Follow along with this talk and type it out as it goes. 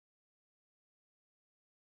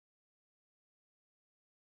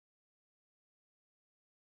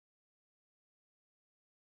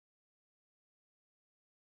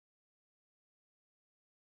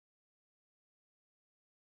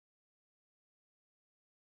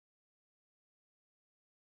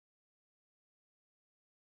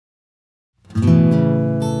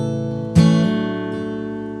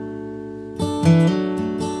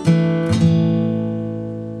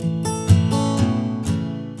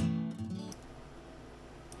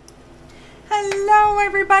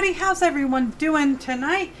everybody, how's everyone doing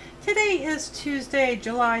tonight? Today is Tuesday,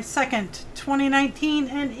 July 2nd, 2019,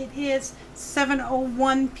 and it is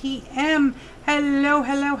 7:01 p.m. Hello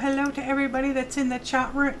to everybody that's in the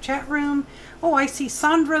chat room. Oh, I see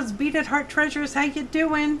Sandra's Beat It Heart Treasures. How you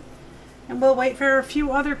doing? And we'll wait for a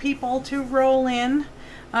few other people to roll in.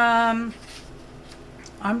 I'm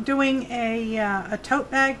doing a tote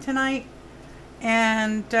bag tonight,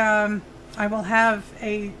 and I will have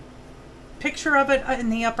a picture of it in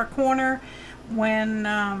the upper corner when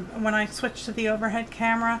I switch to the overhead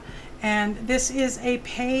camera. And this is a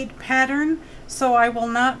paid pattern, so I will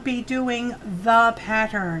not be doing the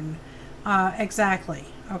pattern exactly.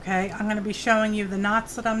 Okay, I'm going to be showing you the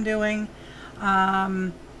knots that I'm doing, but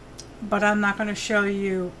I'm not going to show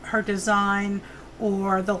you her design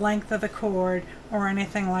or the length of the cord or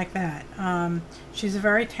anything like that. She's a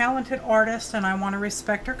very talented artist, and I want to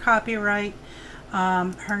respect her copyright.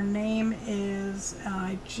 Her name is,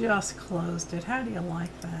 I just closed it. How do you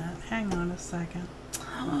like that? Hang on a second.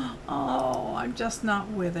 Oh, I'm just not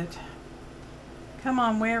with it. Come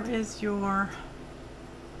on, where is your,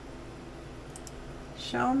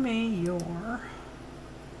 show me your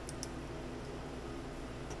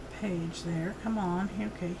page there. Come on.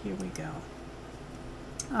 Okay, here we go.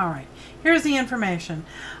 All right, here's the information.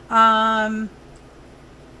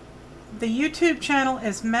 The YouTube channel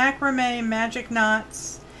is Macrame Magic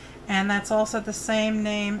Knots, and that's also the same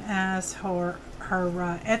name as her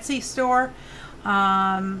Etsy store.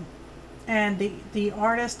 And the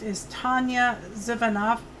artist is Tanja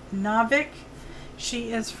Zivanovic.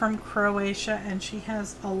 She is from Croatia, and she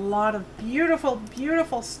has a lot of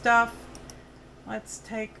beautiful stuff. Let's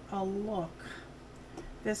take a look.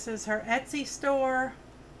 This is her Etsy store.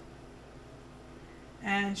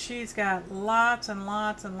 And she's got lots and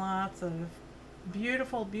lots and lots of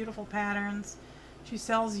beautiful patterns. She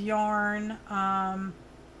sells yarn,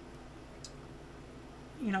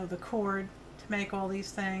 you know, the cord to make all these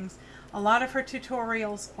things. A lot of her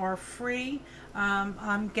tutorials are free.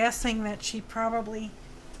 I'm guessing that she probably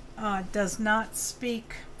does not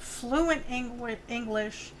speak fluent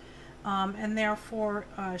English, and therefore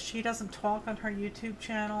she doesn't talk on her YouTube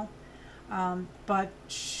channel. But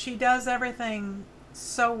she does everything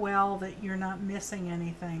so well that you're not missing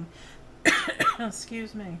anything.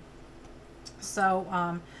 Excuse me. So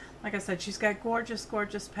like I said, she's got gorgeous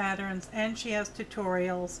patterns, and she has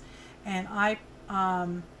tutorials. And I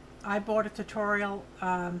bought a tutorial.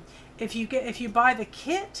 If you buy the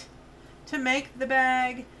kit to make the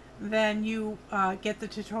bag, then you get the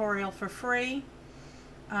tutorial for free.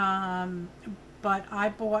 But I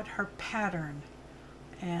bought her pattern,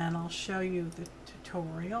 and I'll show you the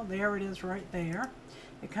tutorial. There it is right there.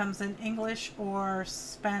 It comes in English or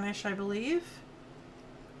Spanish, I believe.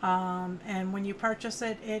 And when you purchase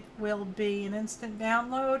it, it will be an instant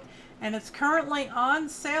download, and it's currently on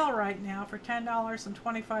sale right now for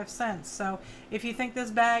 $10.25. So if you think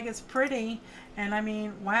this bag is pretty, and I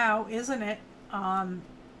mean, wow, isn't it?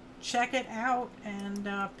 Check it out and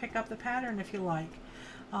pick up the pattern if you like.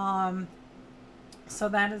 So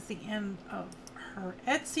that is the end of her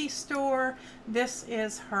Etsy store. This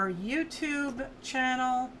is her YouTube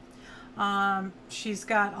channel. She's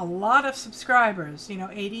got a lot of subscribers, you know,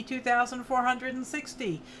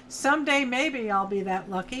 82,460. Someday maybe I'll be that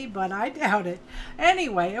lucky, but I doubt it.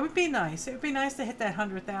 Anyway, it would be nice. It would be nice to hit that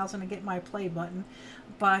 100,000 and get my play button.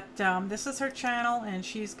 But this is her channel, and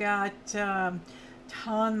she's got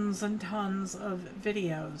tons and tons of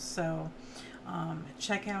videos. So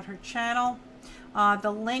check out her channel.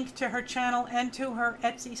 The link to her channel and to her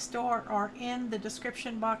Etsy store are in the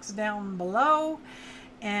description box down below.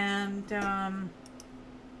 And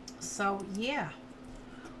so yeah,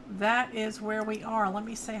 that is where we are. Let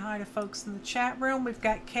me say hi to folks in the chat room. We've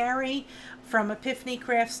got Carrie from Epiphany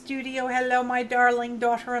Craft Studio. Hello, my darling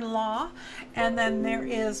daughter-in-law. And then there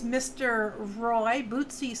is Mr. Roy,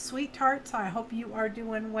 Bootsy Sweethearts. I hope you are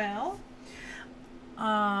doing well.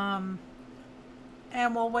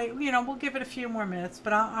 And we'll wait, you know, we'll give it a few more minutes,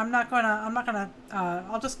 but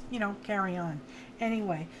I'll just, you know, carry on.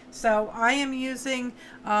 Anyway, so I am using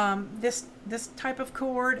this type of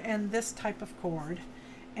cord and this type of cord.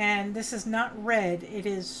 And this is not red. It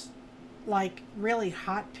is like really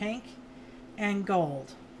hot pink and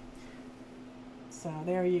gold. So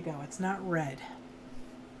there you go. It's not red.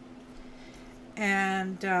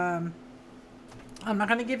 And I'm not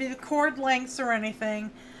going to give you the cord lengths or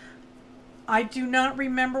anything. I do not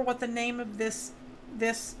remember what the name of this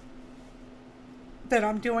that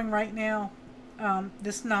I'm doing right now,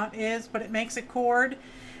 this knot is, but it makes a cord,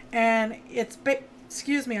 and it's big.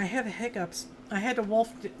 Excuse me, I have hiccups. I had to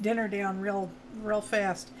wolf dinner down real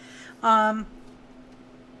fast.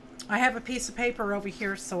 I have a piece of paper over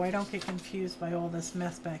here so I don't get confused by all this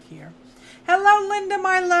mess back here. Hello, Linda,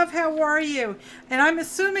 my love. How are you? And I'm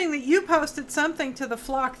assuming that you posted something to the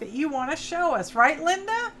flock that you want to show us, right,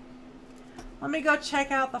 Linda? Let me go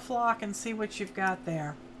check out the flock and see what you've got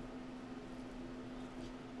there.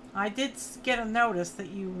 I did get a notice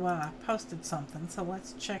that you posted something, so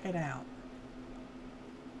let's check it out.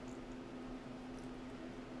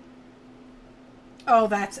 Oh,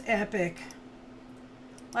 that's epic.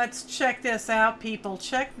 Let's check this out, people.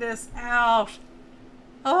 Check this out.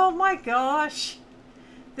 Oh my gosh.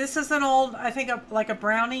 This is an old, I think, like a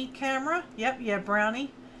Brownie camera. Yep, yeah,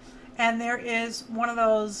 Brownie. And there is one of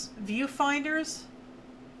those viewfinders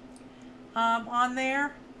on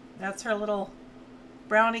there. That's her little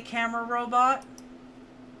Brownie camera robot.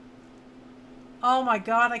 Oh my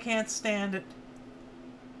God, I can't stand it.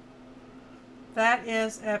 That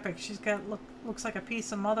is epic. She's got, looks like a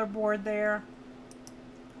piece of motherboard there.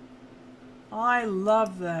 I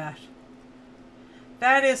love that.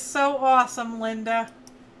 That is so awesome, Linda.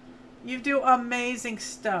 You do amazing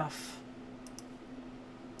stuff.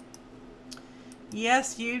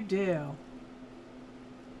 Yes, you do.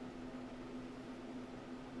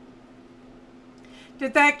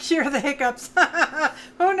 Did that cure the hiccups?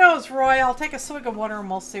 Who knows, Roy? I'll take a swig of water and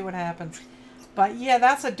we'll see what happens. But yeah,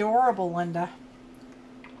 that's adorable, Linda.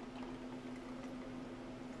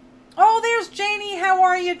 Oh, there's Janie. How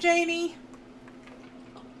are you, Janie?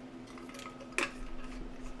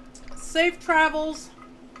 Safe travels.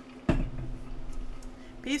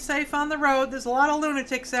 Be safe on the road. There's a lot of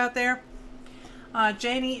lunatics out there.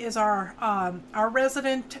 Janie is our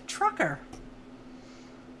resident trucker.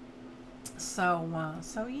 So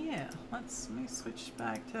yeah. Let me switch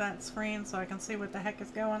back to that screen so I can see what the heck is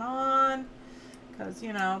going on. Because,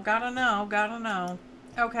 you know, gotta know.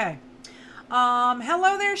 Okay.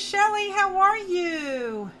 Hello there, Shelly. How are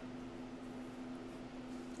you?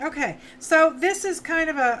 Okay. So this is kind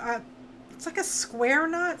of it's like a square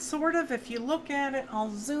knot, sort of. If you look at it, I'll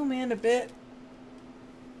zoom in a bit.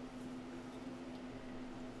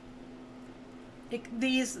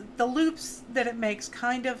 The loops that it makes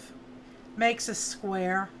kind of makes a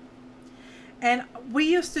square. And we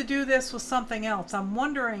used to do this with something else. I'm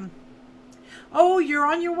wondering, oh, you're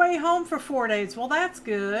on your way home for 4 days. Well, that's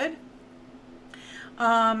good.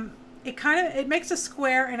 It makes a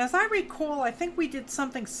square, and as I recall, I think we did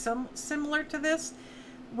something similar to this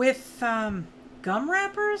with gum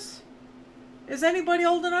wrappers. Is anybody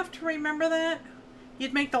old enough to remember that?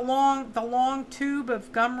 You'd make the long tube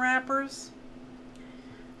of gum wrappers.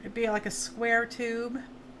 It'd be like a square tube.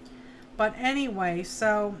 But anyway,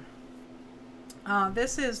 so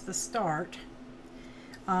this is the start.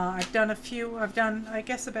 I've done I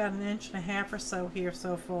guess about 1.5 inches or so here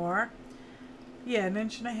so far. Yeah, 1.5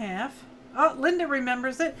 inches. Oh, Linda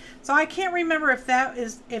remembers it. So I can't remember if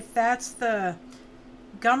that's the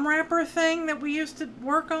gum wrapper thing that we used to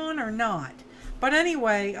work on or not. But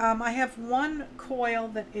anyway, I have one coil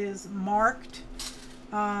that is marked,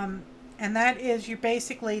 and that is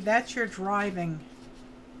that's your driving.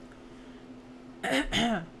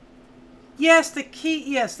 Yes, the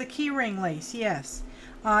key ring lace. Yes,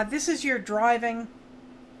 this is your driving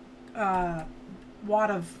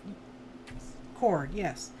wad of cord.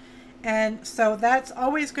 Yes, and so that's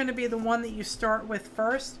always going to be the one that you start with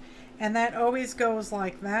first, and that always goes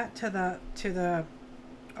like that to the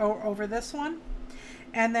over this one,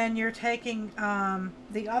 and then you're taking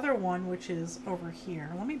the other one, which is over here.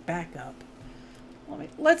 Let me back up.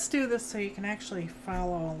 Let's do this so you can actually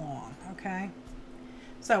follow along. Okay,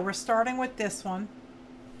 so we're starting with this one,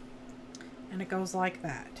 and it goes like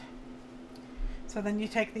that. So then you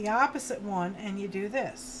take the opposite one and you do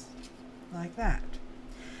this like that.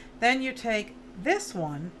 Then you take this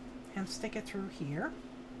one and stick it through here,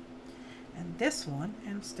 and this one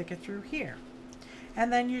and stick it through here,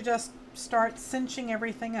 and then you just start cinching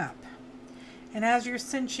everything up. And as you're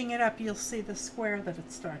cinching it up, you'll see the square that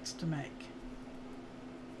it starts to make.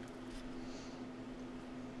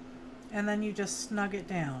 And then you just snug it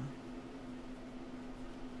down.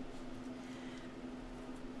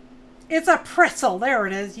 It's a pretzel. There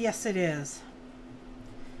it is. Yes, it is.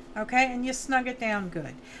 Okay, and you snug it down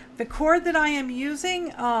good. The cord that I am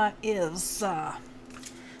using is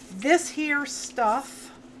this here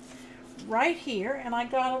stuff right here, and I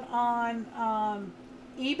got it on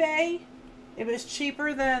eBay. It was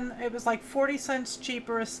cheaper than, it was like 40 cents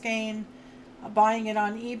cheaper a skein buying it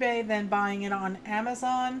on eBay than buying it on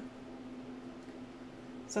Amazon.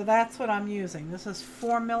 So that's what I'm using. This is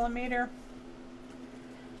 4mm.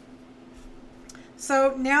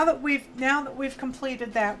 So now that we've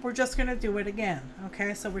completed that, we're just going to do it again.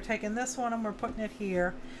 Okay, so we're taking this one and we're putting it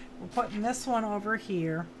here. We're putting this one over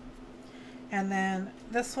here. And then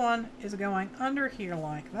this one is going under here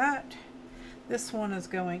like that. This one is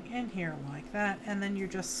going in here like that. And then you're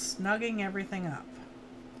just snugging everything up.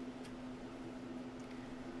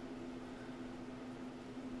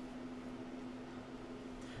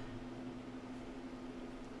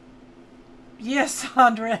 Yes,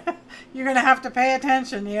 Sandra, you're going to have to pay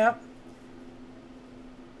attention, yep.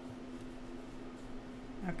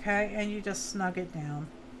 Okay, and you just snug it down.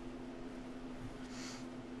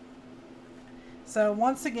 So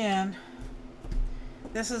once again,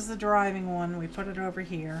 this is the driving one. We put it over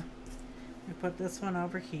here. We put this one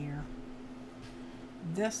over here.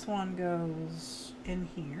 This one goes in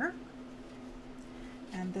here.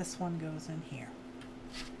 And this one goes in here.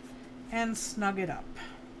 And snug it up.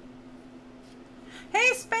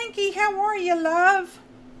 Hey Spanky, how are you, love?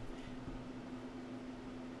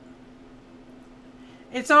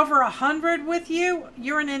 It's over 100 with you?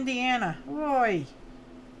 You're in Indiana. Boy.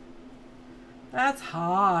 That's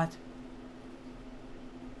hot.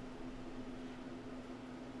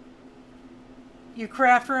 Your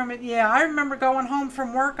craft room, yeah, I remember going home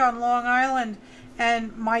from work on Long Island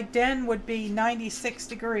and my den would be 96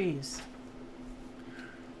 degrees.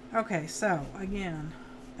 Okay, so again,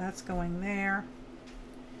 that's going there.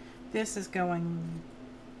 This is going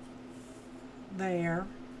there.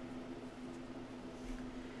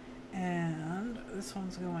 And this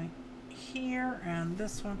one's going here, and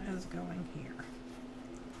this one is going here.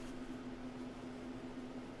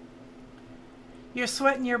 You're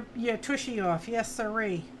sweating your tushy off. Yes,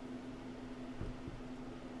 sirree.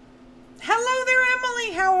 Hello there,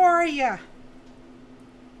 Emily. How are you?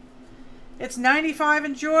 It's 95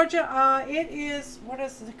 in Georgia. It is, what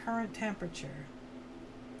is the current temperature?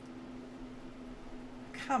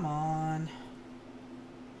 Come on.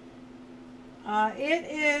 It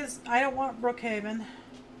is, I don't want Brookhaven.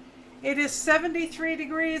 It is 73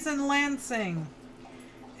 degrees in Lansing.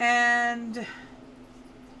 And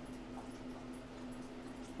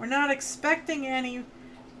we're not expecting any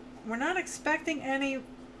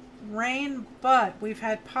rain, but we've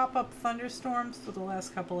had pop-up thunderstorms for the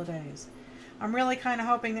last couple of days. I'm really kind of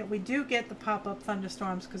hoping that we do get the pop-up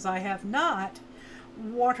thunderstorms because I have not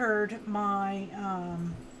watered my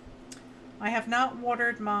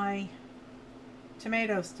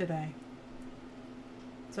tomatoes today.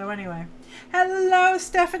 So anyway, hello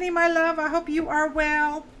Stephanie, my love. I hope you are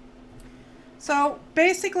well. So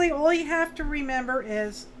basically all you have to remember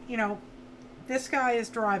is, you know, this guy is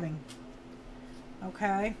driving.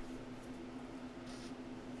 Okay?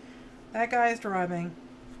 That guy is driving.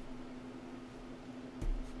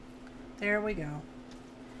 There we go.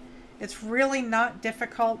 It's really not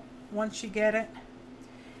difficult once you get it.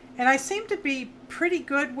 And I seem to be pretty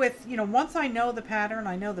good with, you know, once I know the pattern,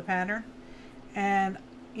 I know the pattern. And,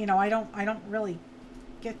 you know, I don't really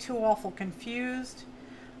get too awful confused.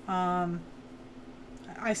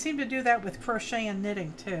 I seem to do that with crochet and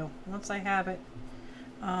knitting too. Once I have it,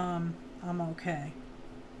 I'm okay.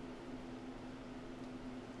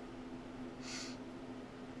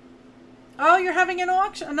 Oh, you're having an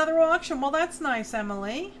auction, another auction. Well, that's nice,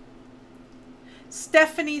 Emily.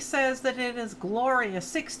 Stephanie says that it is glorious.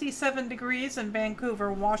 67 degrees in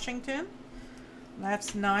Vancouver, Washington.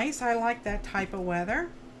 That's nice. I like that type of weather.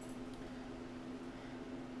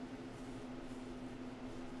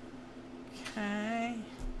 Okay.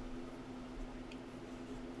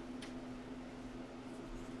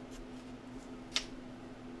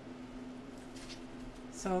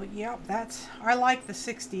 So, yeah, I like the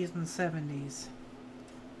 60s and 70s.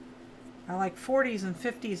 I like 40s and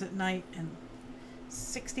 50s at night and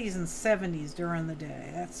 60s and 70s during the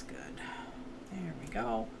day. That's good. There we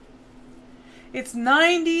go. It's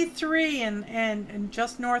 93 and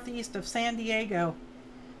just northeast of San Diego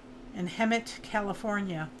in Hemet,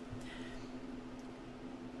 California.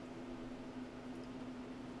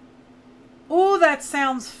 Oh, that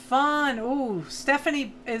sounds fun. Oh,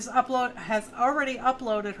 Stephanie has already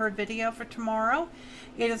uploaded her video for tomorrow.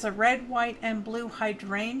 It is a red, white, and blue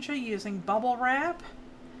hydrangea using bubble wrap.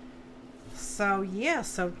 So, yeah,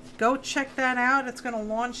 so go check that out. It's going to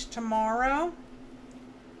launch tomorrow.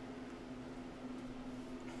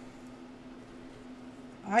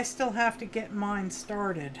 I still have to get mine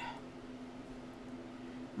started.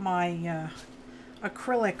 My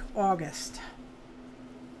acrylic August,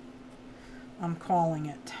 I'm calling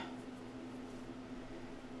it.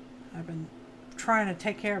 I've been trying to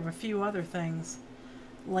take care of a few other things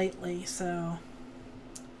lately, so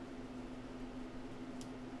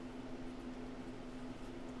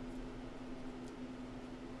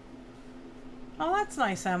that's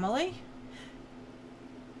nice, Emily.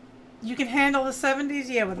 You can handle the 70s?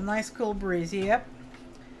 Yeah, with a nice cool breeze. Yep.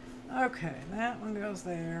 Okay, that one goes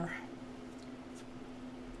there.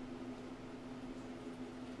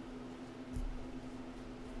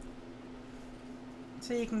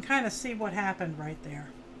 So you can kind of see what happened right there.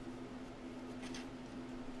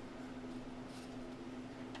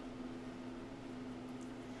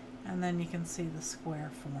 And then you can see the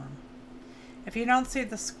square form. If you don't see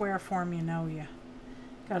the square form, you know you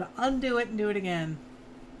gotta undo it and do it again.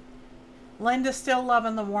 Linda's still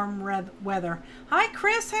loving the warm weather. Hi,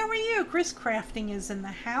 Chris. How are you? Chris Crafting is in the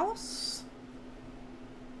house.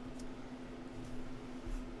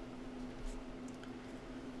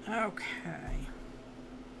 Okay.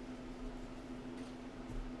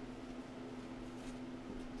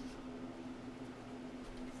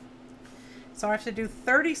 So I have to do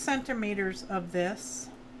 30 centimeters of this.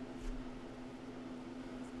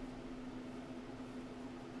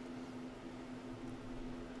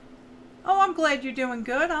 Oh, I'm glad you're doing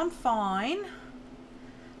good. I'm fine.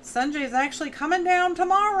 Sanjay's actually coming down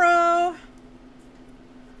tomorrow.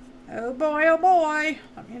 Oh boy, oh boy.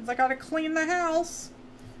 That means I gotta clean the house.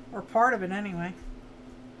 Or part of it anyway.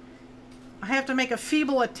 I have to make a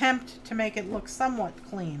feeble attempt to make it look somewhat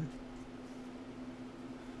clean.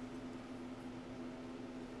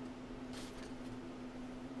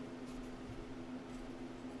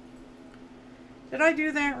 Did I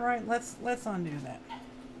do that right? Let's undo that.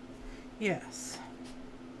 Yes.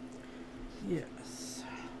 Yes.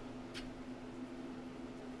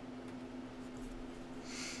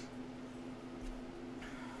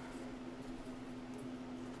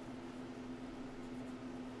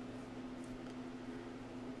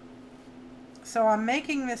 So I'm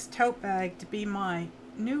making this tote bag to be my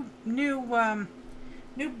new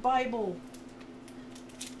Bible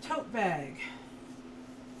tote bag.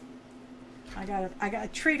 I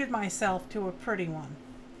treated myself to a pretty one.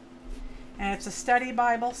 And it's a study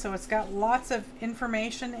Bible, so it's got lots of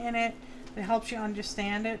information in it that helps you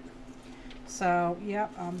understand it. So,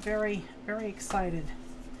 yep, I'm very, very excited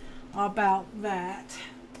about that.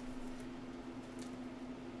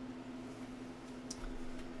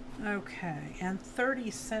 Okay, and 30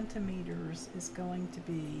 centimeters is going to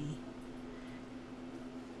be...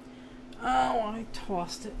 Oh, I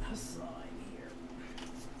tossed it aside.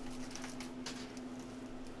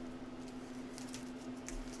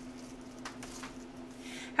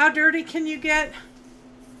 How dirty can you get?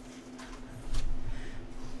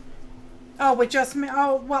 Oh, with just me.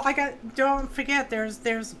 Oh, well, don't forget, there's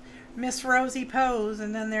Miss Rosie Pose,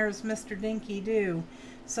 and then there's Mr. Dinky Doo.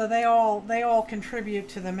 So they all contribute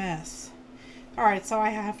to the mess. All right, so I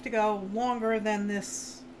have to go longer than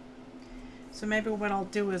this. So maybe what I'll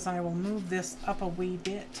do is I will move this up a wee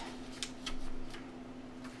bit.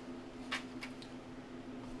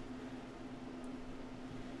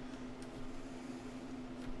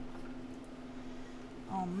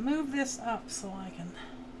 I'll move this up so I can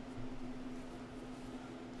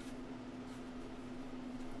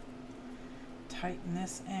tighten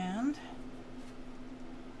this end.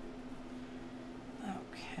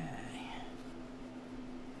 Okay.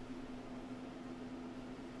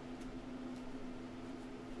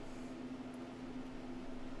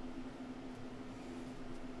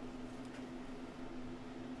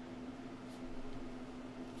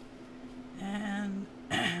 And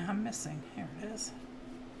I'm missing. Here it is.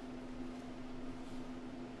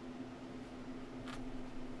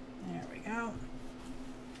 There we go.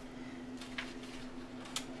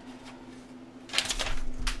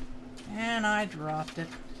 And I dropped it.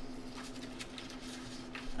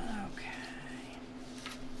 Okay.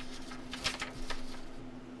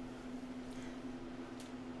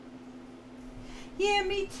 Yeah,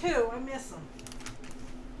 me too. I miss them.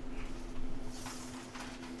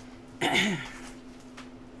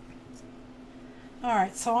 All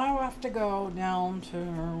right, so I will have to go down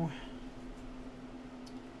to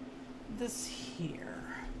this here.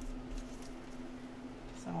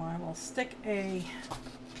 So I will stick a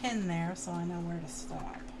pin there so I know where to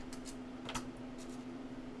stop.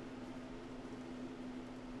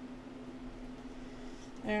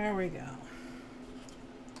 There we go.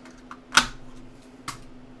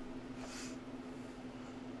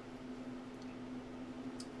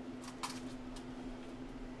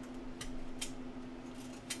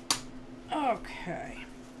 Okay.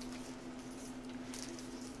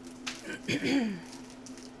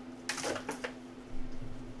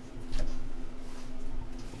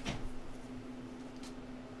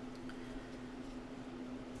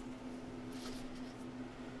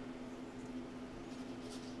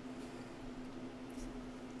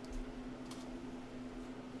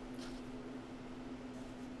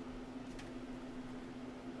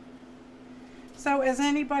 So is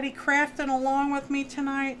anybody crafting along with me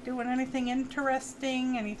tonight? Doing anything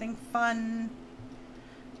interesting? Anything fun?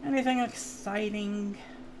 Anything exciting?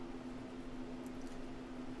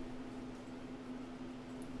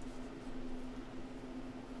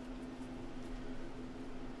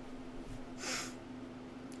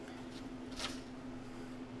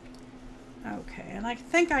 Okay, and I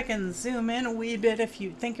think I can zoom in a wee bit if you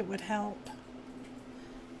think it would help.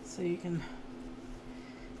 So you can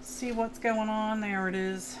see what's going on. There it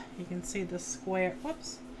is. You can see the square.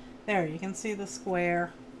 Whoops. There, you can see the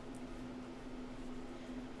square.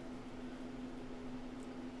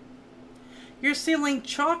 You're sealing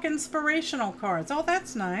chalk inspirational cards. Oh,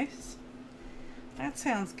 that's nice. That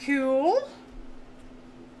sounds cool.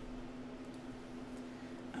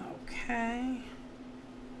 Okay.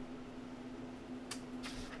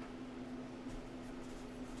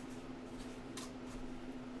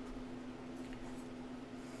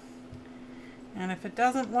 And if it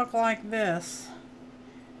doesn't look like this,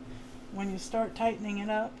 when you start tightening it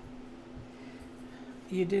up,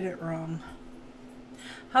 you did it wrong.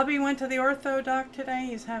 Hubby went to the ortho doc today.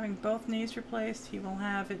 He's having both knees replaced. He will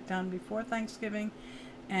have it done before Thanksgiving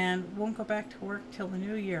and won't go back to work till the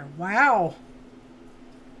new year. Wow.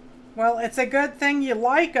 Well, it's a good thing you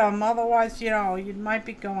like them. Otherwise, you know, you might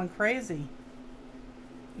be going crazy.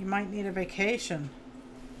 You might need a vacation.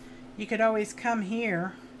 You could always come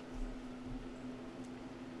here.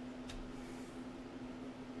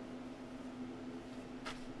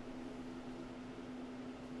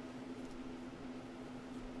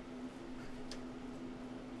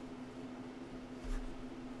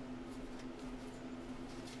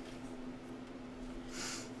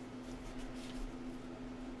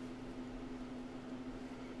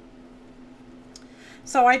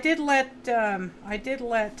 So I did let the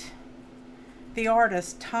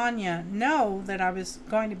artist Tanja know that I was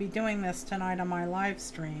going to be doing this tonight on my live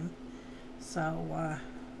stream. So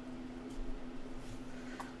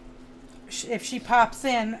if she pops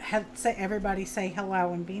in, everybody say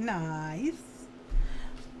hello and be nice.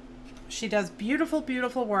 She does beautiful,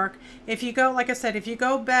 beautiful work. If you go, like I said, if you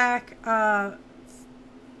go back to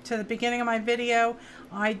the beginning of my video,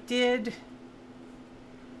 I did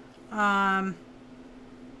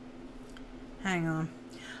hang on.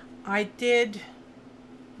 I did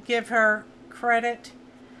give her credit.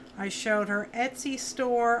 I showed her Etsy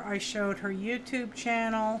store. I showed her YouTube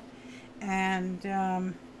channel, and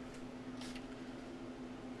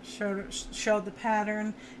showed the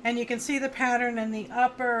pattern. And you can see the pattern in the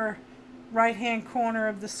upper right-hand corner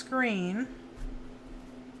of the screen.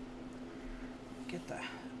 Get the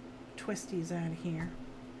twisties out of here.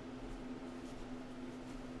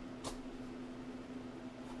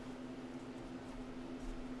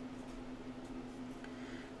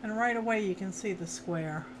 And right away you can see the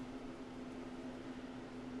square.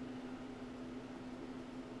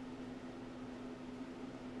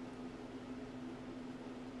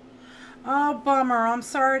 Oh, bummer. I'm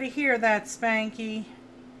sorry to hear that, Spanky.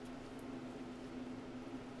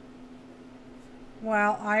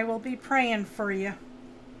 Well, I will be praying for you.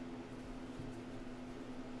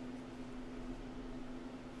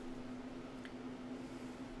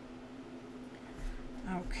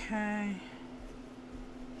 Okay.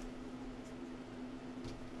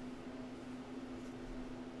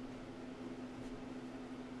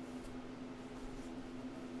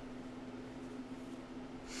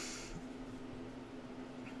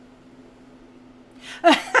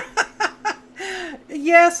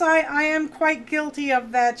 Yes, I am quite guilty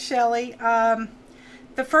of that, Shelley.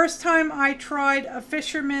 The first time I tried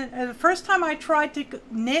to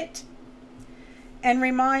knit, and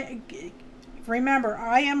remember,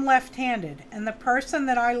 I am left-handed, and the person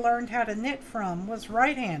that I learned how to knit from was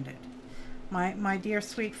right-handed. My dear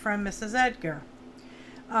sweet friend, Mrs. Edgar.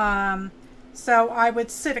 So I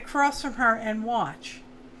would sit across from her and watch.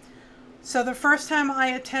 So the first time I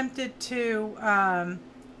attempted to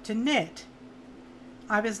knit,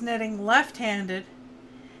 I was knitting left-handed,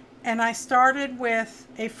 and I started with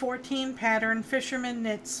a 14 pattern fisherman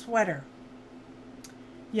knit sweater.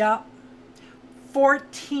 Yup,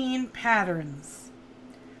 14 patterns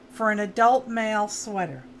for an adult male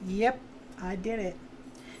sweater. Yep, I did it.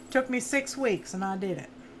 Took me 6 weeks, and I did it.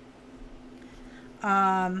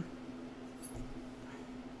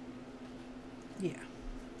 Yeah.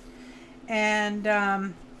 And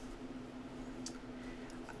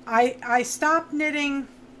I stopped knitting,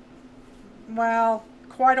 well,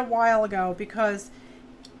 quite a while ago because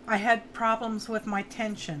I had problems with my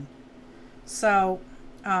tension. So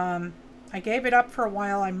I gave it up for a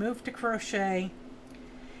while. I moved to crochet,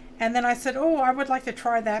 and then I said, oh, I would like to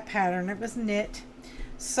try that pattern. It was knit.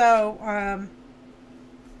 So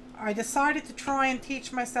I decided to try and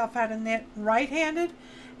teach myself how to knit right-handed,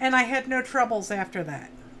 and I had no troubles after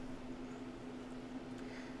that.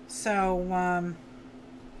 So,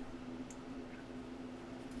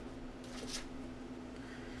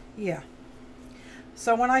 yeah.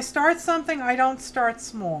 So when I start something, I don't start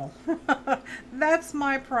small. That's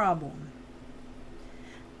my problem.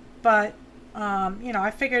 But, you know,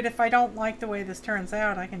 I figured if I don't like the way this turns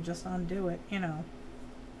out, I can just undo it, you know.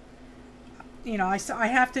 I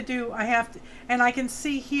have to, and I can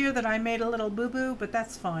see here that I made a little boo-boo, but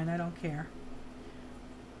that's fine. I don't care.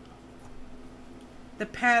 The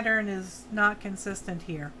pattern is not consistent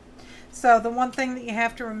here. So the one thing that you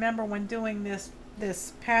have to remember when doing this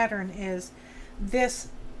pattern is this,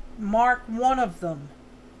 mark one of them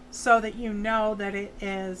so that you know that it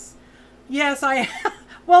is, yes,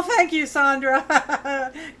 well, thank you,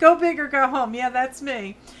 Sandra. Go big or go home. Yeah, that's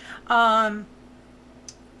me.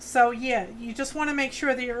 So yeah, you just want to make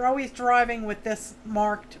sure that you're always driving with this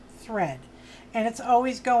marked thread, and it's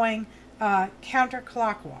always going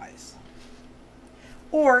counterclockwise.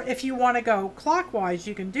 Or if you want to go clockwise,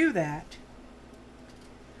 you can do that.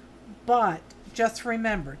 But just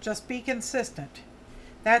remember, just be consistent.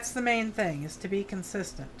 That's the main thing, is to be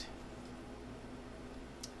consistent.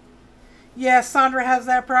 Yes, Sandra has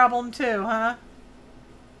that problem too, huh?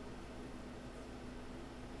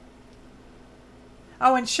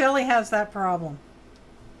 Oh, and Shelly has that problem.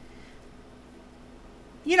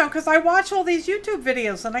 You know, because I watch all these YouTube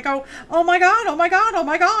videos and I go, oh my God, oh my God, oh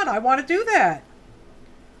my God, I want to do that.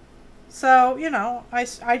 So, you know,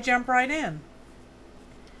 I jump right in.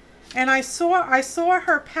 And I saw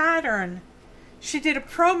her pattern. She did a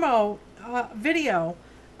promo video,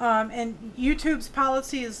 and YouTube's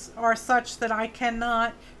policies are such that I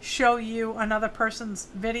cannot show you another person's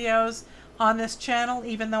videos on this channel,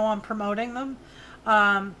 even though I'm promoting them.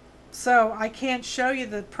 So I can't show you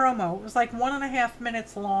the promo. It was like 1.5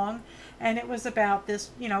 minutes long, and it was about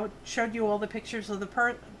this, you know, it showed you all the pictures of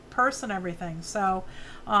the purse and everything. So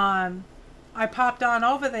I popped on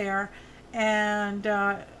over there, and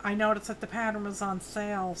I noticed that the pattern was on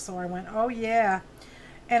sale, so I went, oh yeah.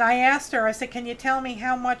 And I asked her, I said, can you tell me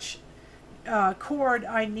how much cord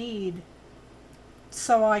I need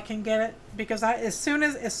so I can get it? Because as soon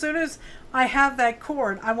as I have that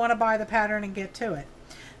cord, I want to buy the pattern and get to it.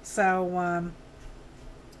 So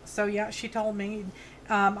so yeah, she told me.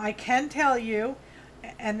 I can tell you,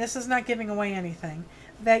 and this is not giving away anything,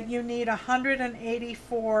 that you need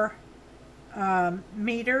 184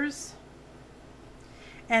 meters,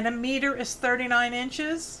 and a meter is 39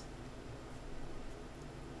 inches.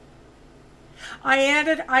 I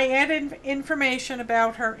added information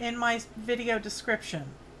about her in my video description.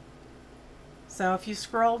 So if you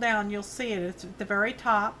scroll down, you'll see it. It's at the very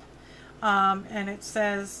top, and it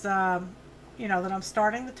says, you know, that I'm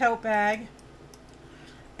starting the tote bag,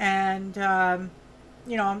 and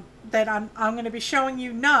you know, that I'm going to be showing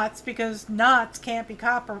you knots, because knots can't be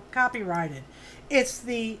copyrighted. It's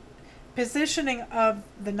the positioning of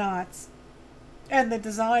the knots and the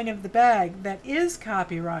design of the bag that is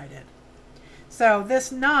copyrighted. So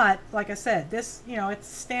this knot, like I said, this, you know, it's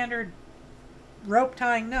a standard rope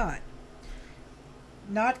tying knot,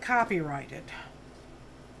 not copyrighted.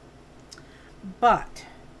 But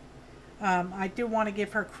I do want to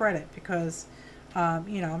give her credit, because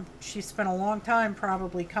you know, she spent a long time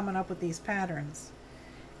probably coming up with these patterns,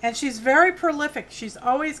 and she's very prolific. She's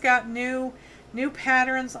always got new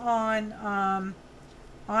patterns on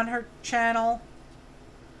her channel.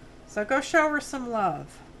 So go show her some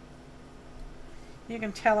love. You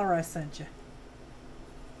can tell her I sent you.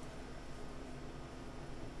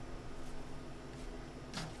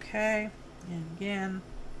 Okay, and again.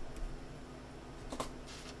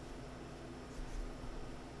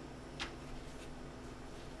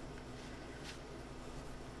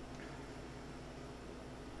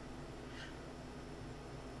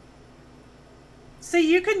 See,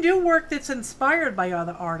 you can do work that's inspired by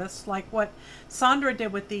other artists, like what Sandra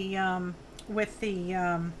did with the what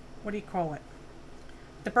do you call it?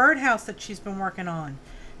 The birdhouse that she's been working on.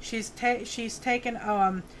 She's taken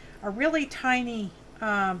a really tiny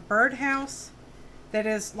birdhouse that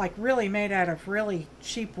is like really made out of really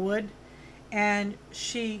cheap wood, and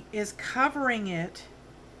she is covering it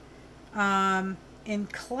in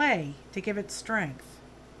clay to give it strength.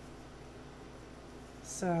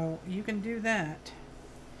 So you can do that.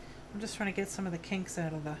 I'm just trying to get some of the kinks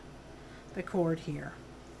out of the cord here.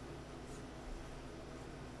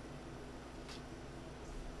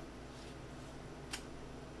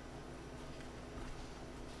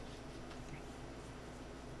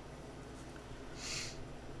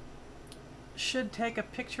 Should take a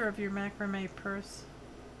picture of your macrame purse.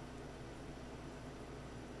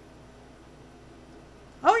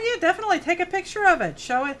 take a picture of it.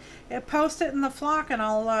 Show it. Post it in the flock, and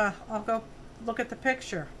I'll go look at the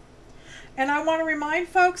picture. And I want to remind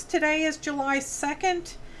folks, today is July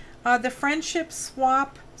 2nd. The Friendship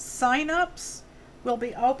Swap sign-ups will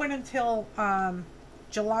be open until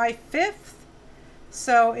July 5th.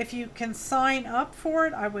 So if you can sign up for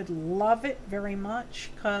it, I would love it very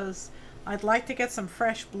much, because I'd like to get some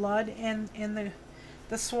fresh blood in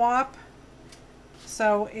the swap.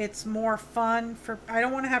 So it's more fun for, I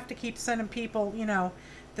don't want to have to keep sending people, you know,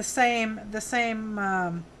 the same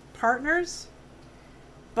partners.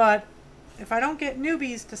 But if I don't get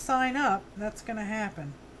newbies to sign up, that's going to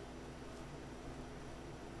happen.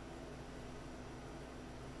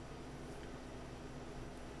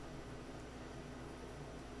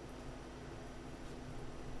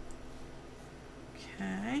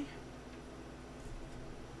 Okay.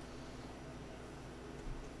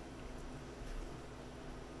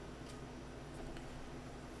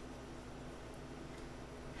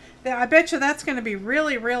 Yeah, I bet you that's going to be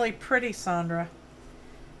really, really pretty, Sandra.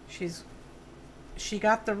 She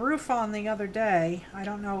got the roof on the other day. I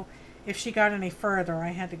don't know if she got any further. I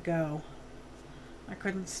had to go. I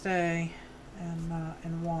couldn't stay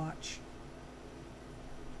and watch.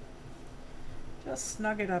 Just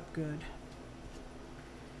snug it up good.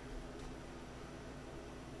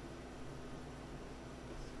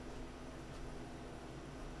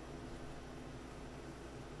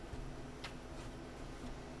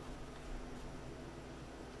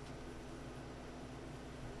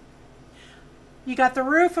 You got the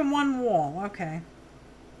roof and one wall. Okay.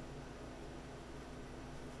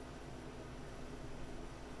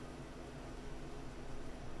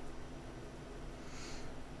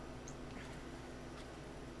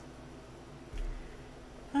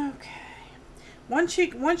 Okay. Once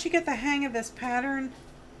you get the hang of this pattern,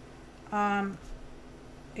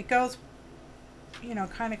 it goes, you know,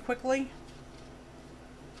 kind of quickly.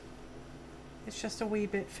 It's just a wee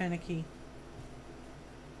bit finicky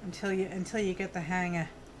until you get the hang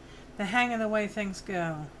of the way things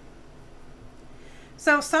go.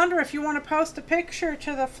 So Sandra, if you want to post a picture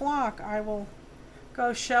to the flock, I will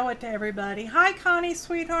go show it to everybody. Hi Connie,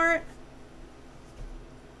 sweetheart.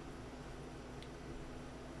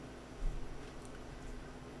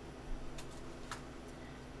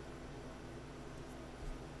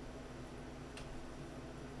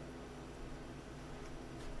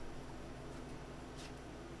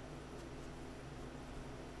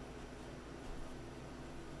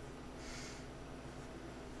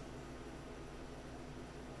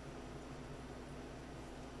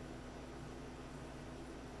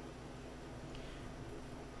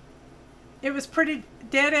 It was pretty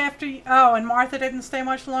dead after, oh, and Martha didn't stay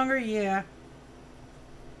much longer? Yeah.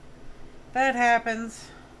 That happens.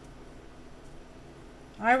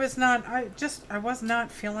 I was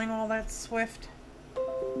not feeling all that swift.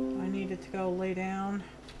 I needed to go lay down.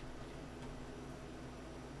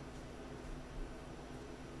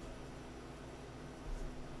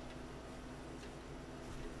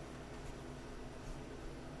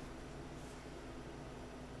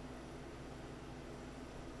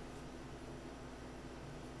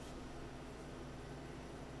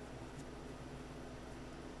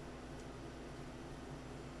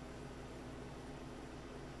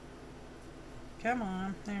 Come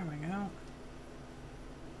on, there we go.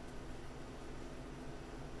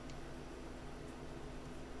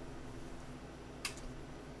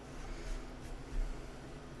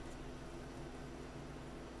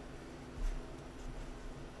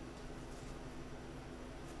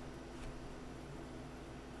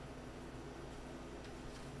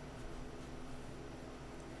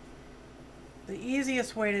 The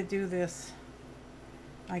easiest way to do this,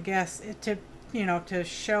 I guess, to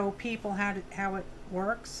show people how it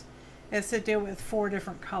works, is to do it with 4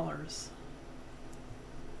 different colors.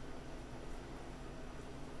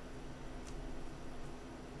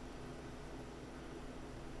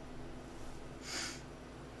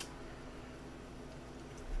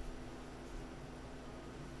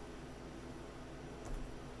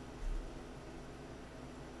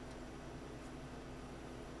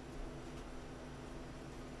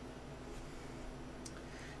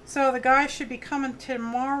 So the guy should be coming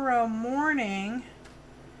tomorrow morning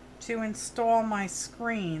to install my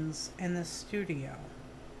screens in the studio.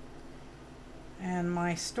 And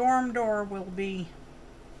my storm door will be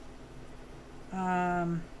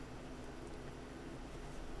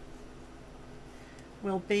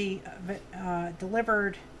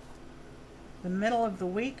delivered the middle of the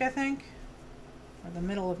week, I think, or the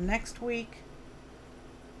middle of next week.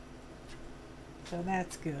 So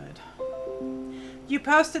that's good. You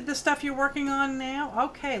posted the stuff you're working on now?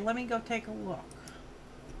 Okay, let me go take a look.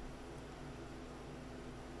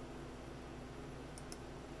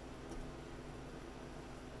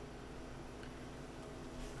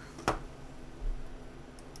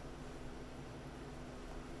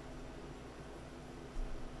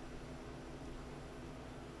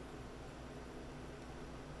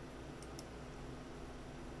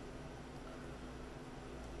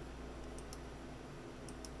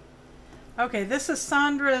 Okay, this is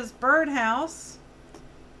Sandra's birdhouse.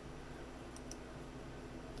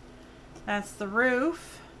 That's the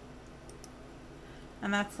roof.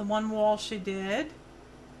 And that's the one wall she did.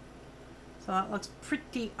 So that looks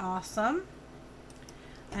pretty awesome.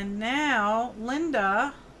 And now,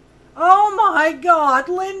 Linda. Oh my God,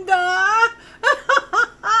 Linda!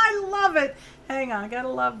 I love it. Hang on, I gotta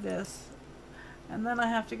love this. And then I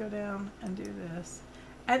have to go down and do this.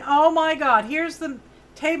 And oh my God, here's the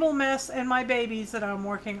table mess and my babies that I'm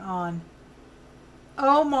working on.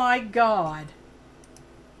 Oh my God.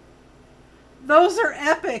 Those are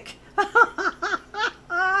epic.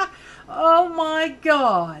 Oh my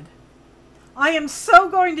God. I am so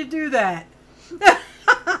going to do that.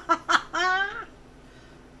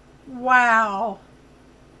 Wow.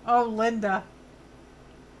 Oh, Linda.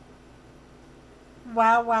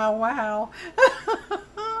 Wow, wow, wow.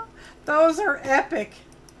 Those are epic.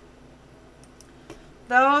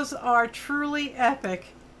 Those are truly epic.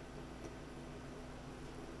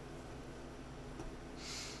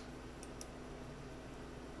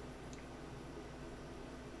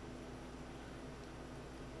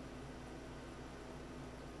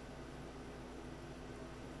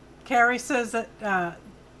 Carrie says that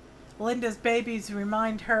Linda's babies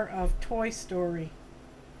remind her of Toy Story.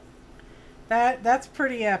 That's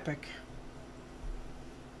pretty epic.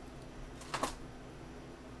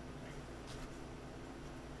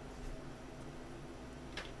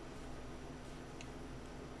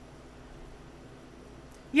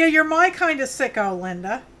 Yeah, you're my kind of sicko,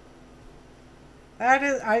 Linda. That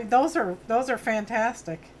is, those are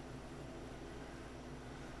fantastic.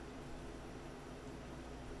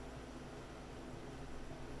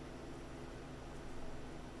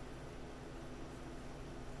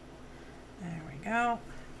 There we go.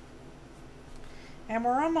 And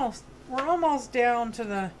we're almost down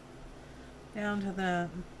to the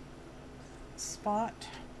spot.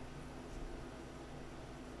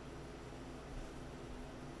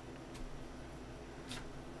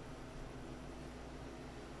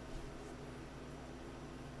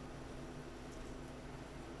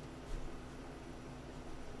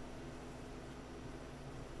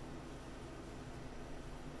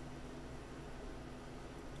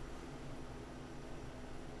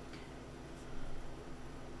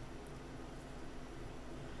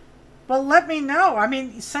 Well, let me know. I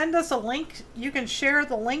mean, send us a link. You can share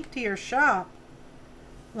the link to your shop,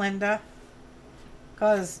 Linda.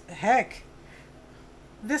 Because, heck,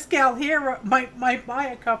 this gal here might buy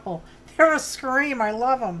a couple. They're a scream. I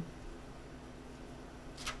love them.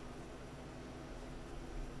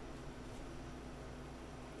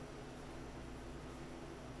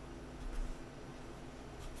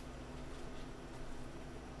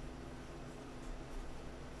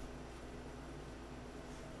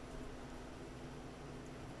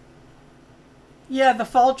 Yeah, the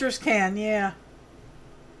Folgers can, yeah.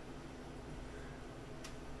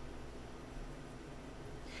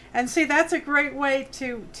 And see, that's a great way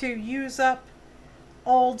to use up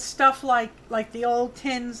old stuff like the old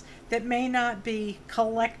tins that may not be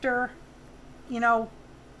collector,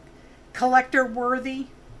 collector worthy.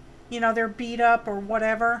 They're beat up or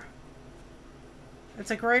whatever.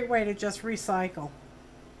 It's a great way to just recycle.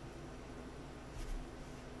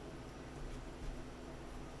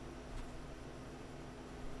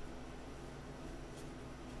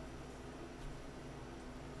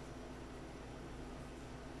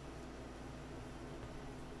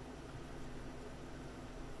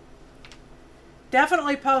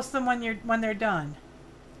 Definitely post them when they're done.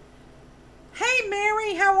 Hey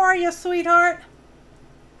Mary, how are you, sweetheart?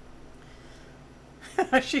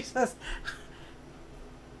 She says,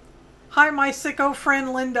 "Hi, my sicko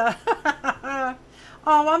friend Linda." Oh,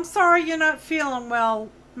 I'm sorry you're not feeling well,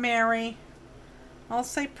 Mary. I'll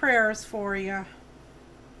say prayers for you.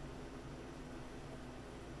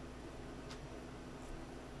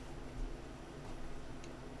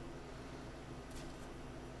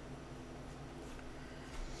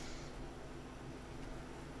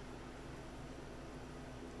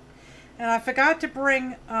 And I forgot to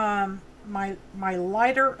bring my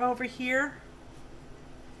lighter over here.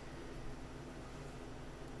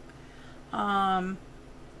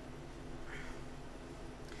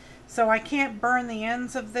 So I can't burn the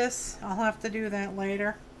ends of this. I'll have to do that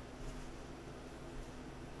later.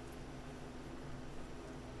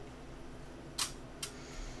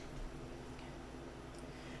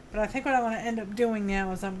 But I think what I want to end up doing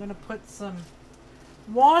now is I'm going to put some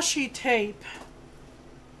washi tape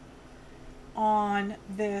on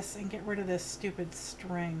this and get rid of this stupid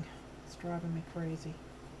string. It's driving me crazy.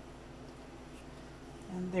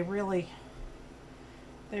 And they really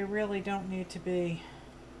don't need to be.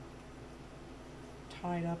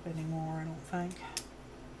 tied up anymore, I don't think.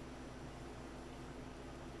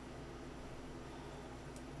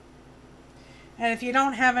 And if you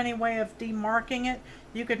don't have any way of demarking it,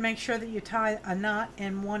 you could make sure that you tie a knot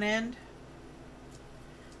in one end.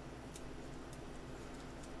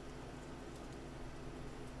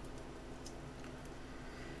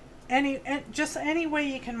 Just any way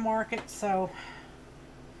you can mark it so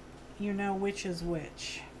you know which is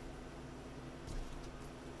which.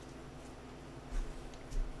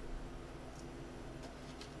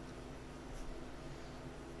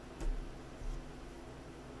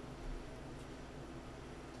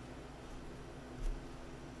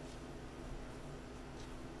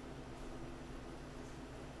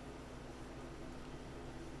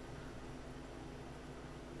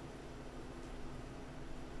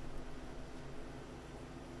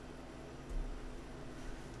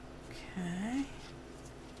 Okay.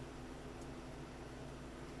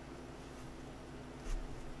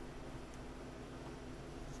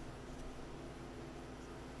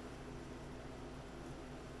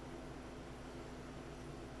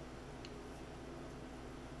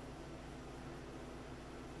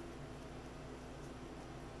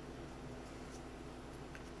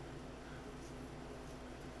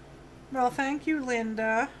 Well, thank you,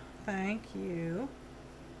 Linda. Thank you.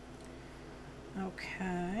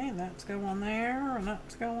 Okay, that's going there, and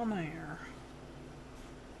that's going there.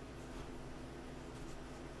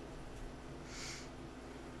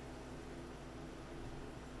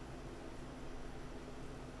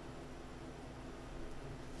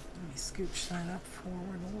 Let me scooch that up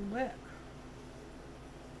forward a little bit.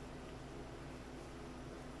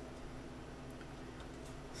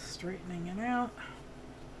 Straightening it out.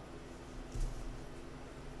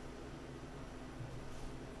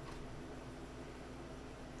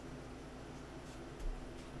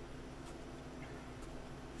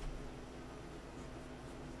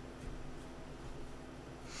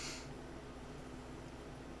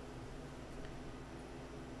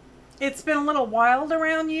 It's been a little wild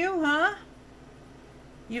around you, huh?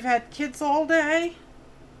 You've had kids all day?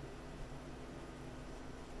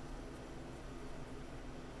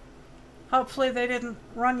 Hopefully they didn't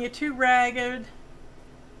run you too ragged.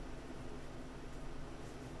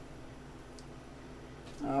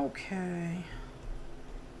 Okay.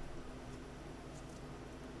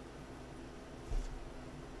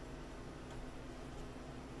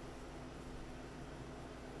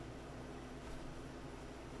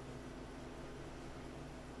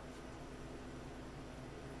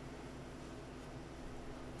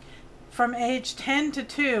 From age 10 to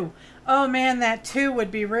 2. Oh man, that 2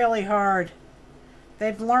 would be really hard.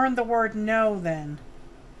 They've learned the word no then.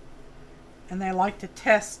 And they like to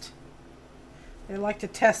test. They like to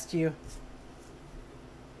test you.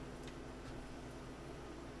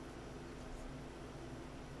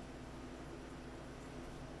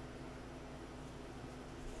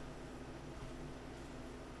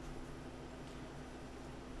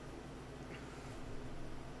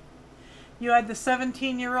 You had the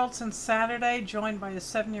 17-year-old since Saturday, joined by a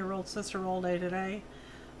 7-year-old sister all day today.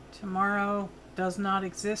 Tomorrow does not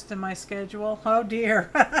exist in my schedule. Oh dear.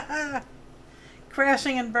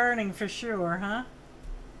 Crashing and burning for sure, huh?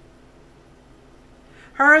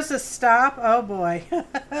 Hers is stop. Oh boy.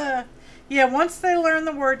 Yeah, once they learn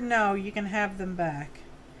the word no, you can have them back.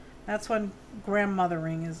 That's when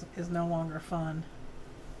grandmothering is no longer fun.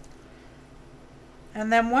 And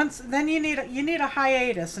then you need a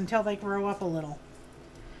hiatus until they grow up a little,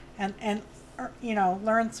 and you know,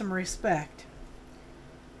 learn some respect.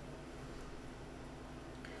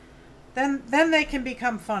 Then they can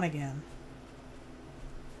become fun again.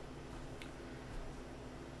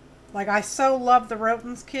 Like, I so love the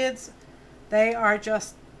Rotens kids. They are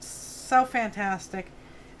just so fantastic.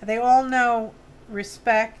 They all know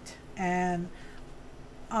respect and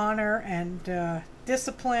honor and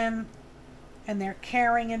discipline. And they're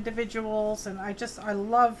caring individuals, and I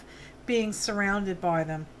love being surrounded by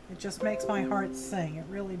them. It just makes my heart sing. It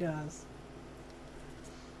really does.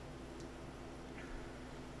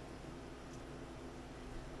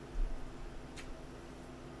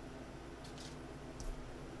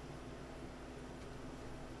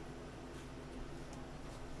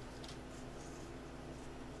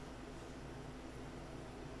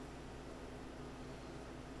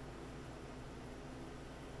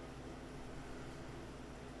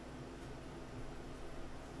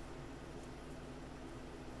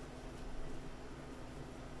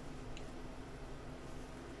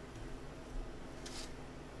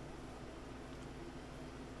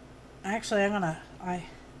 Actually, I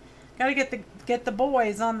gotta get the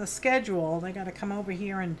boys on the schedule. They gotta come over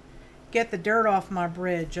here and get the dirt off my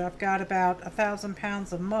bridge. I've got about 1,000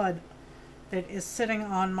 pounds of mud that is sitting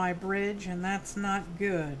on my bridge, and that's not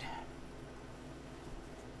good.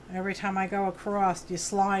 Every time I go across, you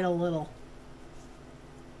slide a little.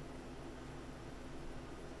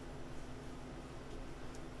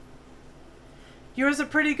 Yours are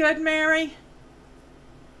pretty good, Mary?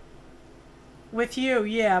 With you,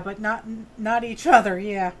 yeah, but not each other,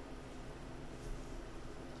 yeah.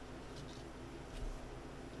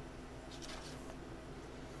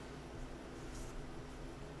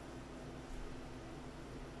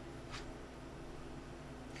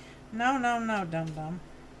 No, no, no, dum-dum.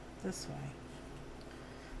 This way.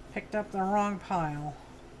 Picked up the wrong pile.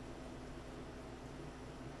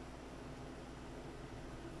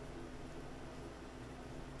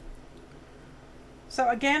 So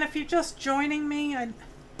again, if you're just joining me, I'm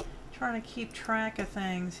trying to keep track of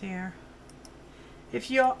things here. If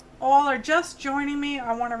you all are just joining me,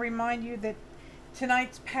 I want to remind you that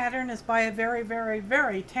tonight's pattern is by a very, very,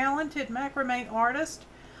 very talented macrame artist.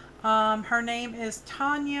 Her name is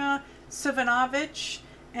Tanja Zivanovic,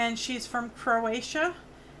 and she's from Croatia.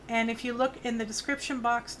 And if you look in the description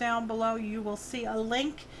box down below, you will see a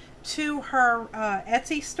link to her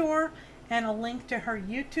Etsy store and a link to her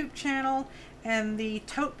YouTube channel. And the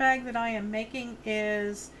tote bag that I am making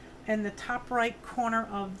is in the top right corner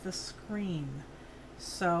of the screen.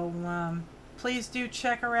 So please do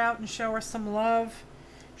check her out and show her some love.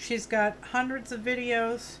 She's got hundreds of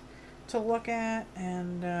videos to look at,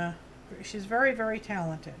 and she's very, very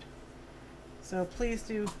talented. So please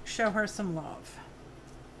do show her some love.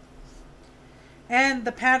 And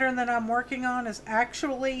the pattern that I'm working on is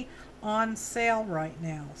actually on sale right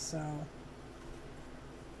now.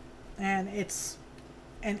 And it's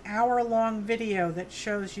an hour-long video that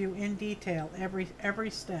shows you in detail every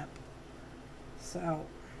step. So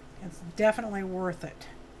it's definitely worth it.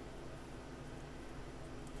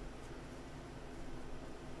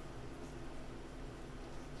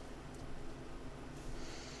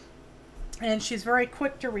 And she's very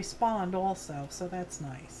quick to respond also, so that's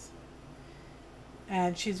nice.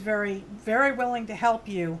 And she's very, very willing to help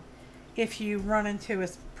you if you run into a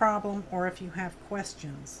problem or if you have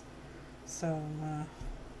questions. So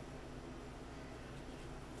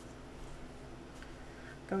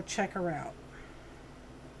go check her out.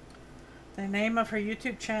 The name of her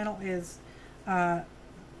YouTube channel is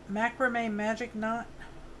Macrame Magic Knot.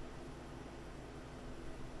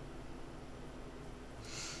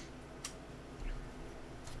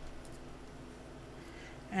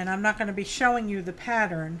 And I'm not going to be showing you the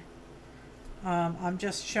pattern. I'm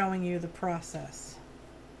just showing you the process.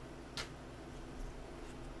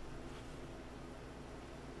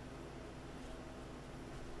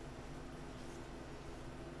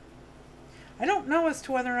 I don't know as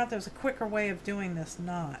to whether or not there's a quicker way of doing this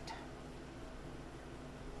knot.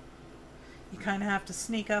 You kind of have to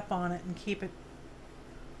sneak up on it and keep it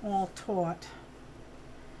all taut.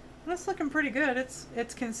 That's looking pretty good.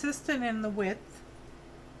 It's consistent in the width.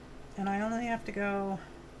 And I only have to go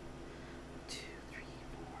 2, 3,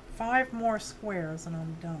 4, 5 more squares and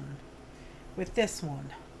I'm done with this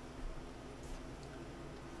one.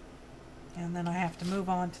 And then I have to move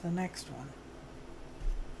on to the next one.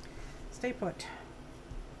 Stay put.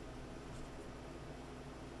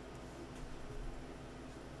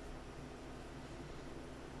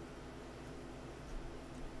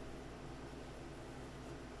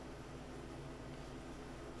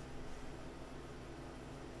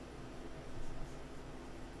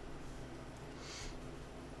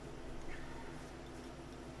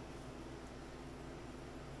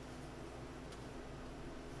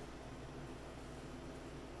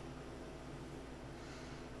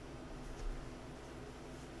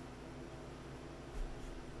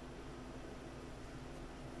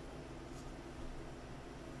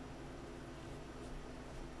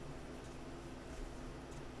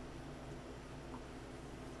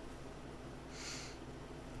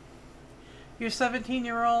 Your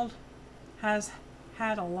 17-year-old has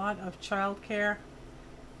had a lot of child care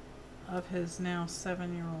of his now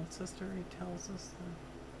 7-year-old sister. He tells us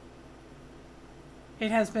that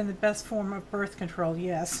it has been the best form of birth control.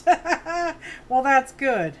 Yes. Well, that's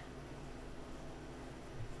good.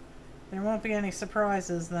 There won't be any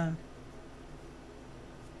surprises then.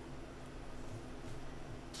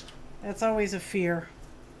 That's always a fear.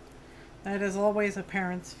 That is always a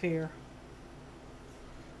parent's fear.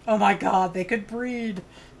 Oh my God, they could breed.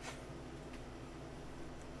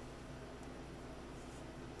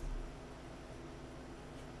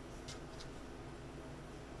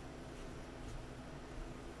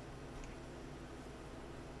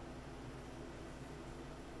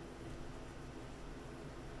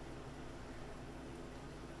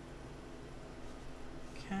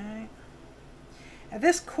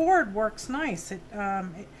 This cord works nice.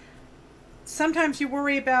 Sometimes you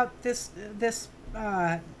worry about this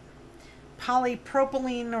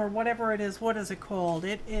polypropylene or whatever it is. What is it called?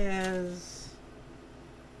 It is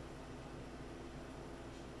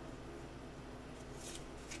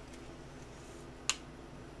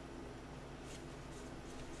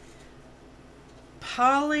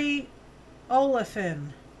polyolefin.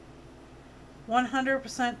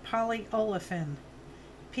 100% polyolefin.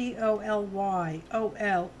 Polyolefin.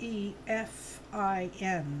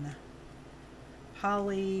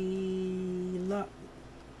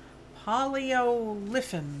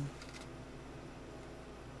 Polyolefin.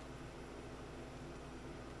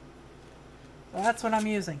 Well, that's what I'm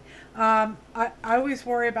using. I always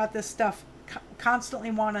worry about this stuff,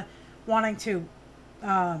 constantly wanting to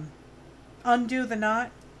undo the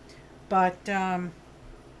knot, but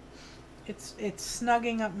it's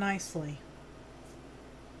snugging up nicely.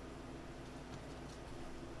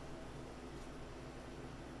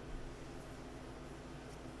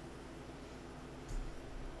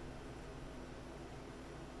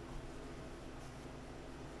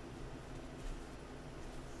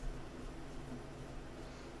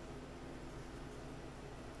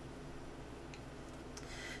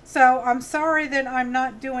 So I'm sorry that I'm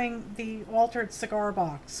not doing the altered cigar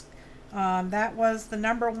box. That was the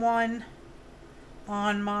 #1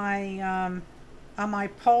 on my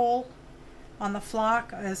poll on the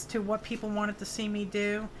flock as to what people wanted to see me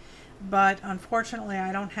do, but unfortunately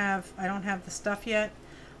I don't have the stuff yet.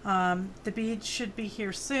 The beads should be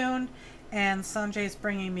here soon, and Sanjay's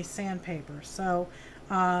bringing me sandpaper. So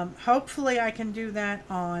hopefully I can do that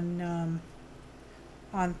on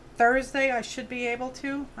Thursday. I should be able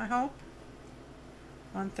to, I hope,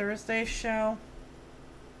 on Thursday's show.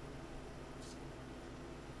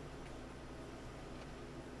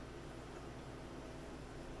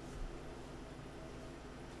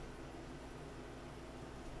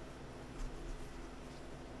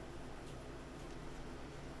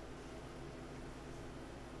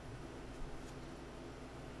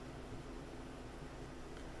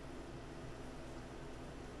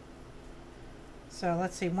 So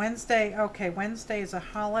let's see, Wednesday, okay, Wednesday is a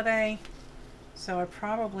holiday, so I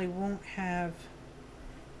probably won't have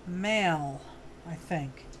mail, I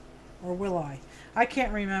think. Or will I? I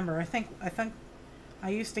can't remember. I think I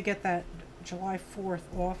used to get that July 4th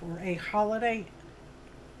off, or a holiday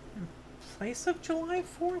in place of July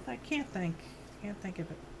 4th? I can't think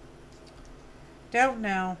of it. Don't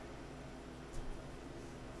know.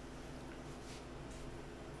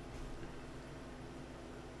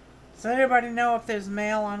 Does anybody know if there's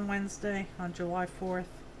mail on Wednesday, on July 4th?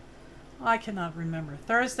 I cannot remember.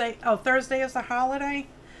 Thursday? Oh, Thursday is the holiday?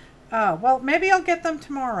 Oh, well, maybe I'll get them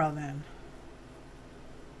tomorrow then.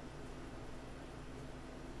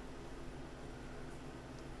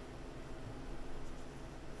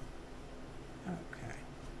 Okay.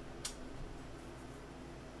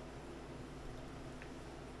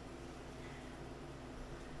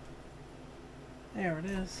 There it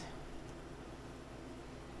is.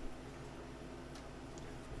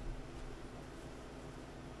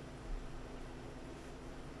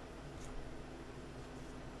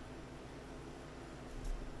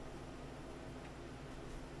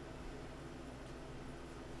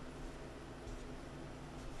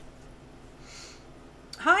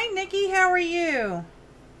 Hi, Nikki. How are you?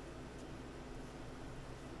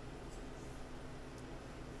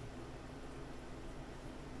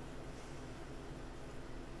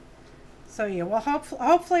 So yeah, well,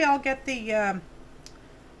 hopefully I'll get the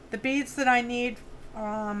beads that I need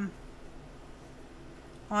on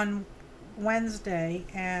Wednesday,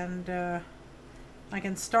 and I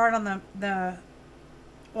can start on the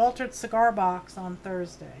altered cigar box on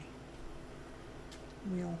Thursday.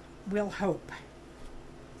 We'll hope.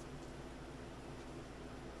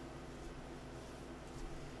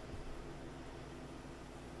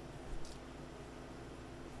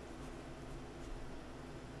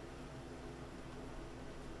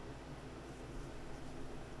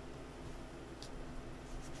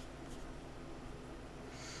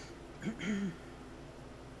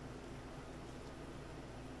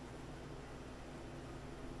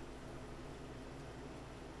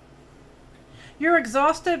 You're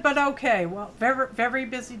exhausted, but okay. Well, very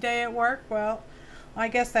busy day at work. Well, I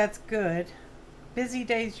guess that's good. Busy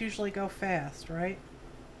days usually go fast, right?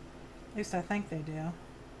 At least I think they do.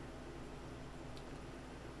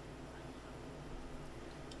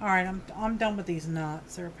 All right, I'm done with these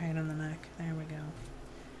knots. They're a pain in the neck. There we go.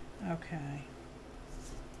 Okay.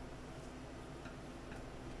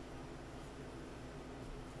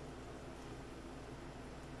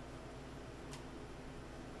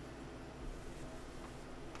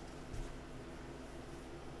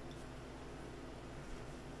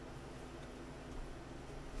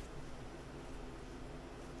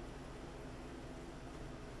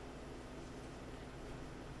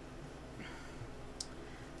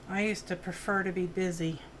 I used to prefer to be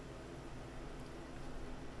busy.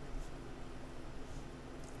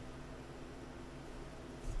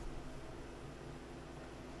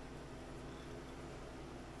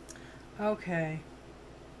 Okay.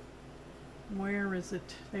 Where is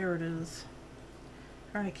it? There it is.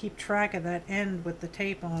 Trying to keep track of that end with the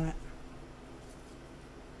tape on it.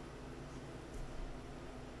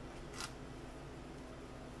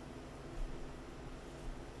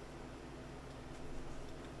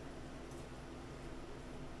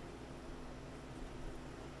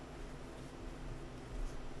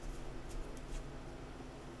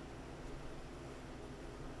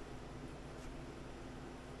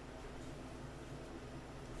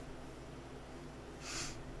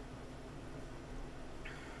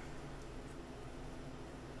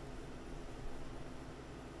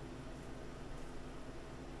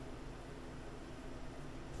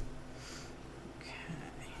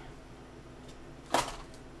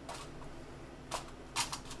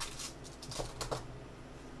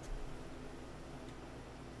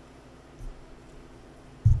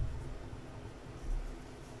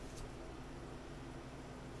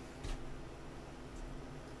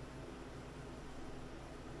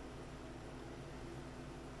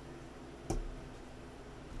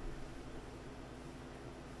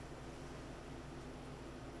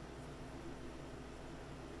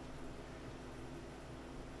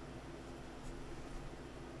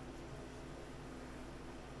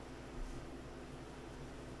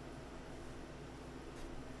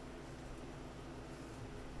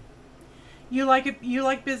 You like it? You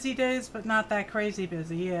like busy days, but not that crazy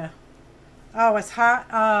busy, yeah. Oh, it's hot?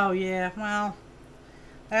 Oh, yeah. Well,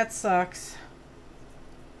 that sucks.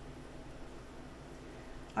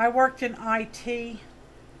 I worked in IT,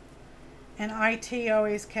 and IT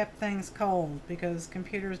always kept things cold because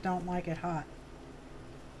computers don't like it hot.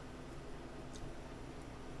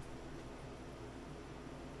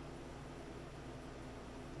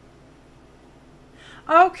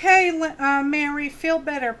 Okay, Mary, feel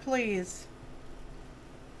better, please.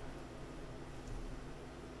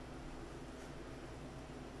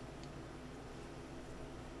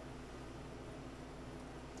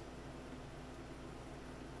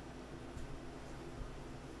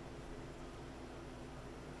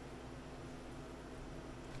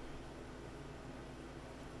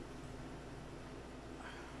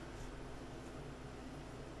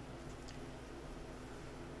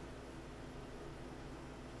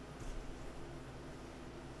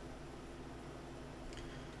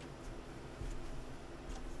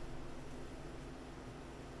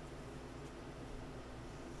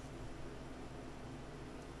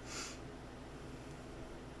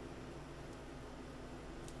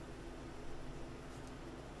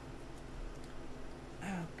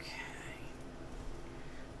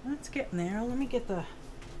 It's getting there. Let me get the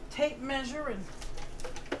tape measure and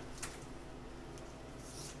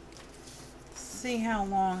see how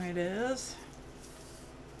long it is.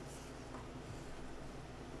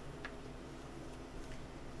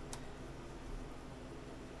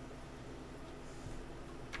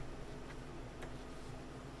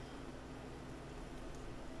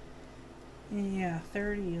 Yeah,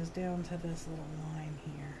 30 is down to this little line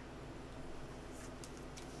here.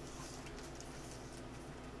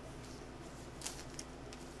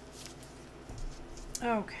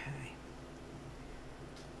 Okay.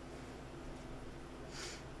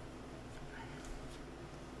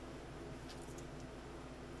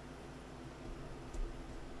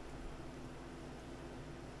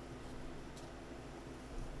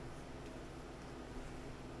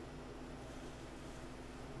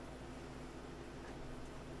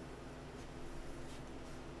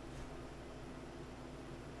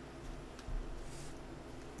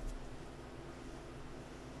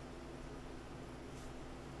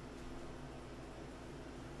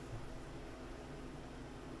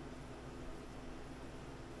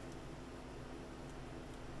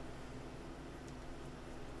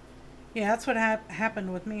 Yeah, that's what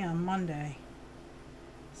happened with me on Monday.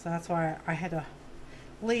 So that's why I had to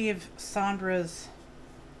leave Sandra's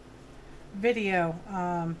video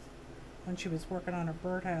when she was working on her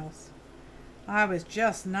birdhouse. I was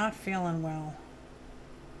just not feeling well.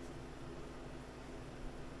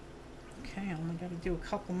 Okay, I only got to do a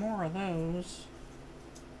couple more of those.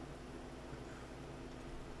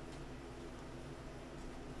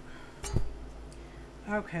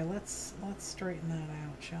 Okay, let's straighten that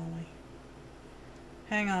out, shall we?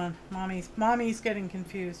 Hang on, mommy's getting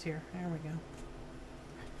confused here. There we go.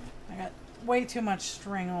 I got way too much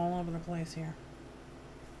string all over the place here.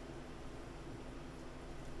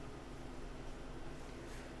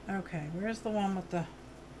 Okay, where's the one with the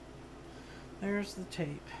There's the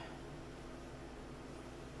tape.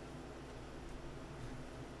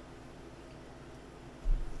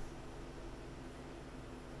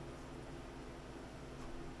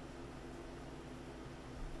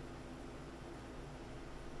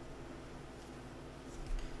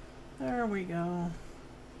 There we go.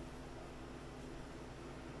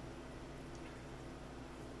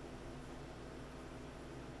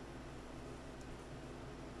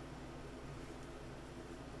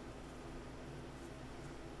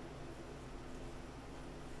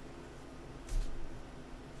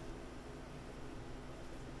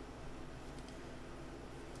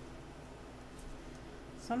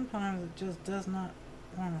 Sometimes it just does not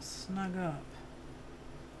want to snug up.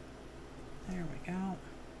 There we go.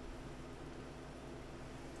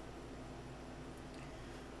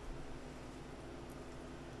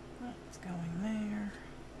 That's going there.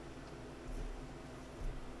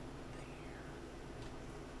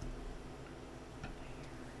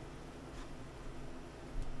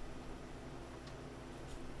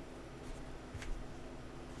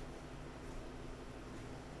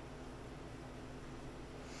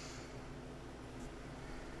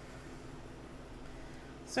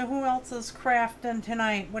 So who else is crafting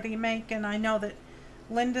tonight? What are you making? I know that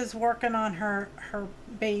Linda's working on her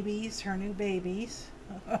babies, her new babies.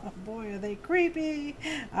 Oh boy, are they creepy.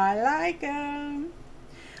 I like them.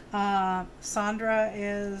 Sandra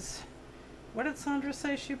is... What did Sandra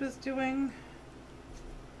say she was doing?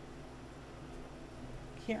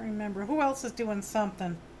 Can't remember. Who else is doing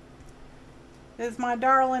something? Is my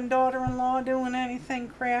darling daughter-in-law doing anything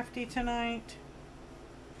crafty tonight?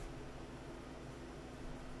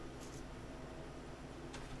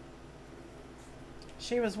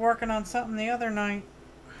 She was working on something the other night,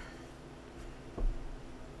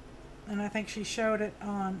 and I think she showed it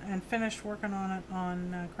on and finished working on it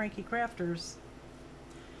on Cranky Crafters.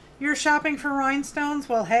 You're shopping for rhinestones?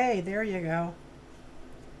 Well, hey, there you go.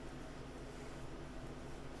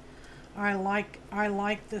 I like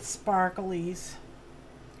the sparklies.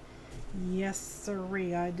 Yes,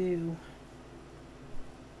 sirree, I do.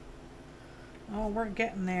 Oh, we're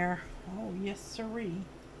getting there. Oh, yes, sirree.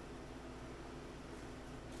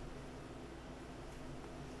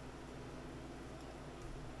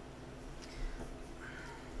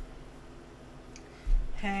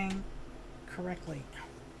 Hang correctly.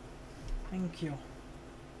 Thank you.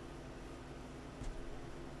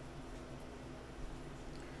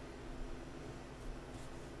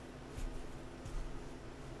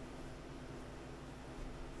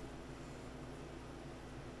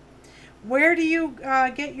 Where do you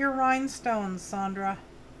get your rhinestones, Sandra?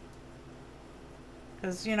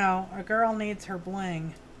 Because, you know, a girl needs her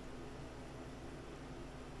bling.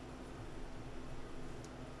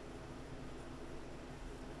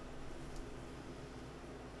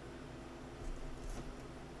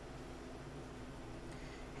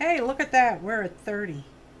 Hey, look at that. We're at 30.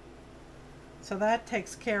 So that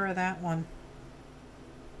takes care of that one.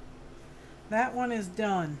 That one is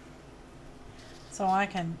done. So I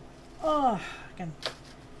can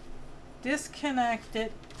disconnect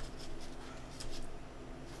it.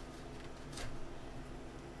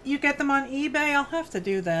 You get them on eBay? I'll have to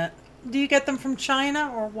do that. Do you get them from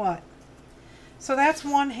China or what? So that's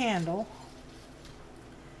one handle.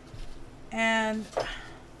 And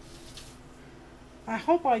I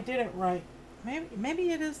hope I did it right.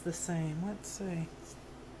 Maybe it is the same. Let's see.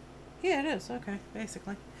 Yeah, it is. Okay,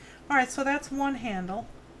 basically. All right, so that's one handle.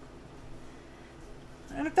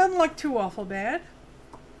 And it doesn't look too awful bad.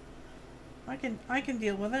 I can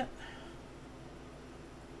deal with it.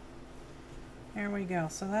 There we go.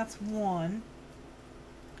 So that's one.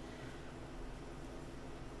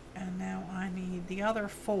 And now I need the other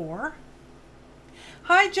 4.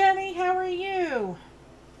 Hi Jenny, how are you?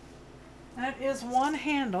 That is one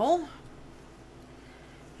handle.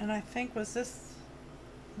 And I think was this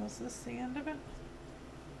the end of it?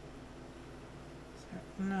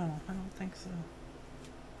 No, I don't think so.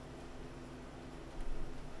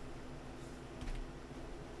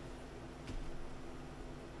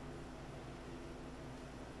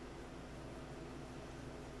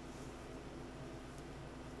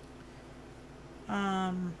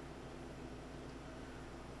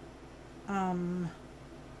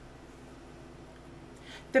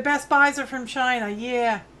 The Best Buys are from China,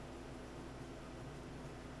 yeah.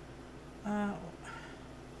 I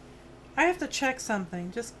have to check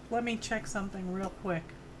something. Just let me check something real quick.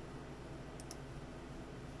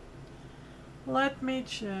 Let me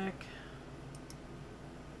check.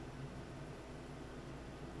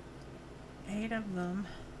 8 of them.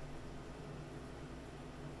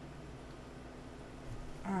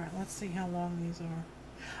 Alright, let's see how long these are.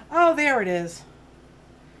 Oh, there it is.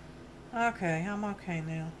 Okay, I'm okay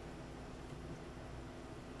now.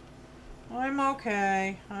 I'm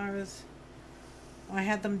okay. I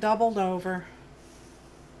had them doubled over.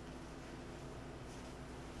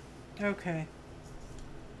 Okay.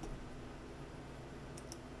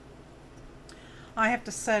 I have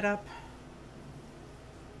to set up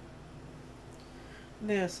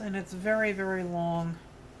this, and it's very, very long.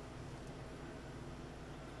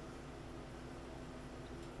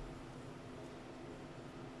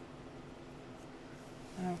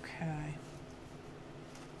 Okay.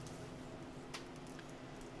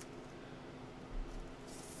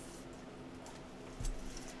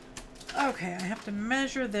 Okay, I have to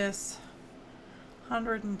measure this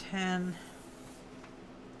 110.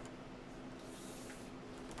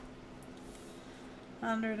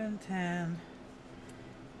 110.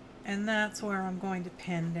 And that's where I'm going to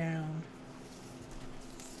pin down.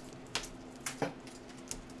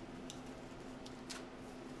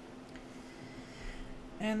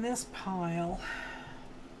 And this pile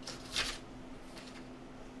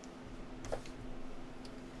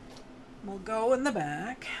will go in the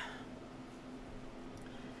back.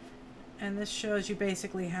 And this shows you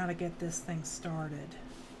basically how to get this thing started.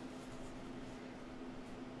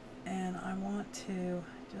 And I want to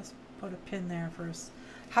just put a pin there for a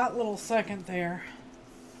hot little second there,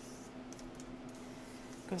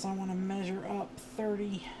 because I want to measure up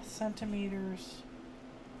 30 centimeters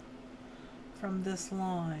from this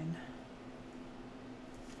line.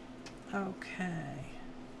 Okay.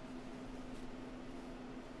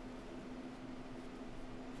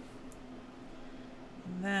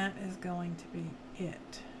 And that is going to be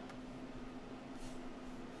it.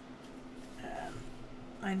 And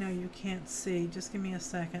I know you can't see, just give me a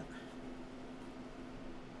second.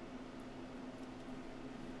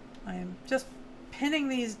 I am just pinning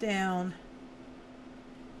these down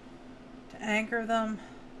to anchor them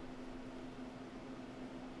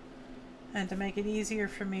and to make it easier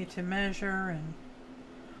for me to measure and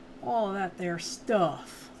all of that there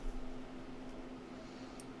stuff.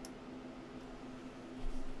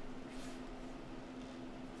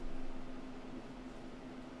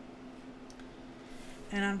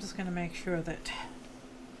 And I'm just going to make sure that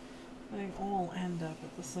they all end up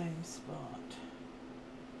at the same spot.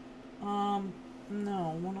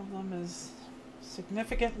 No, one of them is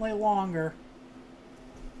significantly longer.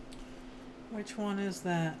 Which one is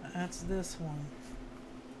that? That's this one.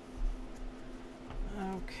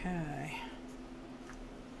 Okay.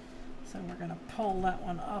 So we're going to pull that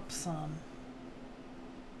one up some.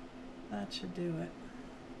 That should do it.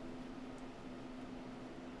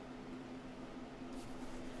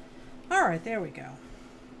 All right, there we go.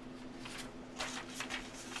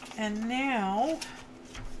 And now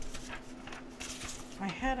I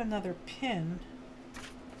had another pin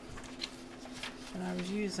that I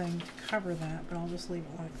was using to cover that, but I'll just leave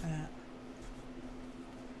it like that.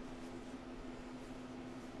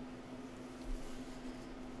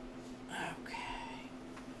 Okay.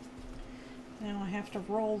 Now I have to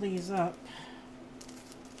roll these up.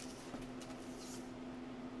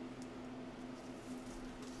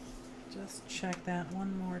 Just check that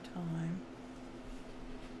one more time.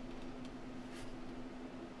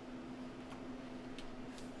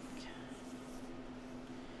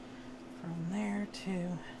 From there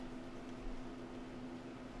to,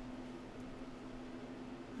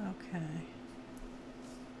 okay.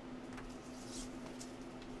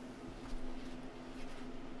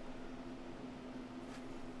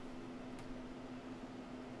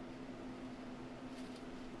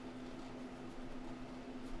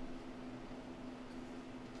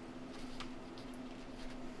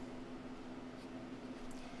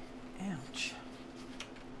 Ouch.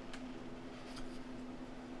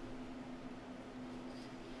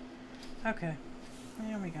 Okay,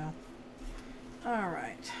 there we go. All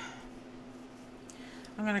right.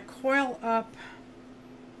 I'm going to coil up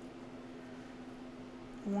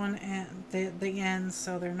one end, the ends,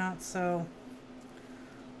 so they're not so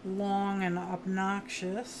long and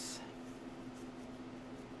obnoxious.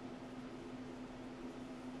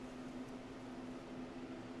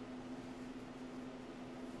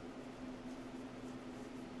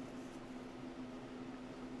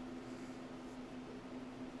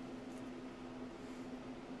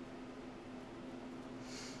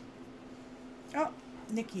 Oh,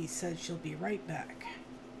 Nikki said she'll be right back.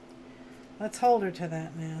 Let's hold her to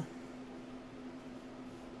that now.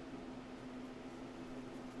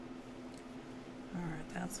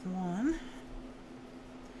 Alright, that's one.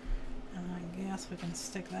 And I guess we can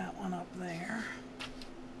stick that one up there.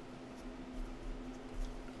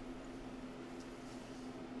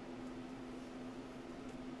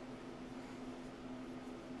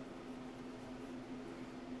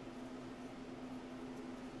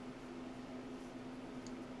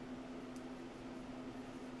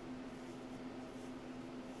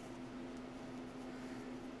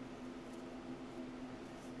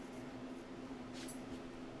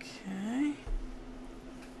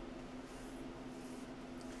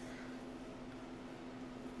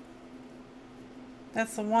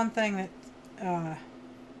 That's the one thing that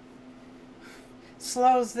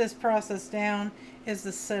slows this process down is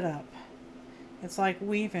the sit-up. It's like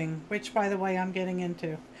weaving, which, by the way, I'm getting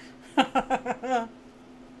into. I'm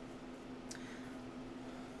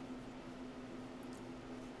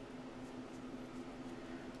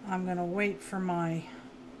going to wait for my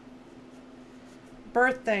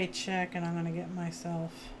birthday check, and I'm going to get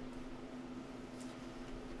myself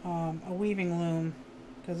a weaving loom,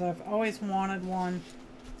 because I've always wanted one.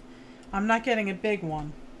 I'm not getting a big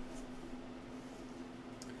one.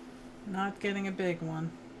 Not getting a big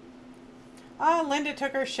one. Ah, Linda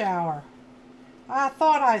took her shower. I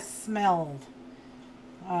thought I smelled,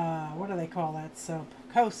 what do they call that soap?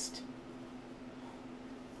 Coast.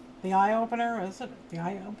 The eye opener, is it? The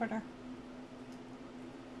eye opener?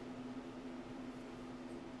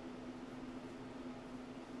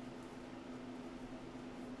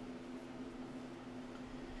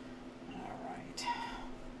 Alright.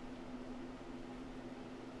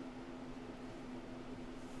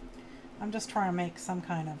 I'm just trying to make some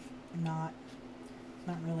kind of knot. It's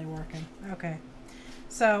not really working. Okay.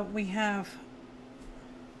 So we have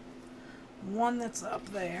one that's up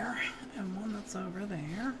there and one that's over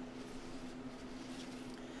there.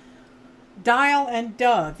 Dial and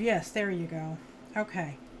dove. Yes, there you go.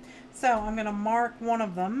 Okay. So I'm going to mark one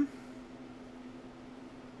of them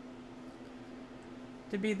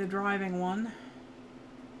to be the driving one.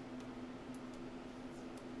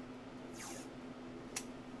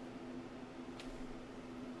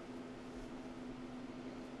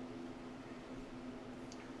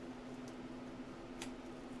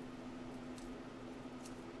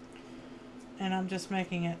 And I'm just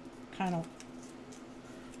making it kind of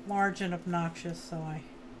large and obnoxious so I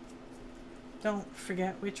don't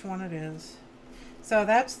forget which one it is. So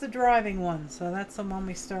that's the driving one. So that's the one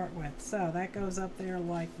we start with. So that goes up there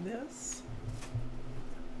like this.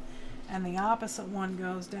 And the opposite one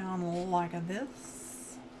goes down like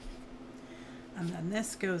this. And then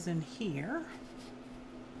this goes in here.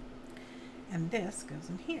 And this goes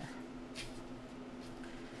in here.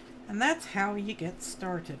 And that's how you get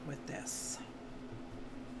started with this.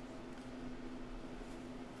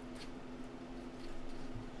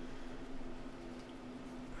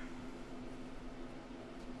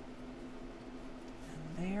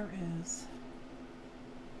 There is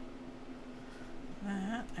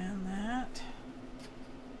that and that.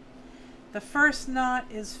 The first knot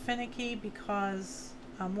is finicky because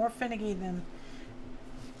more finicky than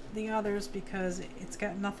the others because it's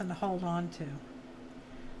got nothing to hold on to.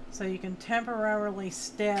 So you can temporarily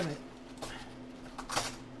stab it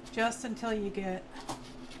just until you get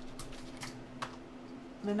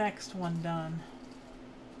the next one done.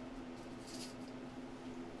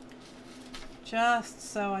 Just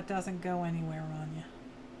so it doesn't go anywhere on you.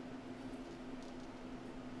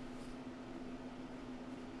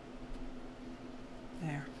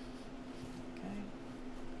 There. Okay.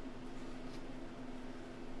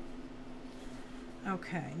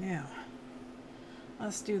 Okay, now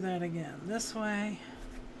let's do that again. This way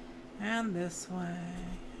and this way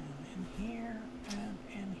and in here and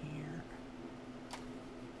in here.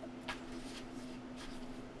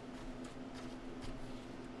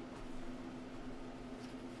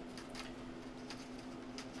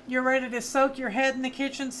 You're ready to soak your head in the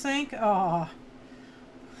kitchen sink? Oh.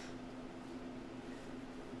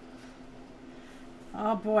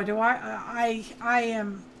 Oh boy, do I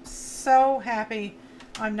am so happy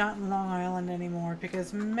I'm not in Long Island anymore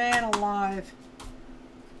because man alive,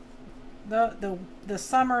 the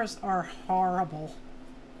summers are horrible.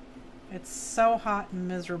 It's so hot and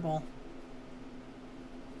miserable.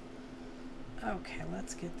 Okay,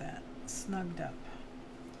 let's get that snugged up.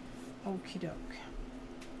 Okie doke.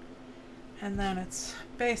 And then it's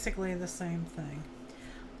basically the same thing.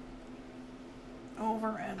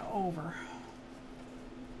 Over and over.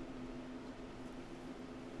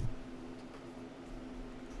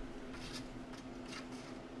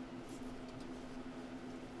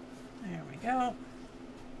 There we go.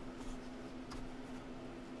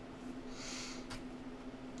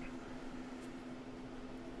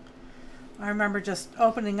 I remember just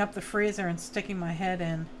opening up the freezer and sticking my head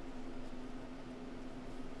in.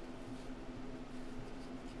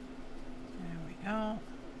 Out.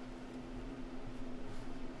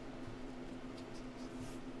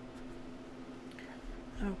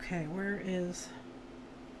 Okay, where is...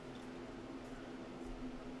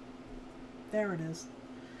 There it is.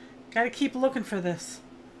 Gotta keep looking for this.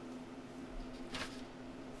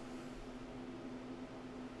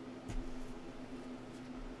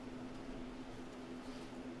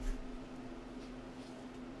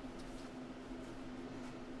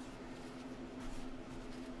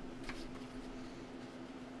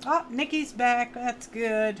 Oh, Nikki's back. That's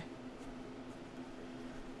good.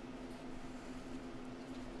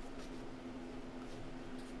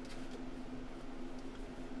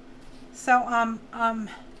 So,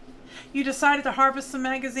 you decided to harvest some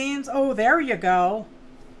magazines? Oh, there you go.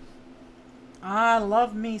 I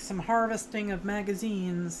love me some harvesting of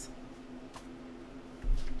magazines.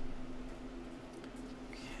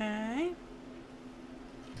 Okay.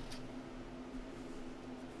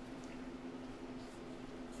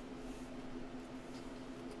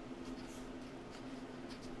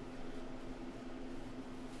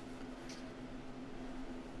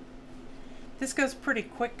 This goes pretty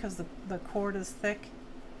quick because the cord is thick.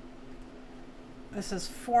 This is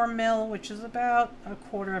 4 mil, which is about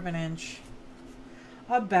 1/4 of an inch.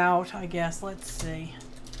 About, I guess. Let's see.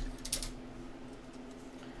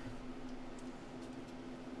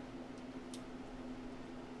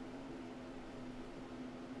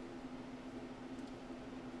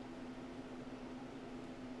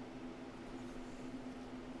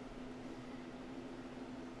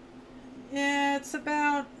 Yeah, it's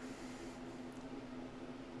about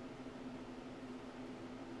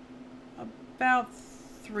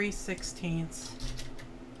 3/16.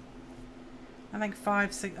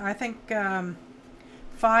 I think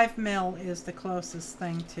 5 mil is the closest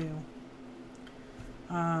thing to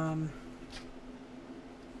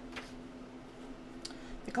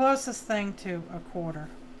the closest thing to 1/4,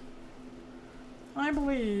 I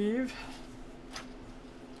believe.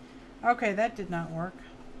 Okay, that did not work.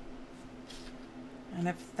 And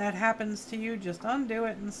if that happens to you, just undo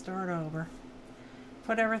it and start over.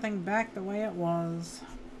 Put everything back the way it was.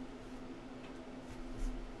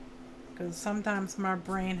 Because sometimes my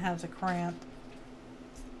brain has a cramp.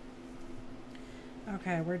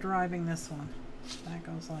 Okay, we're driving this one. That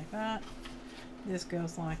goes like that. This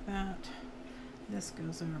goes like that. This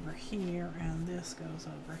goes over here, and this goes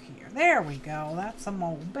over here. There we go. That's some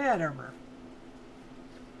old better.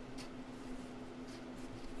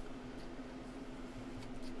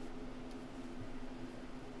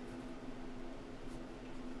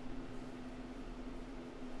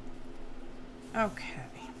 Okay.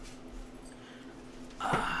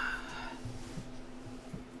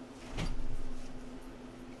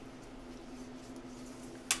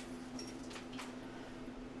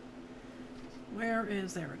 Where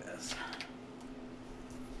is, there it is.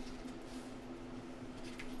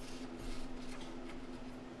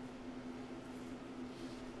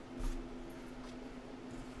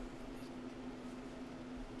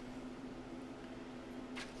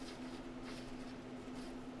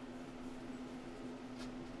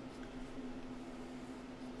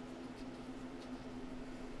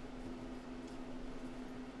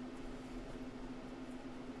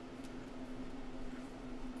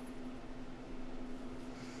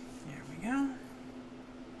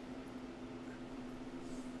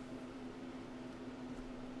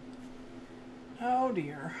 Oh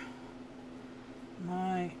dear.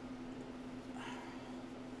 My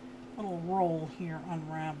little roll here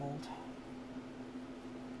unraveled.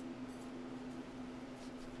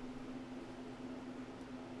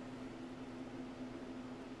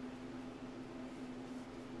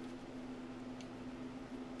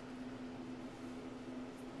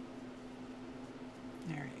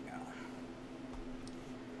 There you go.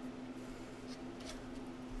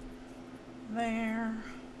 There.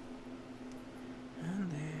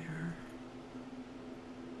 And there.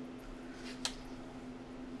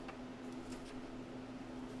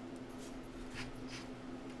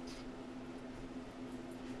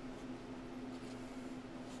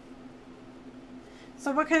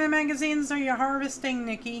 So what kind of magazines are you harvesting,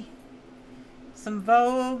 Nikki? Some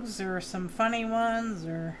Vogues or some funny ones,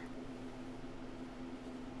 or...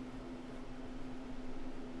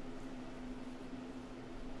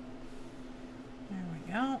 There we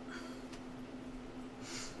go.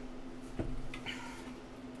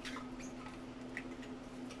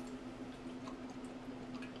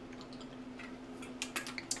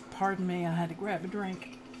 Pardon me, I had to grab a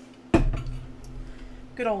drink.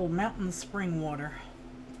 Good old mountain spring water.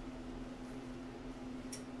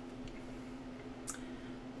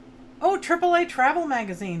 Oh, AAA Travel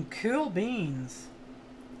Magazine. Cool beans.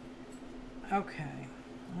 Okay.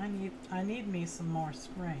 I need me some more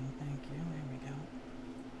spring. Thank you. There we go.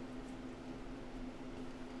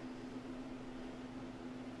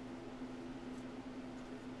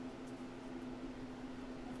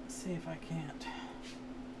 Let's see if I can't.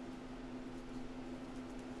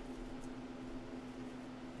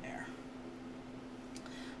 There.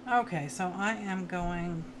 Okay, so I am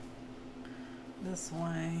going this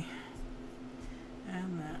way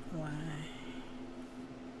and that way.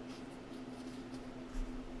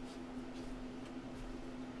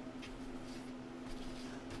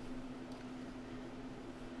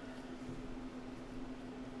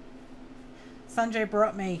 Sanjay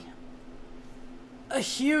brought me a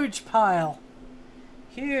huge pile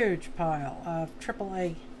of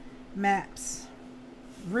AAA maps.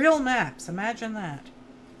 Real maps, imagine that.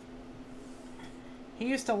 He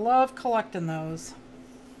used to love collecting those.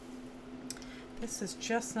 This is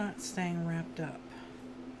just not staying wrapped up.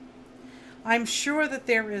 I'm sure that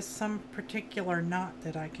there is some particular knot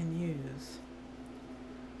that I can use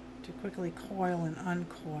to quickly coil and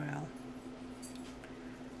uncoil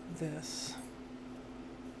this.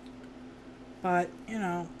 But, you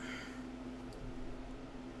know,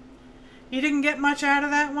 you didn't get much out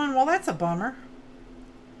of that one? Well, that's a bummer.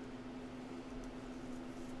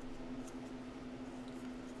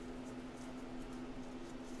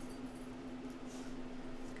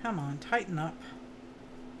 Come on, tighten up.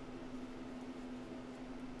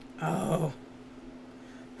 Oh,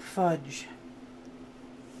 fudge.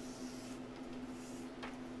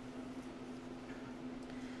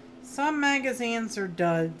 Some magazines are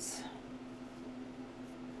duds.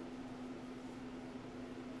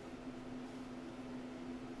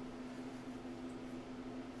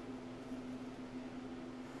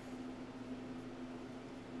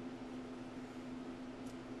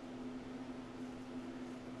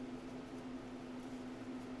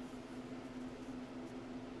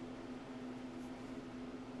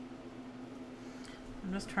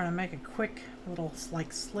 I'm just trying to make a quick little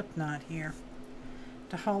like slip knot here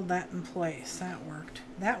to hold that in place. That worked.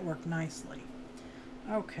 That worked nicely.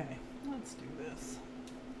 Okay, let's do this.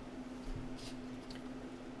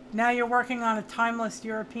 Now you're working on a timeless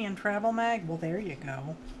European travel mag? Well, there you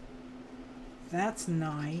go. That's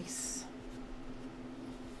nice.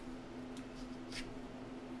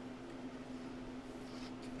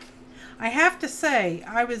 I have to say,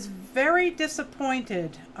 I was very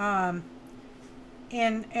disappointed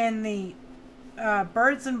in the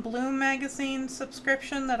Birds in Bloom magazine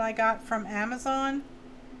subscription that I got from Amazon,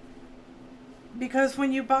 because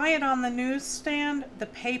when you buy it on the newsstand, the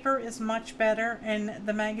paper is much better and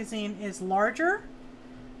the magazine is larger.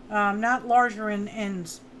 Not larger in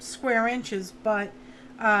square inches, but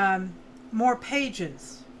more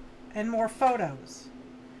pages and more photos.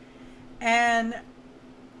 And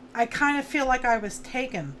I kind of feel like I was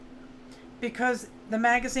taken, because the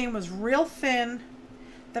magazine was real thin,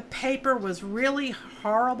 the paper was really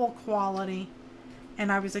horrible quality,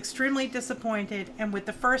 and I was extremely disappointed. And with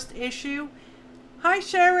the first issue, hi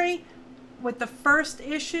Sherry, with the first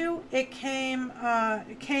issue, it came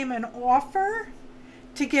an offer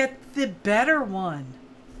to get the better one,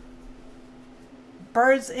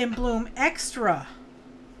 Birds in Bloom Extra.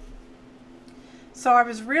 So I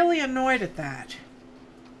was really annoyed at that.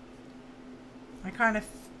 I kind of,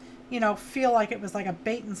 you know, feel like it was like a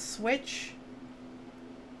bait and switch.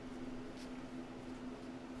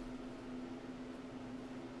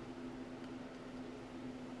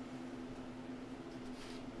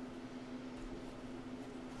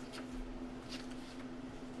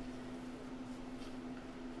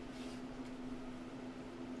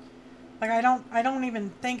 Like, I don't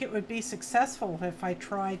even think it would be successful if I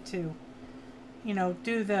tried to, you know,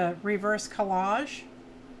 do the reverse collage.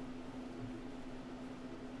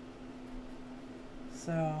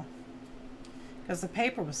 So, because the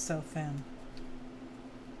paper was so thin.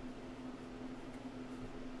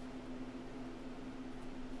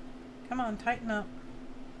 Come on, tighten up.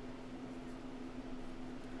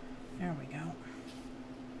 There we go.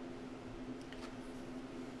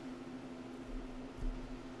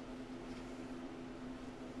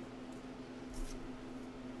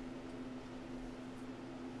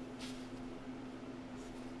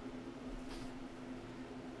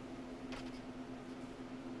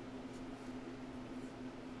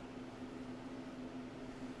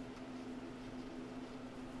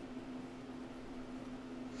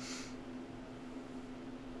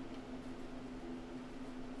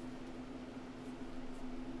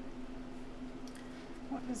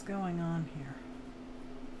 What is going on here?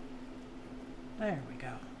 There we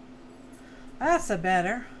go. That's a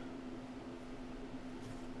better.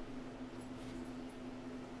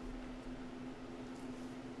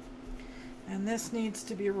 And this needs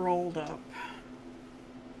to be rolled up.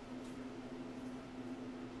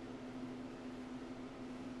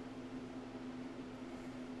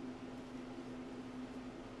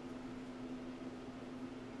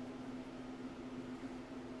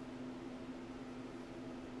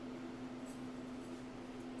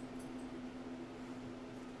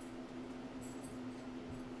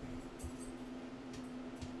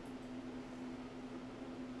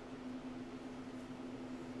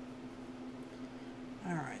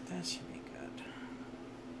 Alright, that should be good.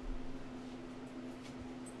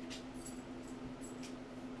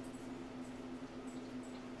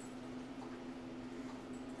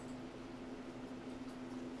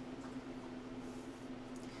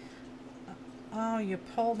 Oh, you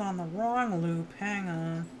pulled on the wrong loop. Hang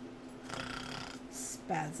on.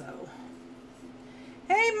 Spazzo.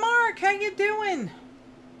 Hey, Mark, how you doing?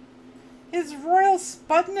 His Royal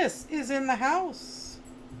Spudness is in the house.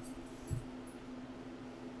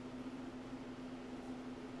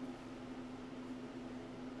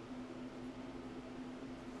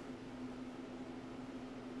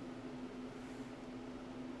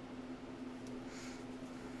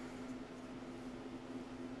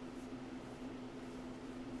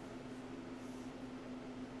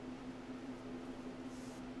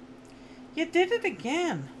 You did it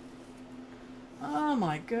again. Oh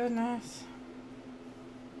my goodness.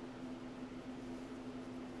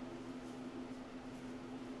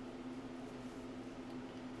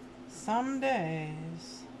 Some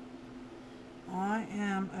days I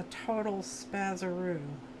am a total spazzaroo.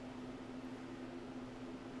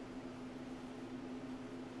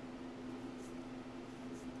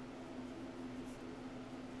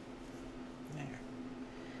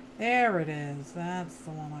 There it is. That's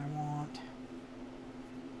the one I want.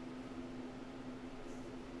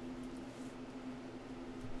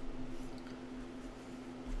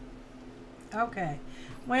 Okay.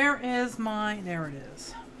 Where is my... There it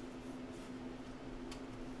is.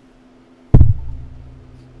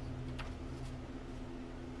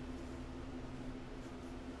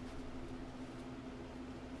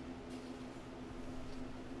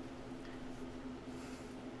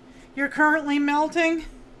 You're currently melting?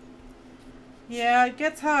 Yeah, it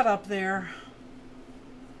gets hot up there.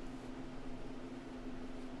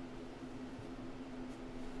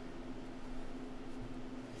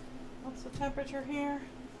 What's the temperature here?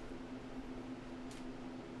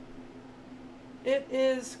 It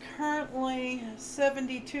is currently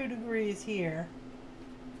 72 degrees here.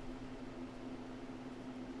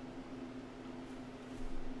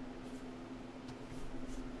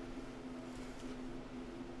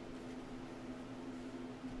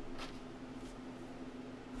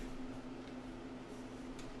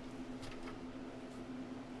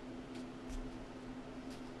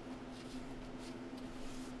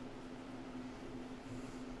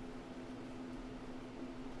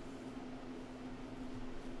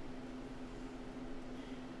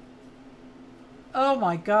 Oh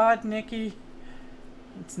my God, Nikki.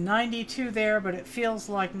 It's 92 there, but it feels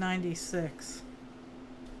like 96.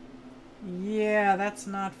 Yeah, that's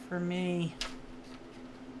not for me.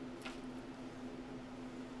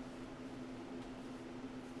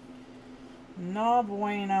 No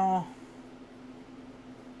bueno.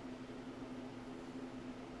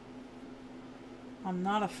 I'm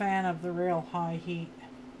not a fan of the real high heat.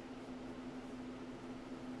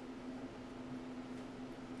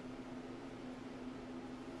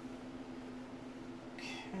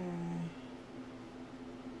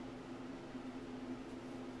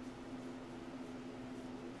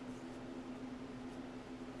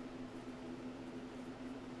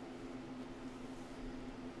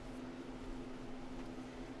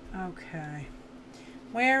 Okay,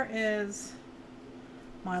 where is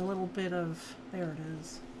my little bit of, there it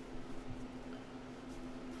is.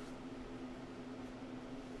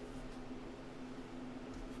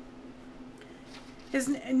 Is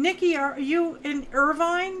Nikki, are you in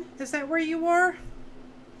Irvine? Is that where you are?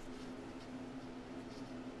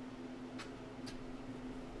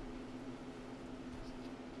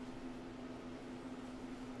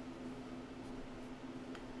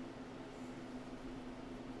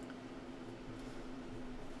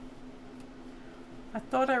 I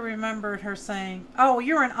thought I remembered her saying, oh,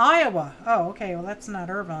 you're in Iowa. Oh, okay, well that's not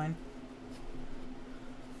Irvine.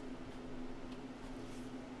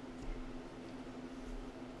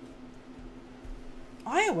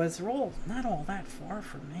 Iowa's not all that far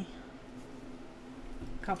from me.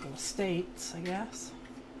 A couple of states, I guess.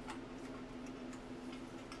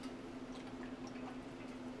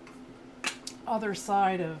 Other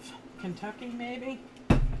side of Kentucky, maybe?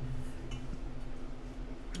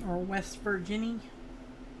 Or West Virginia.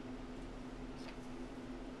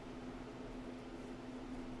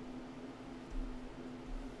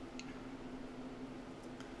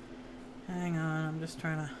 Hang on, I'm just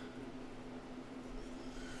trying to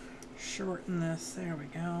shorten this. There we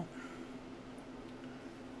go.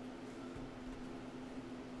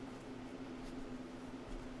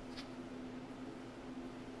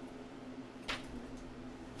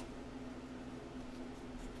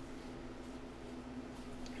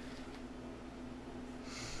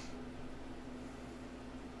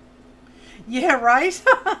 Yeah, right?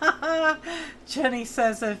 Jenny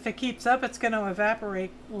says if it keeps up, it's going to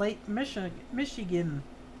evaporate Lake Michigan.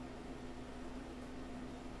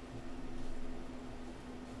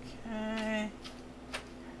 Okay.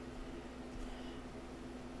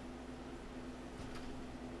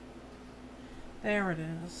 There it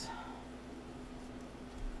is.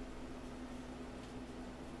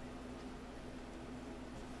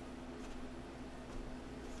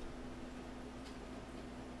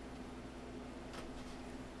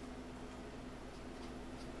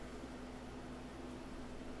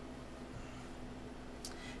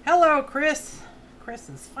 Hello, Chris. Chris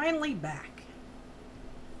is finally back.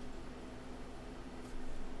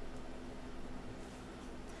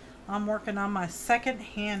 I'm working on my second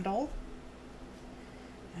handle.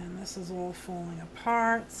 And this is all falling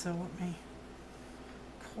apart, so let me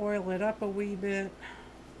coil it up a wee bit.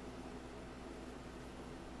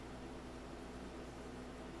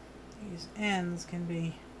 These ends can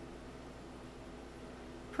be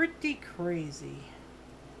pretty crazy.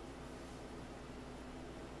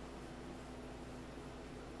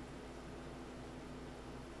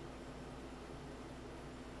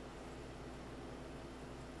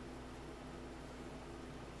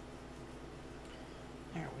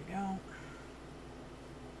 There we go.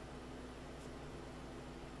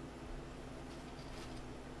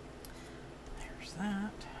 There's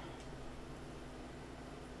that.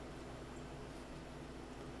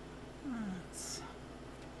 Let's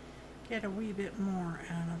get a wee bit more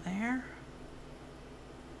out of there.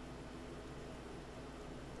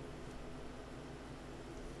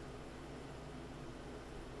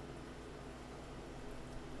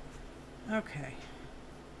 Okay.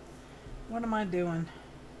 What am I doing?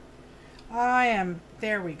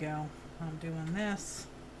 There we go. I'm doing this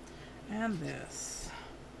and this.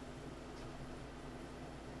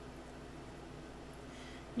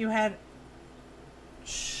 You had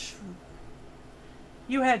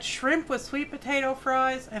shrimp with sweet potato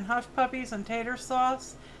fries and hush puppies and tater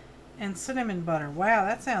sauce and cinnamon butter. Wow,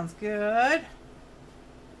 that sounds good.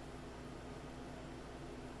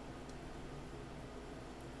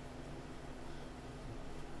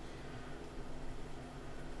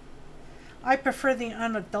 I prefer the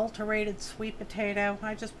unadulterated sweet potato.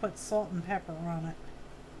 I just put salt and pepper on it.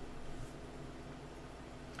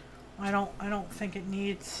 I don't think it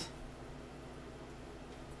needs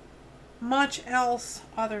much else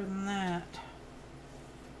other than that.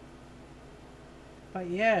 But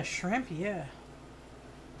yeah, shrimp, yeah.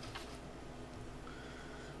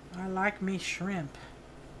 I like me shrimp.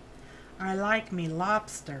 I like me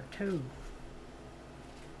lobster too.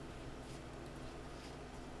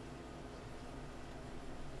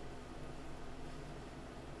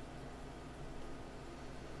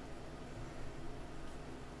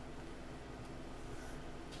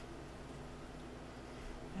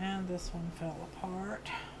 And this one fell apart.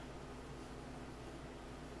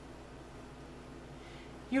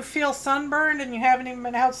 You feel sunburned and you haven't even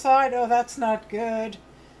been outside? Oh, that's not good.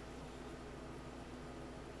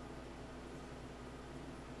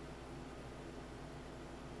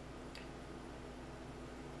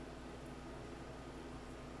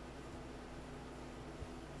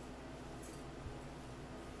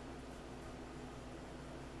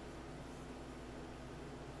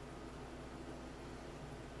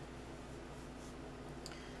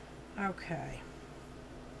 Okay.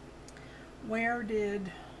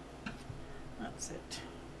 That's it.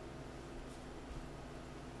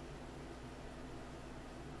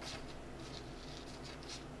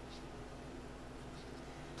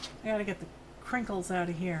 I gotta get the crinkles out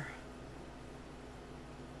of here.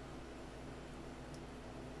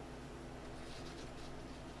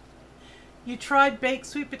 You tried baked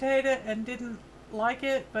sweet potato and didn't like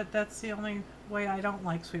it, but that's the only way I don't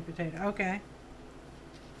like sweet potato. Okay.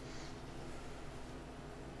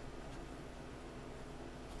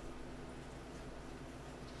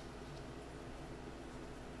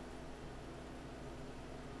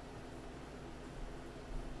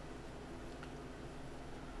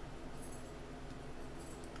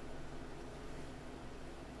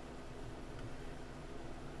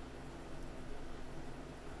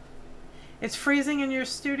 It's freezing in your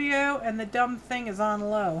studio and the dumb thing is on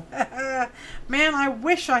low. Man, I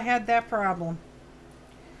wish I had that problem.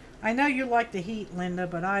 I know you like the heat, Linda,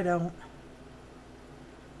 but I don't.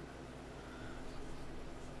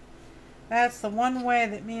 That's the one way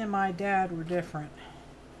that me and my dad were different.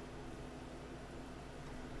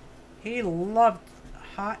 He loved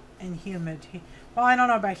hot and humid. Well, I don't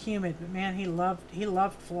know about humid, but man, he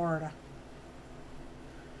loved Florida.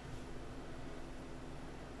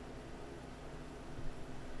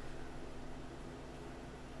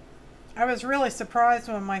 I was really surprised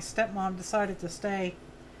when my stepmom decided to stay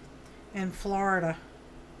in Florida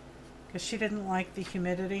because she didn't like the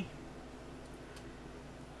humidity.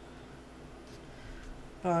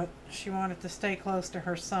 But she wanted to stay close to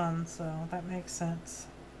her son, so that makes sense.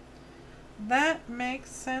 That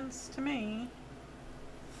makes sense to me.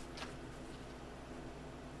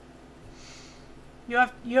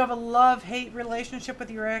 You have a love-hate relationship with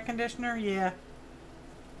your air conditioner? Yeah.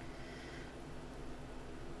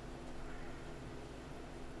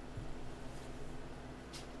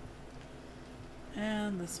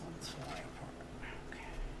 And this one's falling apart. Okay.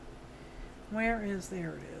 Where is,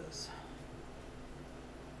 there it is.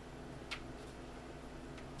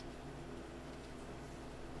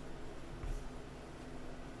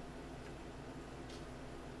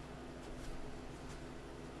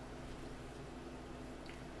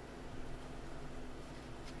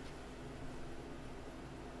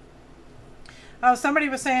 Oh, somebody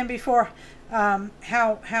was saying before how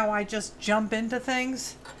I just jump into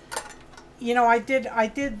things. You know, I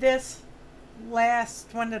did this last,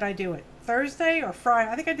 when did I do it? Thursday or Friday?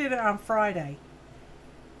 I think I did it on Friday.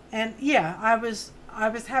 And yeah, I was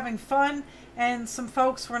having fun, and some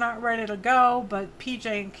folks were not ready to go, but PJ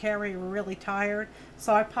and Carrie were really tired.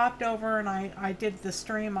 So I popped over and I did the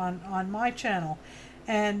stream on my channel.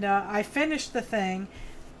 And I finished the thing,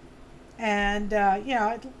 and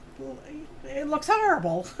yeah, it looks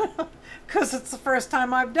horrible because it's the first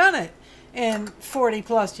time I've done it in 40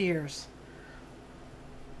 plus years.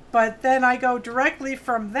 But then I go directly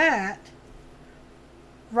from that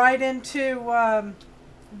right into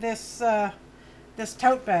this this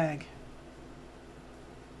tote bag.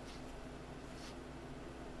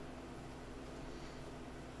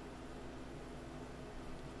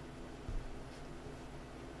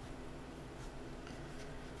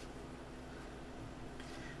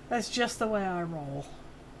 That's just the way I roll.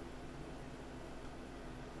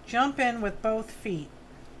 Jump in with both feet.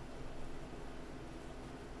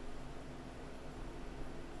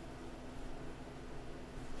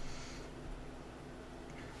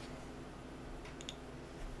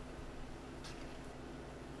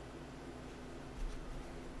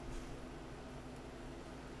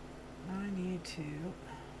 I need to do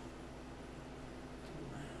that.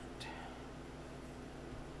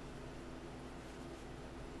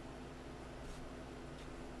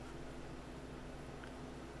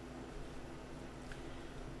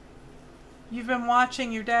 You've been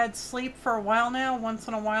watching your dad sleep for a while now. Once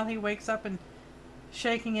in a while he wakes up and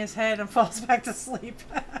shaking his head and falls back to sleep.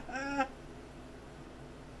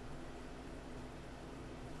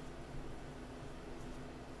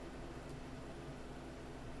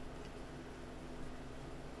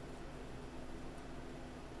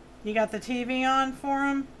 You got the TV on for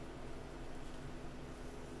him?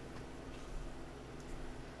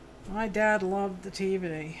 My dad loved the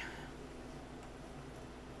TV.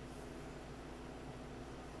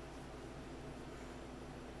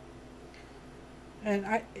 And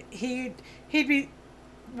he'd be,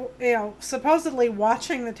 you know, supposedly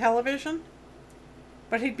watching the television,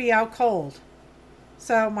 but he'd be out cold.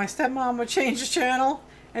 So my stepmom would change the channel,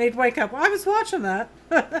 and he'd wake up. Well, I was watching that.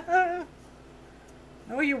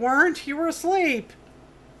 No, you weren't. You were asleep.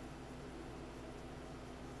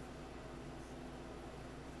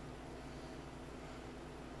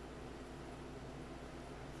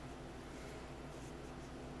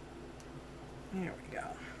 There we go.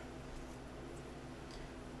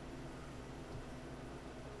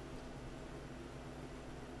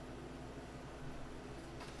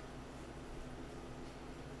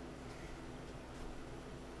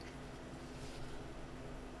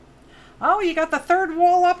 Oh, you got the third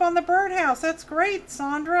wall up on the birdhouse. That's great,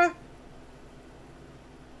 Sandra.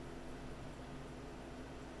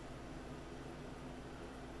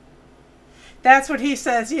 That's what he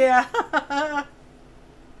says, yeah.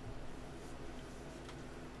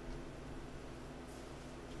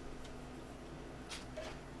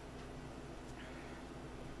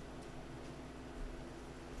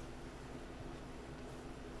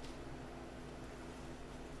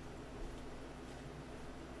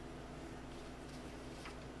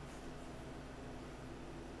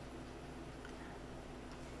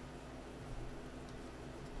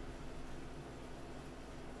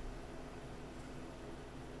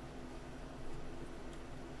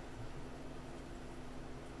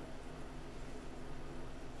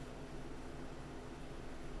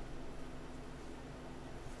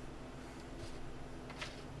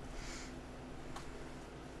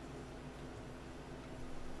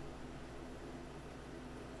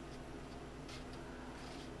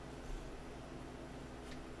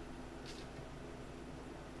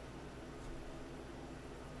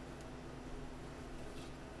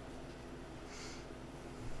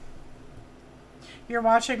 You're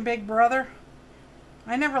watching Big Brother?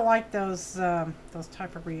 I never liked those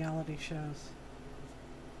type of reality shows.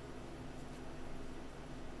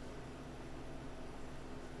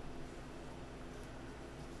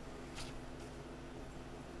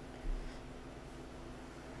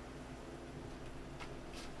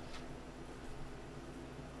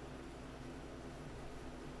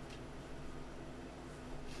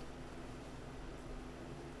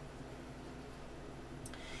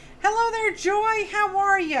 there, Joy. How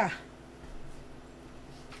are you?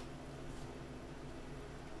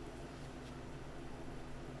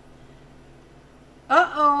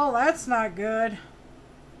 Uh-oh, that's not good.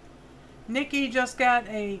 Nikki just got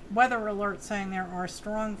a weather alert saying there are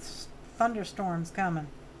strong thunderstorms coming.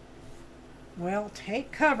 Well,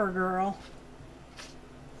 take cover, girl.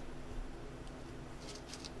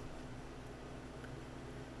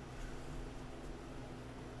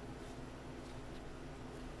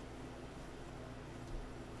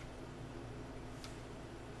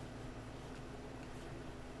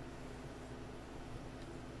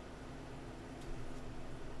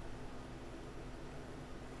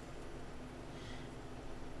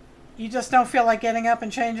 You just don't feel like getting up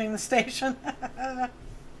and changing the station?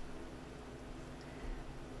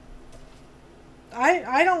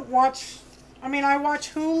 I don't watch, I mean, I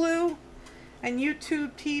watch Hulu and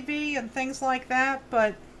YouTube TV and things like that,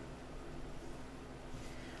 but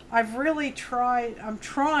I've really tried, I'm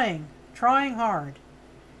trying hard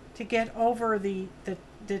to get over the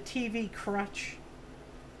TV crutch.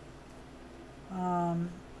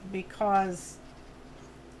 Because,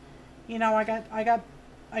 you know,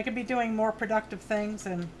 I could be doing more productive things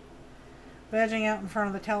and vegging out in front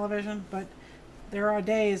of the television, but there are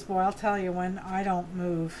days, boy, I'll tell you, when I don't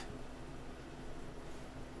move.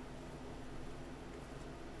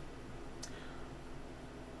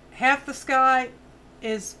 Half the sky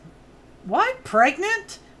is, what?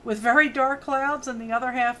 Pregnant? With very dark clouds, and the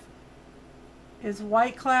other half is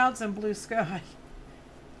white clouds and blue sky.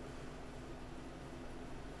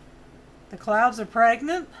 The clouds are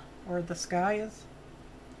pregnant? Or the sky is?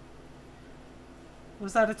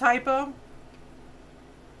 Was that a typo?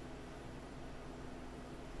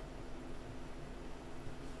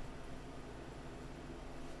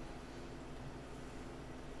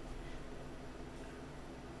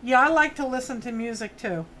 Yeah, I like to listen to music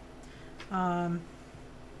too. In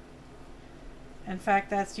fact,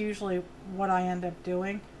 that's usually what I end up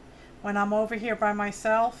doing. When I'm over here by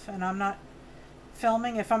myself and I'm not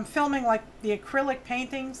filming, if I'm filming like the acrylic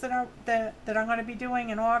paintings that I'm going to be doing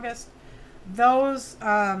in August, those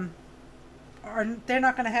they're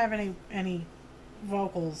not going to have any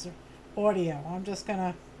vocals or audio. I'm just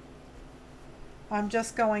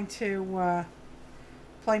going to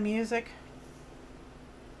play music.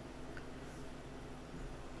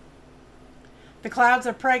 The clouds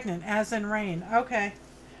are pregnant, as in rain. Okay,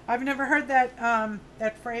 I've never heard that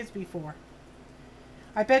that phrase before.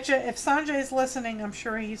 I bet you if Sanjay's listening, I'm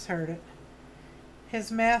sure he's heard it.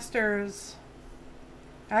 His master's,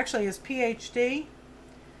 actually his PhD,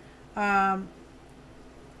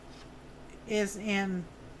 is in,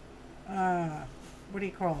 what do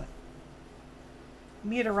you call it?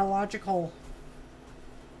 Meteorological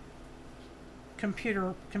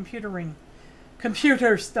computer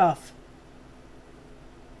stuff.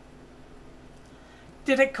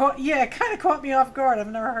 Did it caught? Yeah, it kind of caught me off guard. I've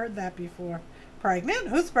never heard that before. Pregnant?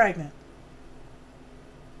 Who's pregnant?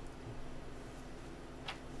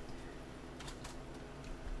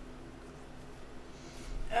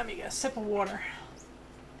 Let me get a sip of water.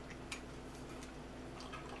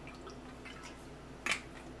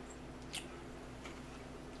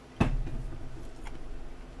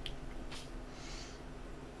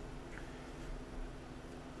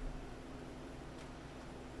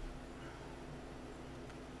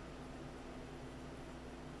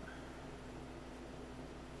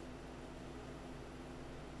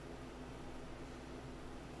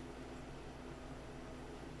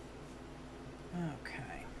 Okay.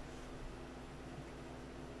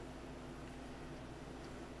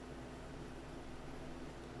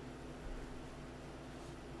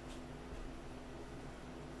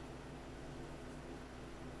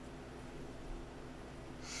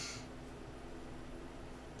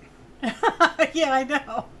 Yeah, I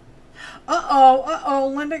know. Uh-oh,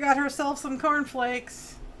 Linda got herself some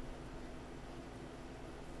cornflakes.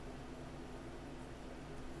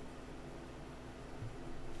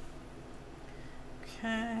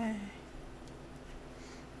 Okay.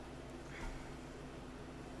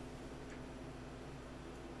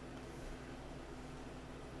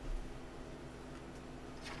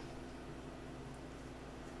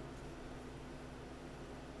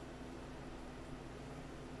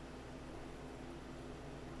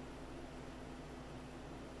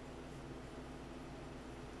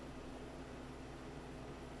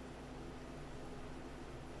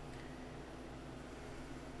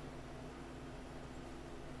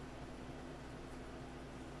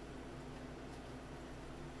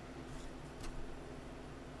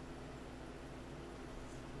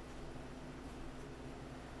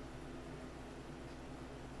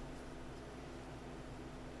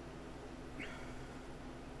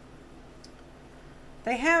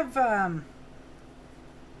 They have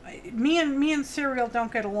me and cereal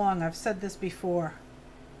don't get along. I've said this before.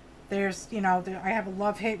 There's, you know, I have a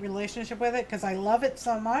love-hate relationship with it because I love it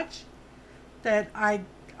so much that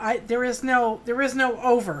there is no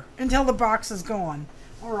over until the box is gone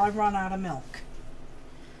or I run out of milk.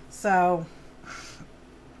 So,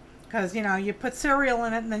 because, you know, you put cereal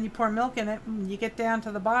in it and then you pour milk in it and you get down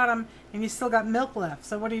to the bottom and you still got milk left.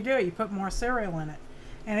 So what do? You put more cereal in it.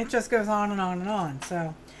 And it just goes on and on and on.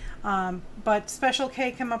 So, but Special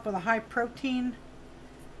K came up with a high protein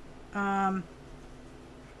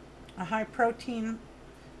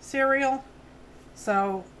cereal.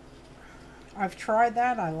 So I've tried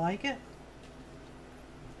that. I like it.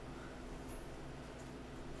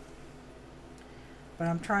 But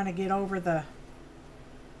I'm trying to get over the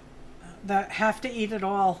have to eat it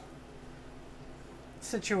all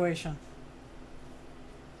situation.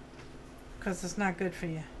 Because it's not good for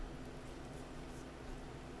you.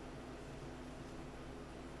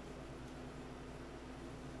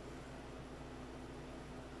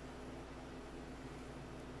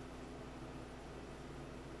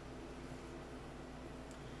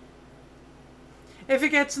 If it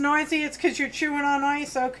gets noisy, it's because you're chewing on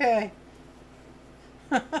ice? Okay.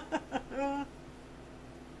 Okay,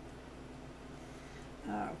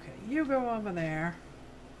 you go over there.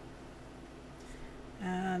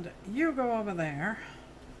 And you go over there.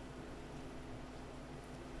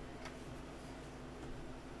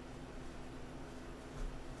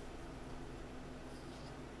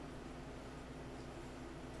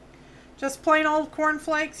 Just plain old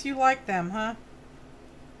cornflakes? You like them, huh?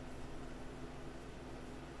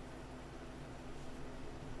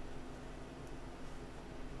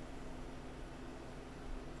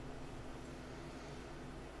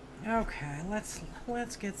 Okay,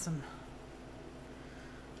 let's get some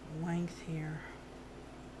length here.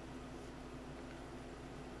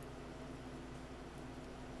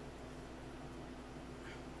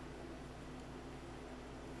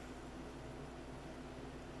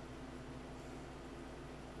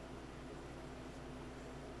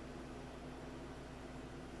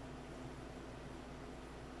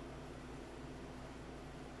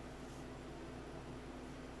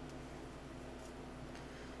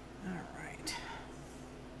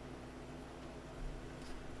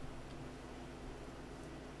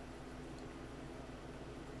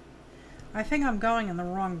 I think I'm going in the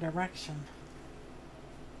wrong direction.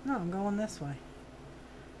 No, I'm going this way.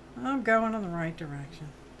 I'm going in the right direction.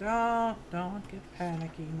 Don't get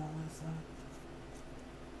panicky, Melissa.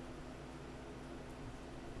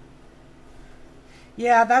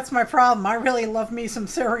 Yeah, that's my problem. I really love me some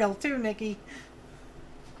cereal too, Nikki.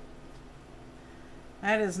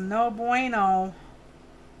 That is no bueno.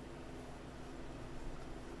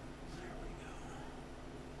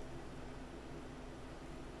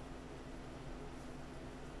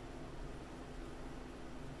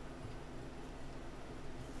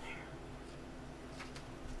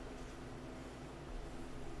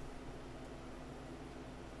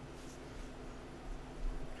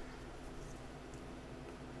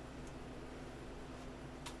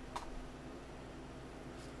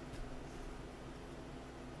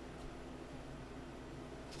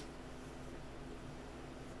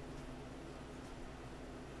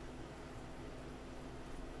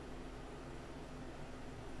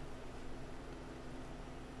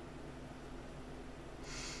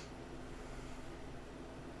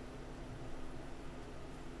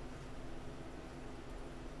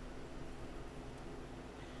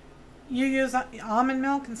 You use almond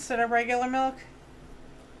milk instead of regular milk?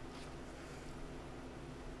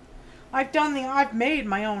 I've made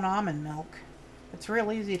my own almond milk. It's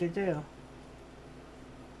real easy to do.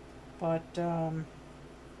 But,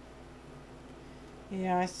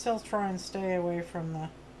 yeah, I still try and stay away from it.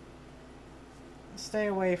 Stay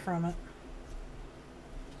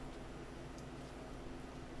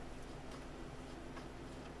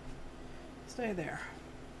there.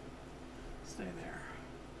 Stay there.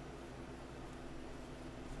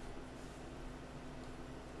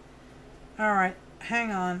 All right,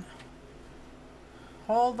 hang on.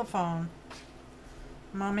 Hold the phone.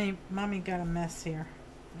 Mommy got a mess here.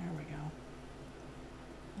 There we go.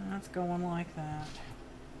 That's going like that.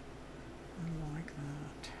 Like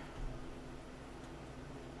that.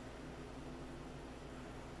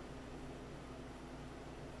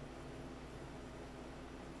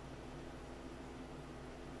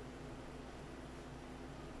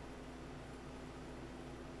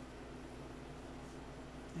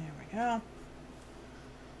 There we go.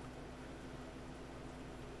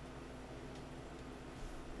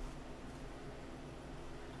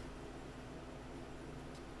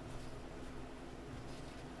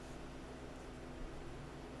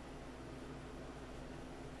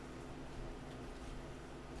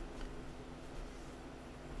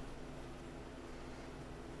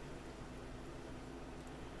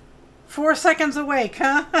 4 seconds awake,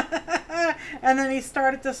 huh? And then he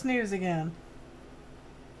started to snooze again.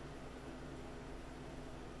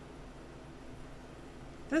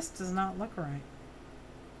 This does not look right.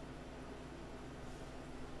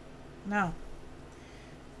 No.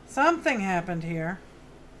 Something happened here.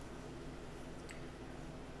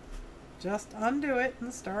 Just undo it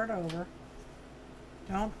and start over.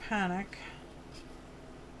 Don't panic.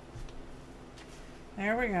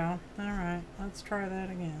 There we go. Alright, let's try that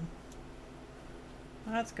again.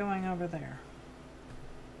 That's going over there.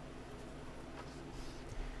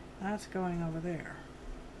 That's going over there.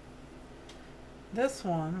 This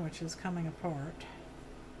one, which is coming apart,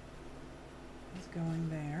 is going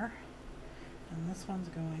there. And this one's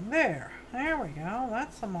going there. There we go.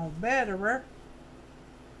 That's some old betterer.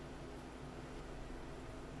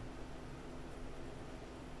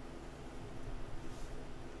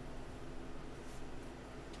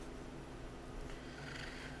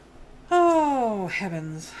 Oh,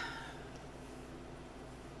 heavens.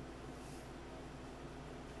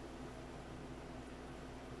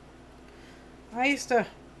 I used to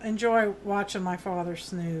enjoy watching my father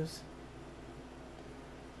snooze.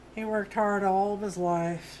 He worked hard all of his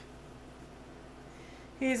life.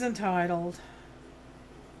 He's entitled.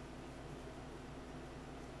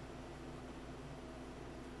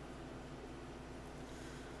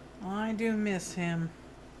 I do miss him.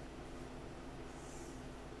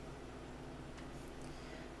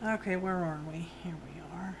 Okay, where are we? Here we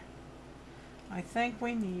are. I think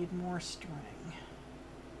we need more string.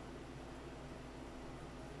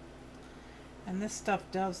 And this stuff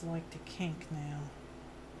does like to kink now.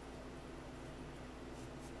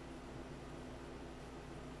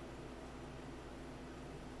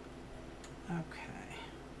 Okay.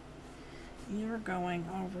 You're going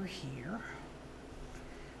over here.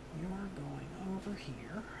 You're going over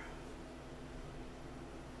here.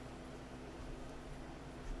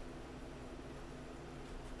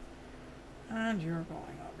 And you're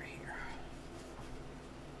going over here.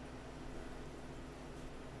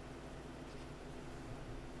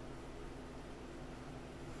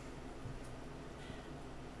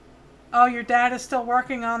 Oh, your dad is still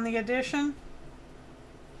working on the addition?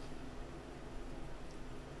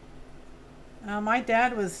 My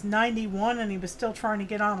dad was 91 and he was still trying to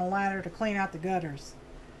get on a ladder to clean out the gutters.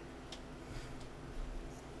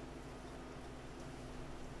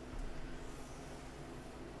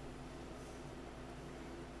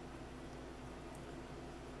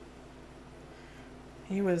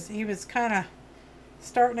 He was kind of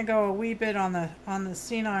starting to go a wee bit on the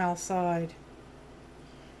senile side.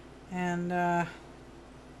 And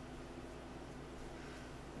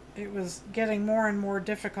it was getting more and more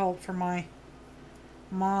difficult for my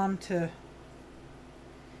mom to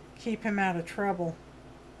keep him out of trouble.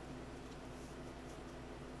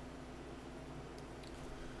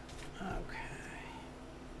 Okay.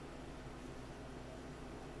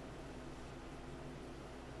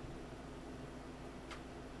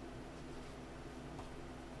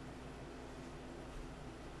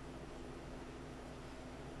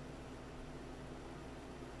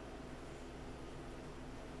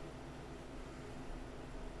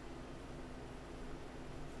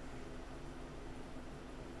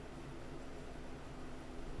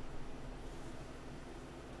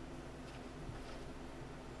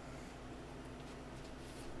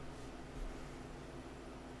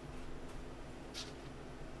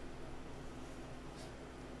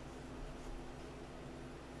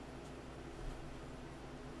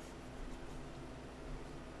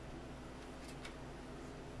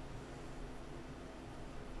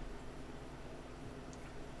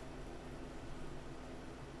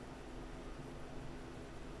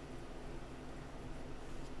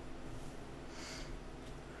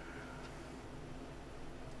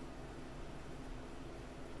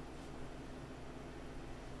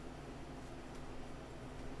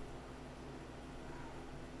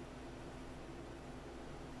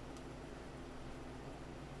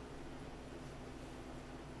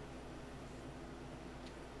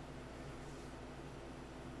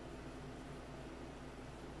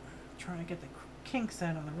 Trying to get the kinks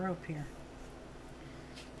out of the rope here.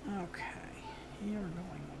 Okay, you're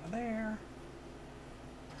going over there.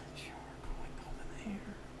 And you're going over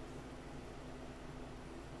there.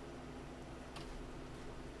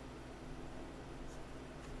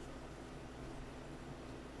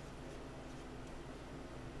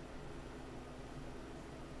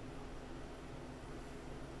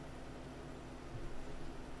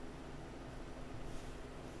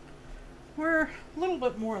 We're a little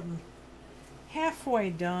bit more than halfway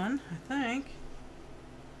done, I think.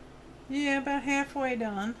 Yeah, about halfway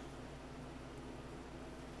done.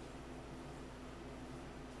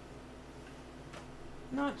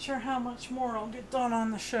 not sure how much more I'll get done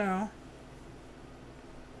on the show.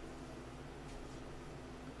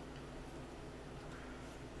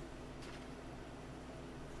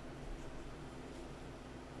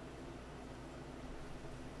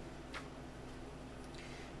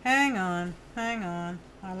 Hang on, hang on.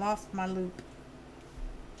 I lost my loop.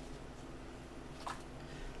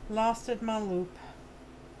 Losted my loop.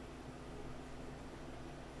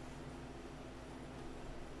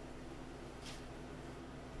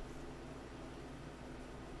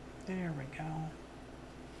 There we go.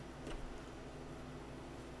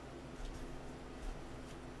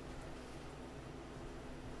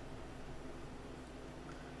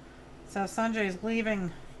 So Sanjay's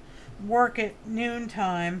leaving work at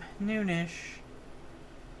noontime, noonish,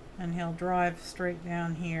 and he'll drive straight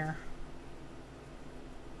down here.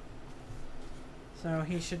 So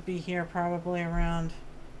he should be here probably around,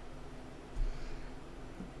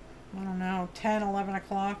 I don't know, 10, 11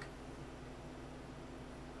 o'clock.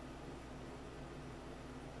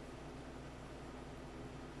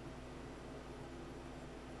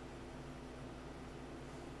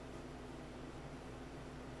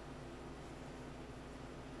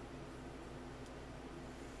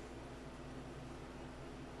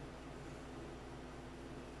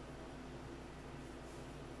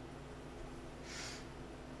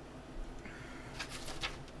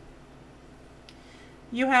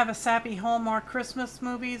 You have a sappy Hallmark Christmas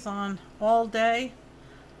movies on all day.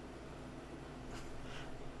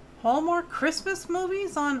 Hallmark Christmas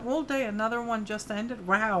movies on all day. Another one just ended.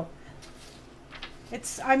 Wow.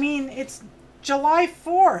 It's July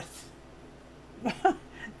 4th.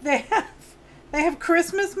 They have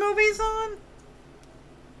Christmas movies on?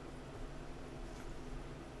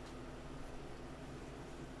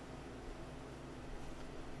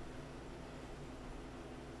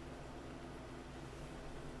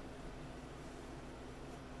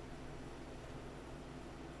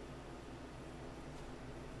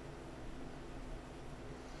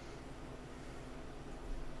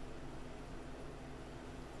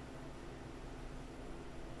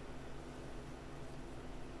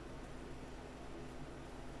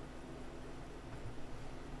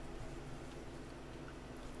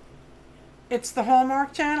 It's the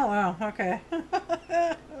Hallmark Channel? Oh, okay.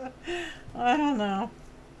 I don't know.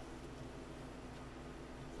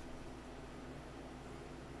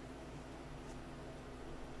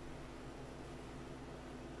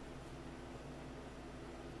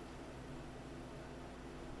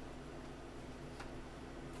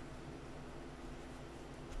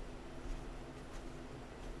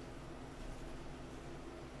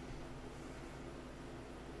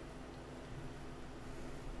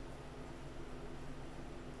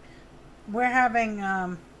 We're having,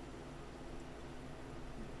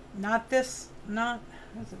 let's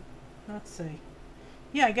see.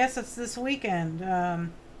 Yeah, I guess it's this weekend.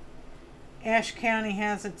 Ashe County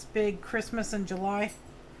has its big Christmas in July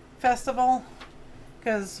festival,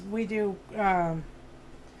 because we do,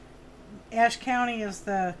 Ashe County is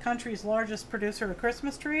the country's largest producer of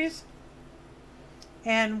Christmas trees,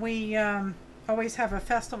 and we always have a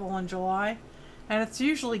festival in July, and it's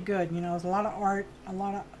usually good. You know, there's a lot of art, a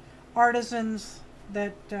lot of artisans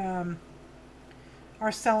that are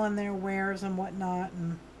selling their wares and whatnot,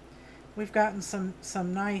 and we've gotten some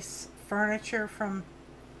nice furniture from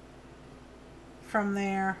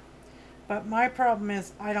there. But my problem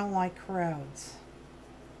is I don't like crowds,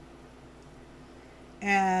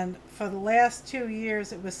 and for the last 2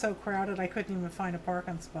 years it was so crowded I couldn't even find a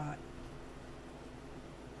parking spot,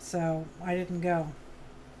 so I didn't go.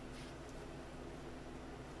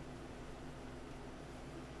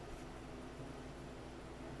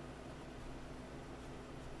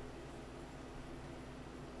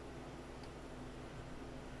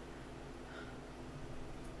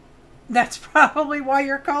 That's probably why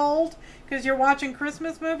you're cold, because you're watching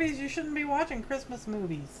Christmas movies. You shouldn't be watching Christmas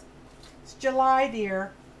movies. It's July,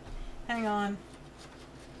 dear. Hang on.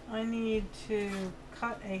 I need to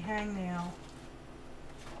cut a hangnail.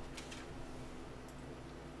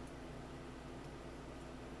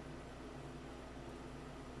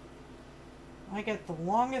 I get the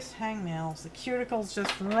longest hangnails. The cuticles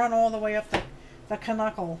just run all the way up the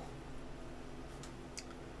knuckle.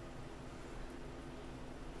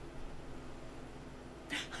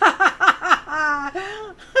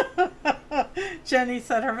 Jenny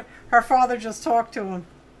said her father just talked to him.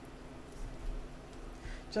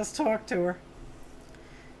 Just talked to her.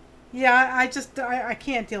 Yeah, I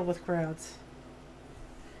can't deal with crowds.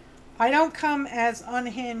 I don't come as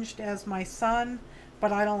unhinged as my son,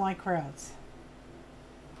 but I don't like crowds.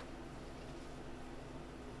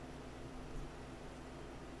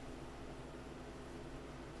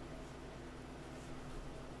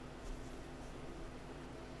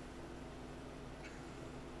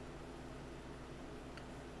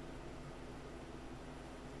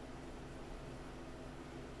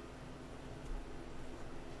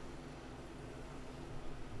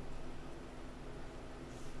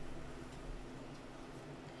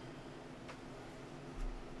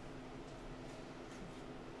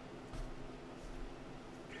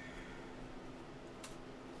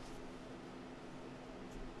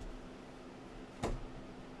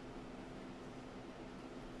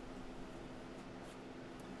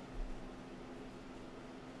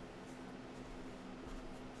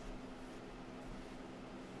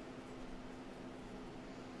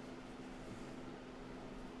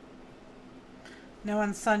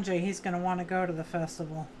 Knowing Sanjay, he's going to want to go to the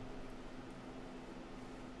festival.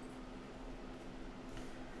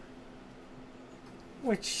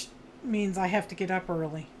 Which means I have to get up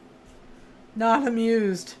early. Not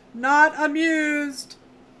amused. Not amused!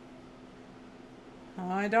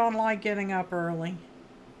 I don't like getting up early.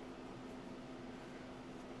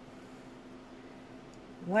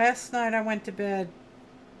 Last night I went to bed,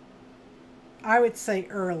 I would say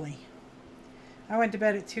early. I went to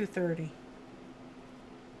bed at 2:30.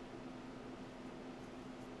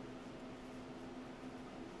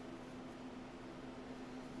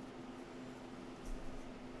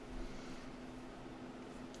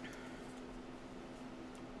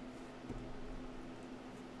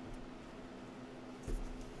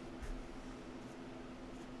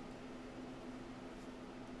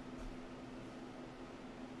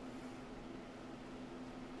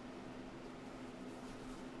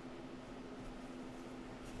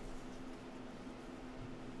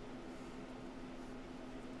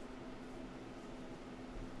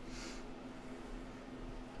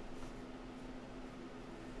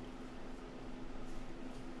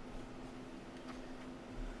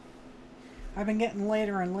 I've been getting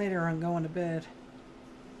later and later on going to bed.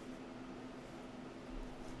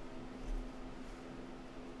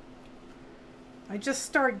 I just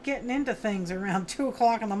start getting into things around 2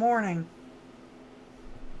 o'clock in the morning.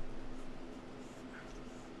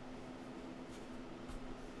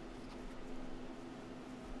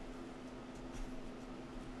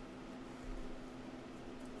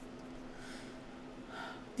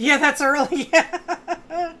 Yeah, that's early.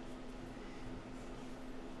 Yeah.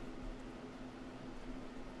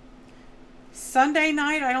 Sunday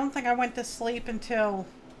night, I don't think I went to sleep until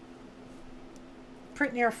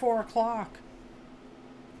pretty near 4 o'clock.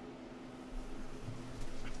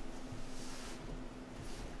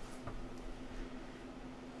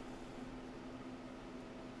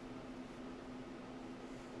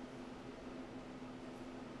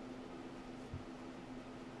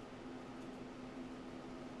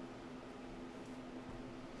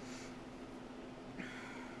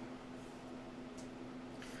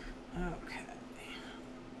 Okay.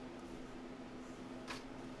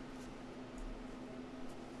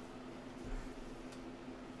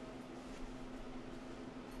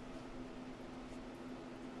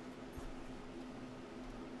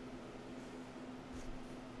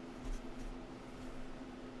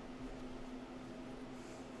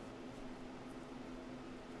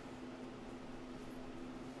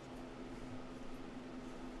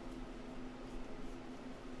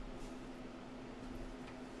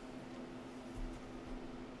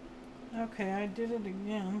 Okay, I did it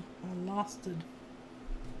again. I lost it.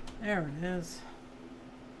 There it is.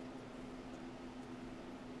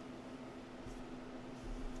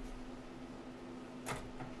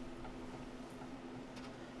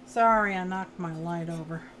 Sorry, I knocked my light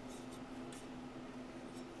over.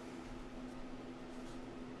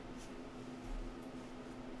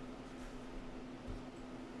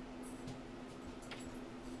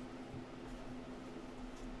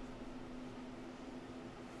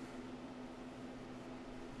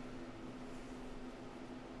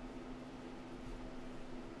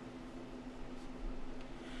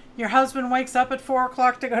 Your husband wakes up at 4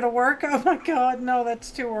 o'clock to go to work? Oh my God, no,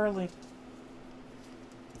 that's too early.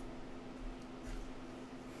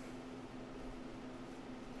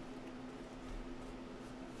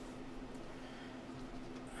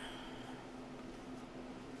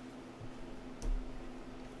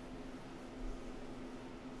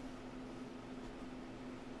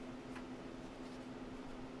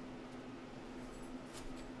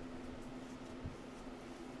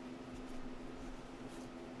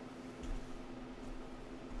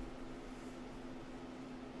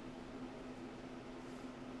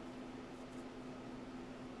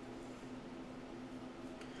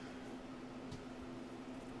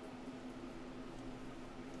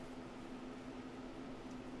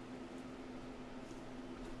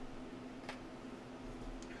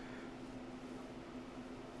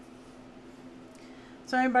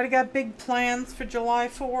 So anybody got big plans for July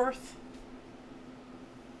 4th?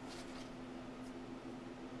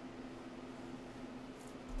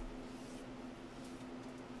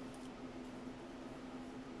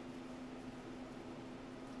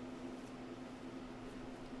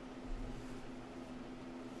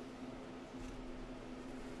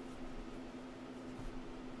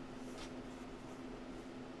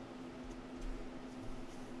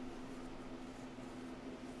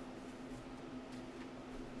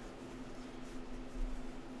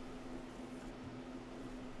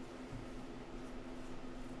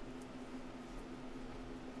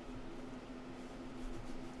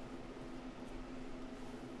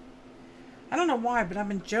 I don't know why, but I've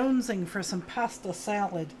been jonesing for some pasta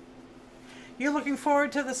salad. You're looking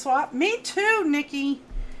forward to the swap? Me too, Nikki.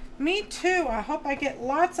 Me too. I hope I get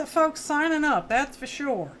lots of folks signing up. That's for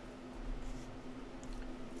sure.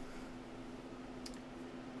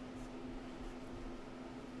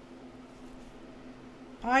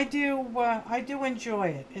 I do enjoy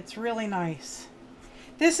it. It's really nice.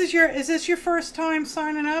 Is this your first time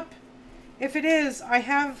signing up? If it is, I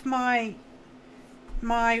have my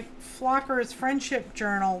Flockers Friendship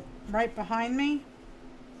Journal right behind me.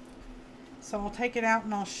 So I'll take it out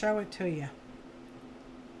and I'll show it to you.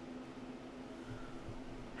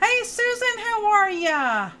 Hey Susan, how are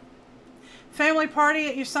ya? Family party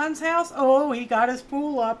at your son's house? Oh, he got his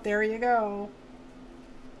pool up. There you go.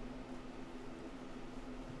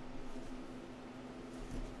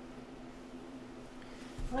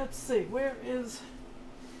 Let's see, here it is.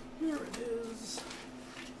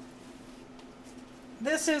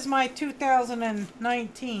 This is my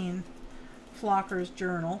 2019 Flockers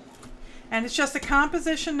Journal. And it's just a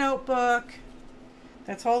composition notebook.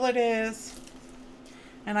 That's all it is.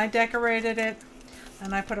 And I decorated it.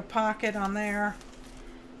 And I put a pocket on there.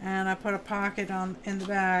 And I put a pocket in the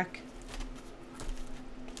back.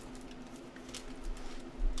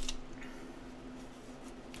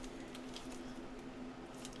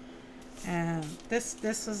 And this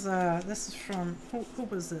is from who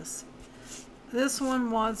was this? This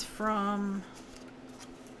one was from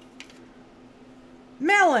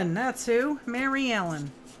Melon, that's who, Mary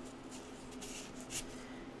Ellen.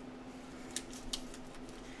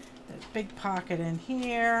 There's a big pocket in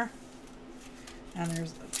here. And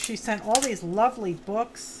she sent all these lovely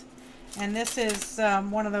books. And this is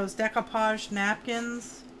one of those decoupage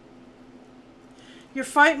napkins. You're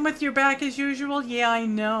fighting with your back as usual? Yeah, I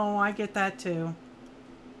know. I get that too.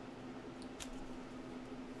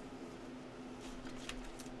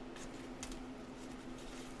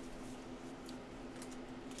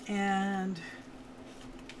 And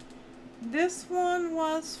this one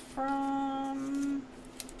was from...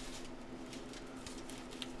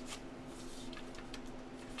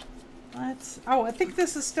 Oh, I think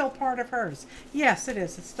this is still part of hers. Yes, it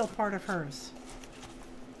is. It's still part of hers.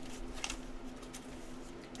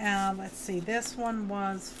 Let's see, this one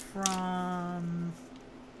was from,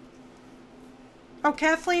 oh,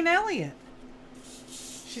 Kathleen Elliott.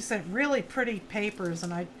 She sent really pretty papers,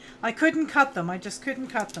 and I couldn't cut them. I just couldn't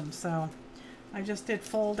cut them, so I just did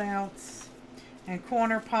fold outs and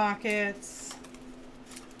corner pockets.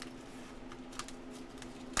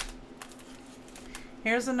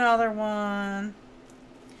 Here's another one.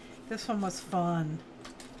 This one was fun.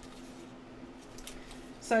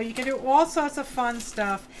 So you can do all sorts of fun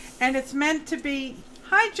stuff. And it's meant to be,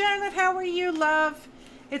 hi Janet, how are you, love?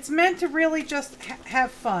 It's meant to really just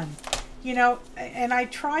have fun. You know, and I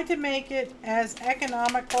try to make it as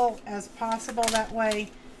economical as possible. That way,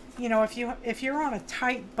 you know, if you're on a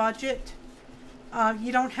tight budget,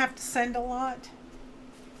 you don't have to send a lot.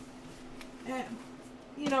 And,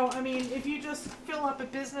 you know, I mean, if you just fill up a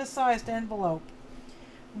business-sized envelope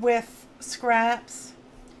with scraps.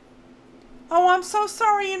 Oh, I'm so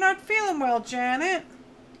sorry you're not feeling well, Janet.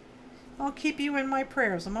 I'll keep you in my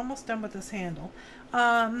prayers. I'm almost done with this handle.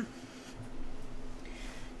 You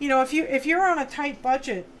know, if you're on a tight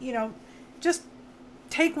budget, you know, just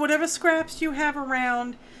take whatever scraps you have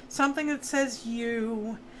around, something that says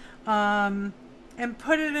you, and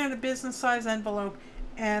put it in a business-sized envelope,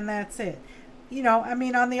 and that's it. You know, I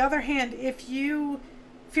mean, on the other hand, if you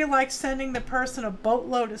feel like sending the person a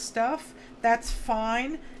boatload of stuff, that's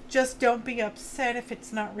fine. Just don't be upset if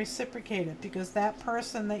it's not reciprocated, because that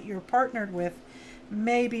person that you're partnered with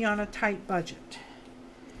may be on a tight budget.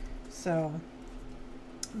 So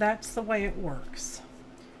that's the way it works.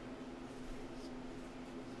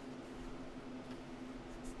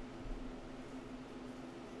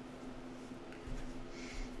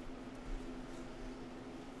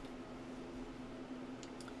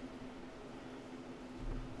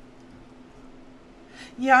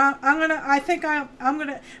 Yeah, I think I'm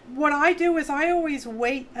gonna, what I do is I always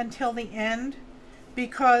wait until the end,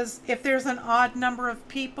 because if there's an odd number of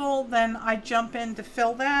people, then I jump in to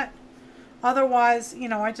fill that. Otherwise, you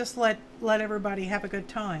know, I just let everybody have a good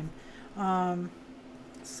time. I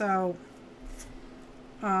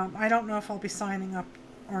don't know if I'll be signing up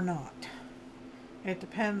or not. It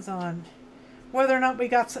depends on whether or not we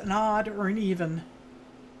got an odd or an even.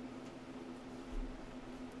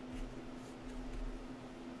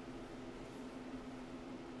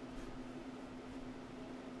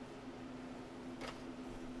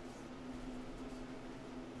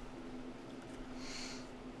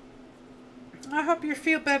 I hope you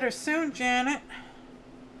feel better soon, Janet.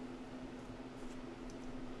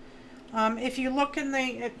 If you look in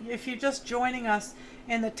the, if you're just joining us,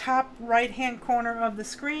 in the top right hand corner of the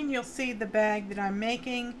screen, you'll see the bag that I'm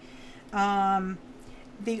making.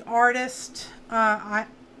 The artist, I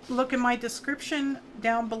look in my description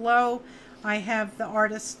down below. I have the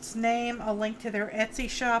artist's name, a link to their Etsy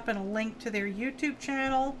shop, and a link to their YouTube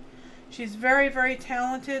channel. She's very, very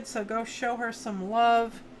talented, so go show her some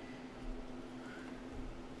love.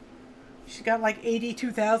 She's got like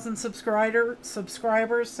 82,000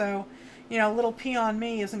 subscribers, so, you know, little peon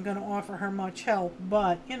me isn't going to offer her much help.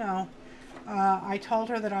 But, you know, I told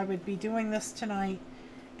her that I would be doing this tonight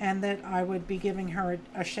and that I would be giving her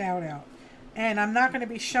a shout out. And I'm not going to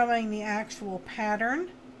be showing the actual pattern.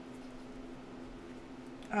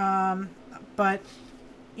 But,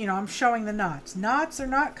 you know, I'm showing the knots. Knots are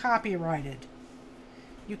not copyrighted.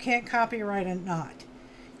 You can't copyright a knot.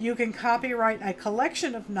 You can copyright a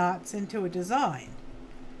collection of knots into a design.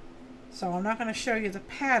 So I'm not going to show you the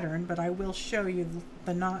pattern, but I will show you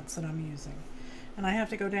the knots that I'm using. And I have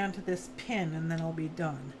to go down to this pin and then I'll be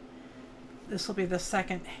done. This will be the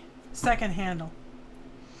second handle.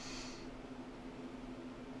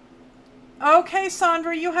 Okay,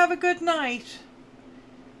 Sandra, you have a good night.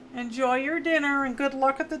 Enjoy your dinner and good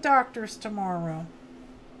luck at the doctor's tomorrow.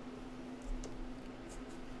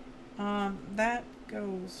 That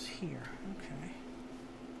goes here. Okay.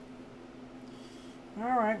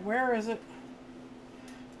 All right, where is it?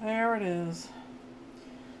 There it is.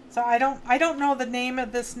 So I don't know the name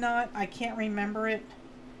of this knot. I can't remember it.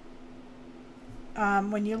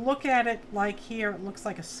 When you look at it like here, it looks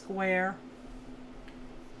like a square.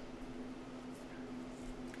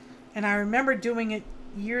 And I remember doing it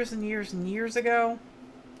years and years and years ago.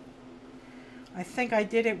 I think I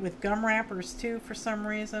did it with gum wrappers too for some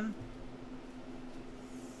reason.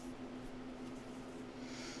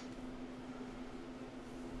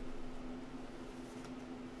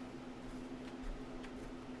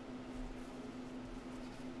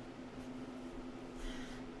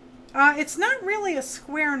 It's not really a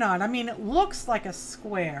square knot. I mean, it looks like a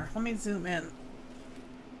square. Let me zoom in.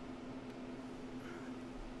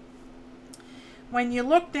 When you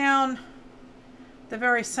look down the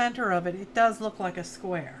very center of it, it does look like a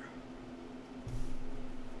square.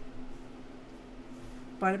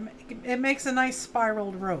 But it makes a nice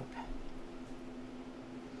spiraled rope.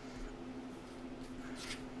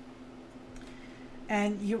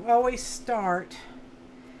 And you always start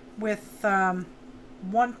with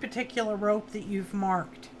one particular rope that you've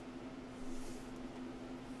marked.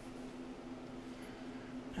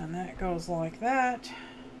 And that goes like that.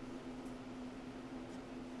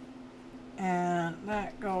 And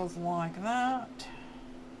that goes like that.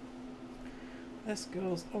 This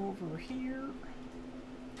goes over here.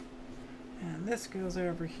 And this goes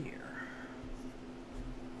over here.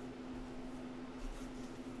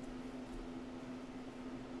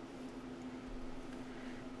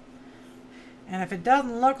 And if it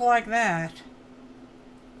doesn't look like that,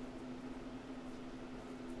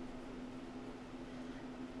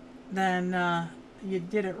 then you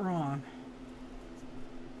did it wrong.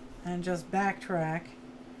 And just backtrack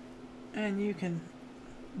and you can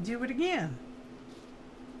do it again.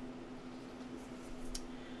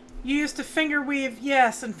 You used to finger weave,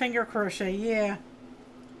 yes, and finger crochet, yeah.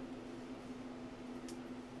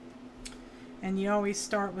 And you always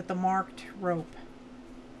start with the marked rope.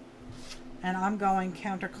 And I'm going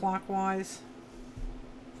counterclockwise.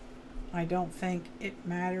 I don't think it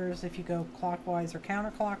matters if you go clockwise or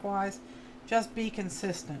counterclockwise. Just be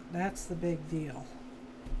consistent. That's the big deal.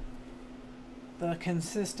 The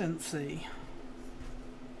consistency.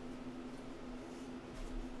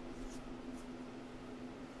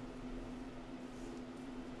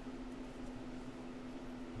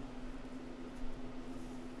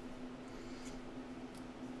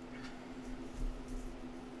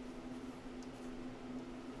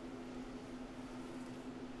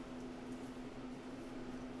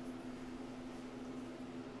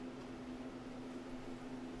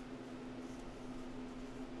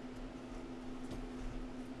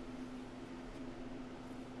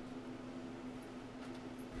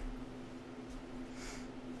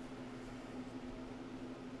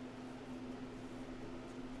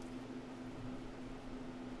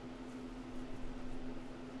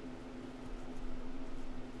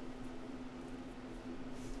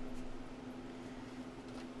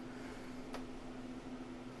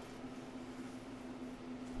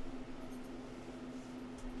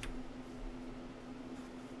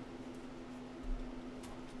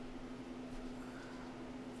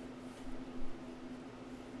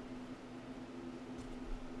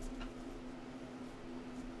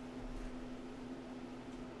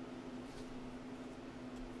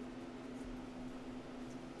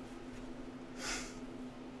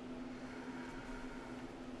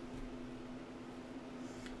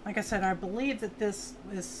 Like I said, I believe that this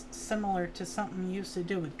is similar to something you used to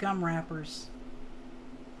do with gum wrappers.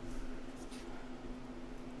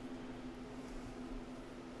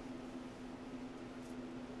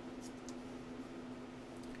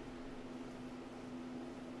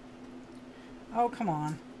 Oh, come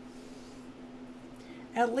on.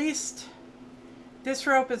 At least this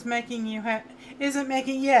rope is making you isn't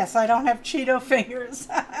making, yes, I don't have Cheeto fingers.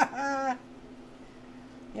 Yeah,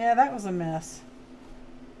 that was a mess.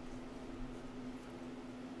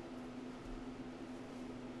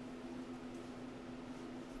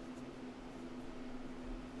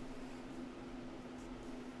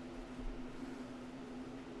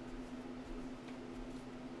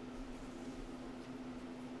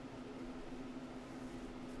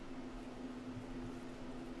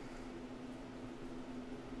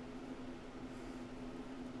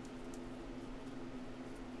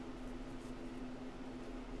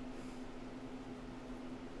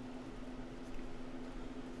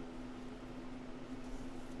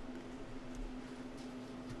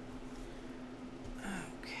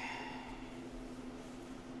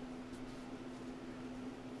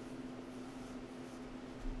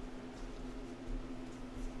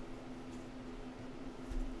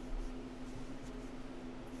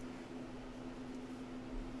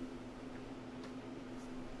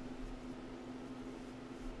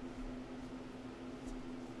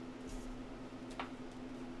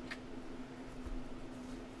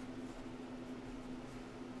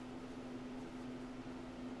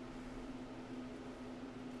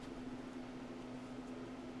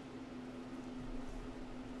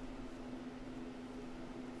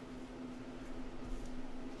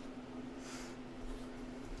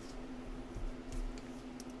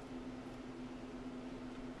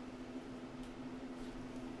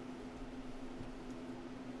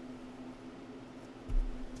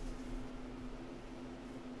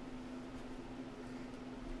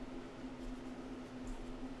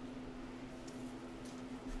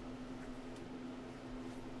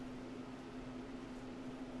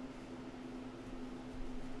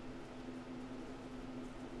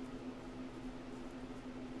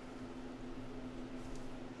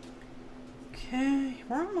 Okay,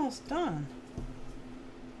 we're almost done.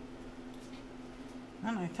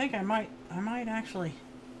 And I think I might actually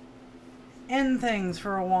end things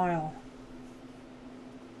for a while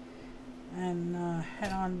and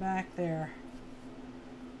head on back there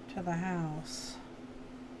to the house.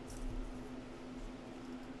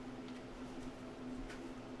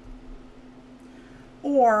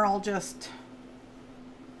 Or I'll just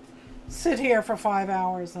sit here for 5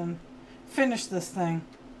 hours and finish this thing.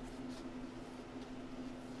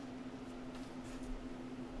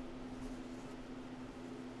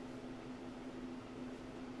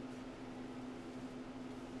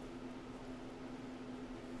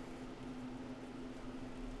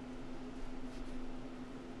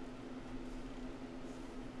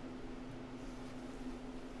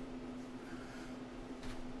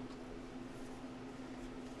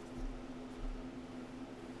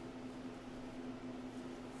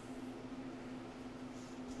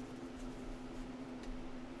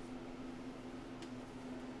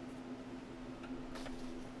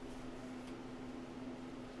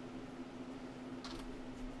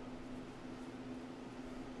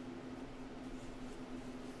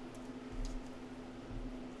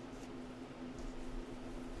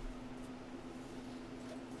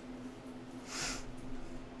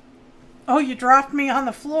 Oh, you dropped me on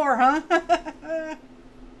the floor, huh?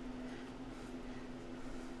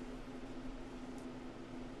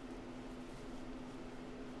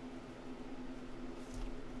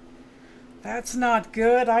 That's not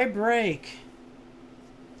good. I break.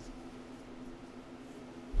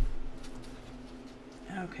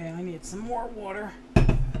 Okay, I need some more water.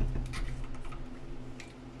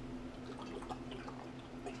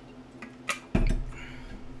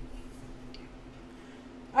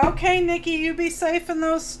 Okay, Nikki, you be safe in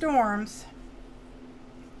those storms.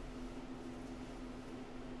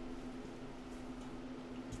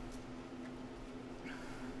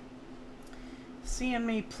 Seeing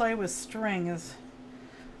me play with string is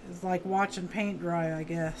like watching paint dry, I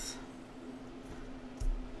guess.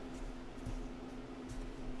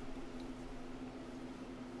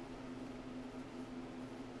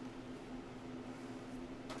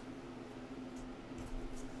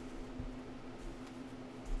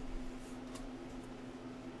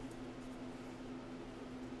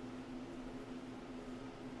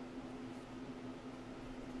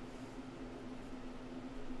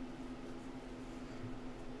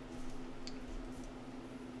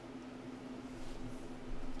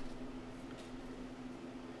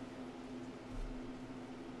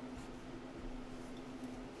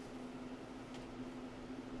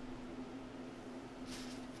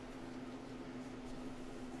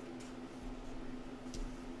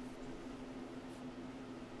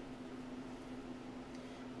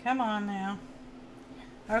 Come on now.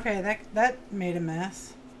 Okay, that made a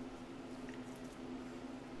mess.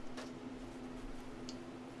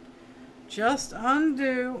 Just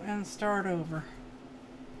undo and start over.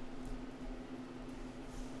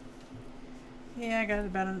 Yeah, I got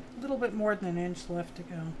about a little bit more than an inch left to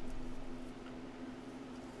go.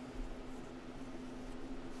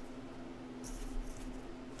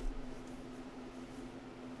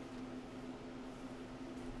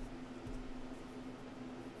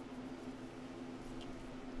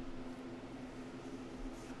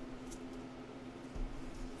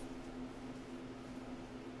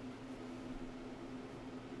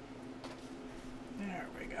 There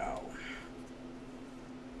we go.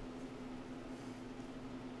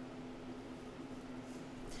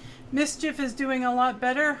 Mischief is doing a lot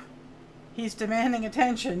better. He's demanding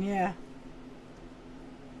attention, yeah.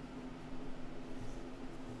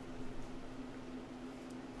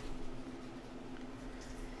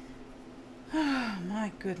 Oh,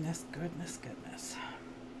 my goodness, goodness, goodness.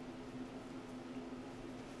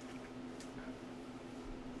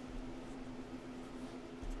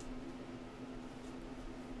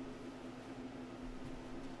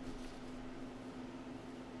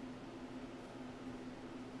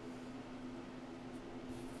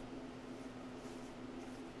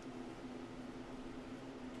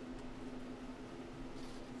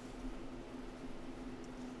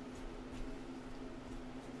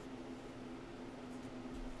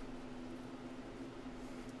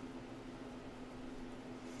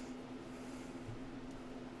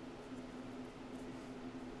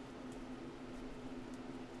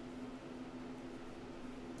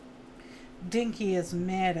 Dinky is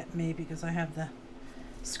mad at me because I have the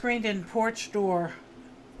screened-in porch door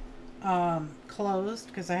closed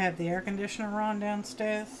because I have the air conditioner on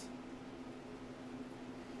downstairs.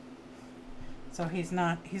 So he's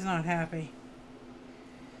not happy.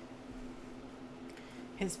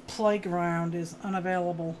 His playground is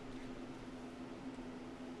unavailable.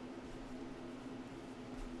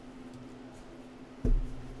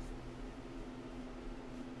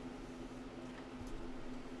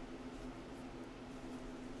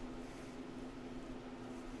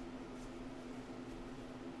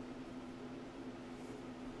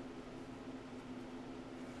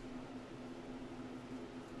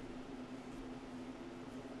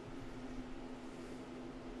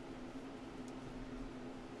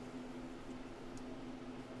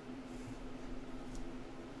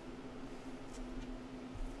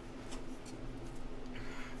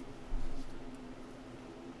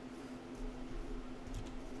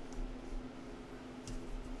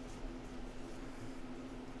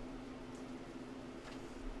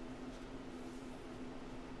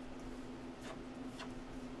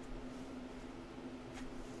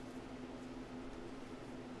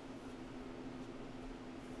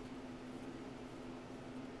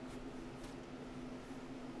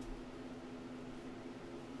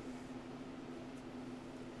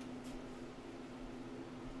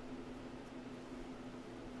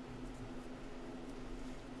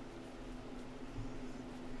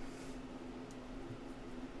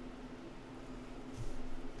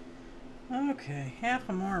 Okay, half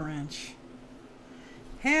a more inch.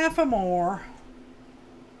 Half a more.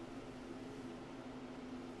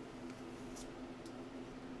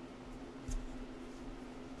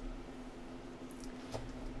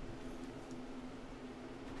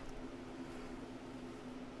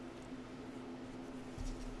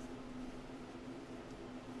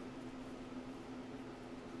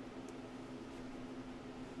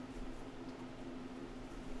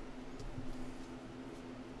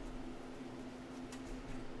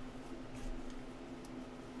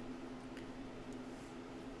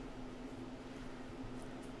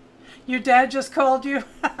 Your dad just called you?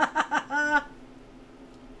 I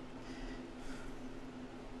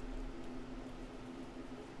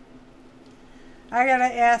gotta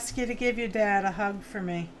ask you to give your dad a hug for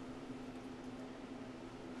me.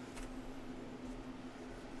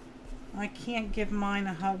 I can't give mine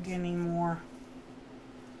a hug anymore.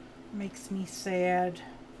 Makes me sad.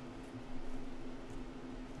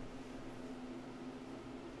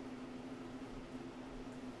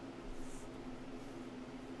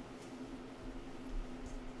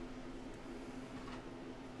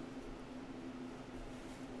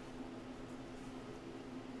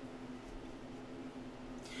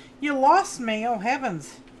 You lost me, oh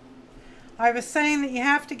heavens. I was saying that you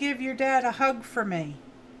have to give your dad a hug for me.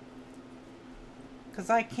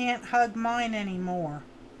 Because I can't hug mine anymore.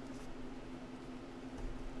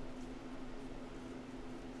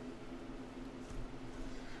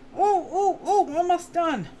 Oh, almost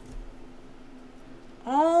done.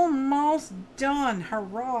 Almost done.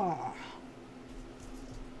 Hurrah.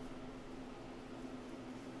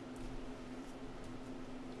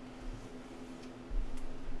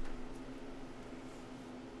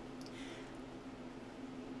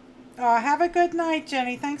 Have a good night,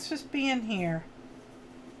 Jenny. Thanks for being here.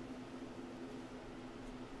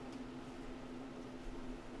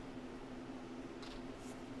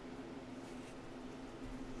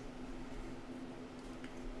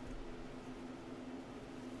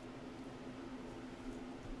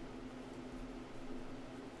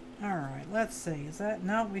 Alright, let's see. Is that...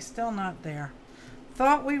 No, we're still not there.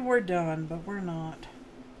 Thought we were done, but we're not.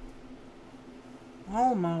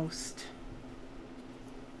 Almost.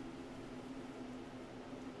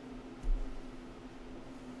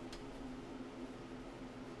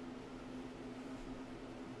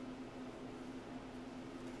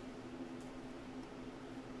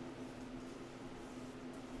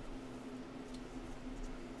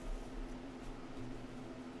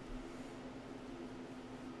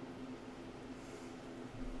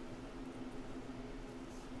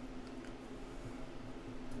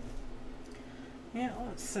 Yeah,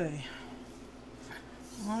 let's see.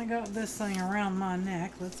 Well, I got this thing around my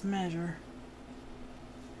neck. Let's measure.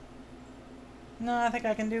 No, I think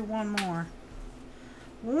I can do one more.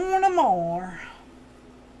 One more.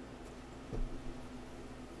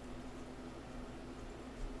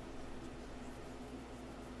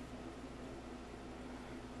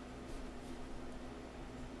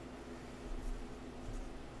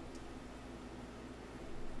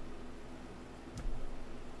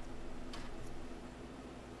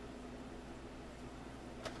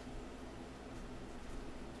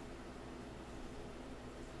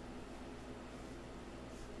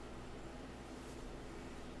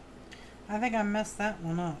 I think I messed that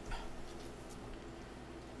one up.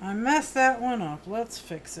 I messed that one up. Let's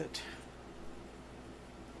fix it.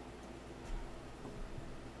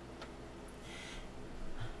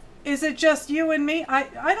 Is it just you and me? I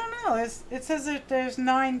don't know. It says that there's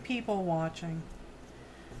 9 people watching.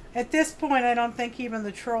 At this point, I don't think even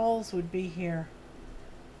the trolls would be here.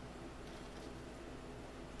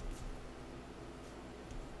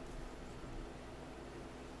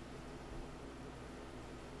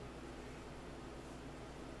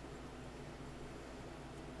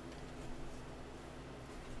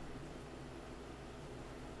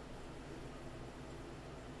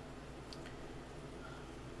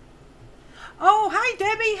 Oh, hi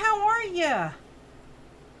Debbie, how are you?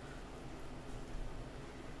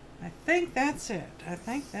 I think that's it. I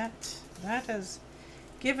think that has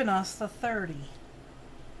given us the 30.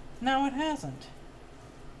 No, it hasn't.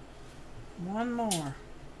 One more.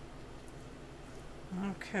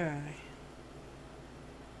 Okay.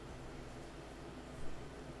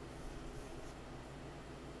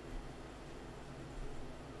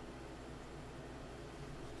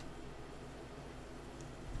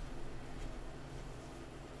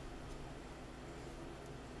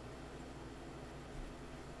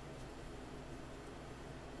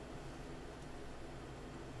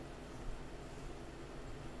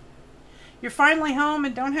 You're finally home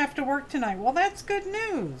and don't have to work tonight. Well, that's good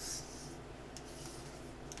news.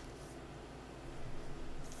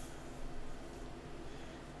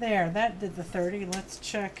 There, that did the 30. Let's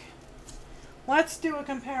check. Let's do a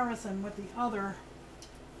comparison with the other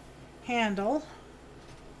handle.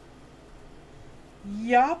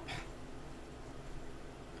 Yup.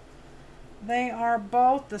 They are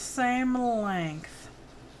both the same length.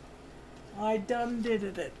 I done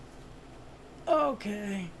did it.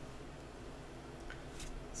 Okay.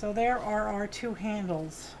 So there are our 2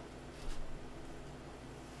 handles.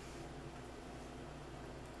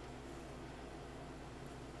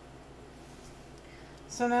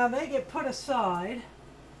 So now they get put aside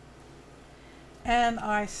and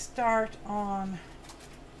I start on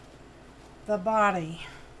the body,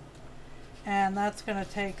 and that's going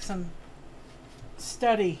to take some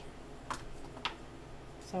study.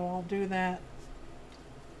 So I'll do that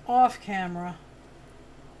off camera.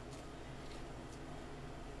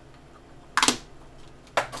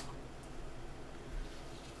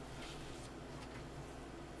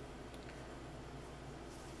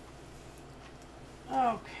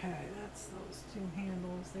 Okay, that's those 2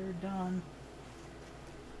 handles. They're done.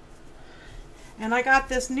 And I got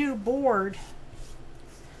this new board.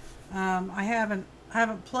 I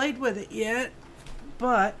haven't played with it yet,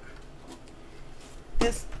 but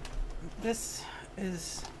this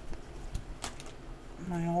is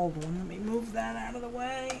my old one. Let me move that out of the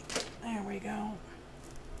way. There we go.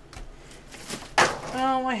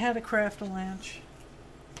 Oh, I had to craft a latch.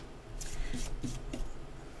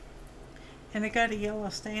 and it got a yellow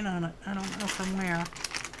stain on it. I don't know from where.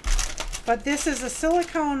 But this is a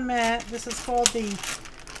silicone mat. This is called the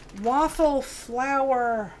Waffle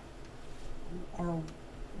Flower, or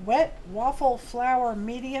Wet Waffle Flower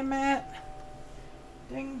Media Mat.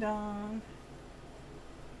 Ding dong.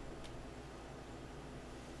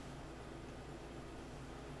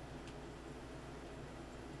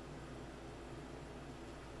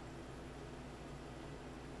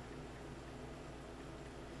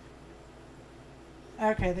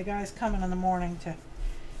 Okay, the guy's coming in the morning to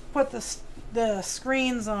put the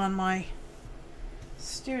screens on my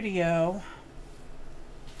studio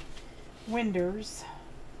windows.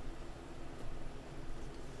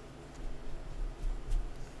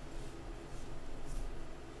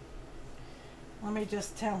 Let me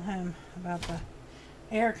just tell him about the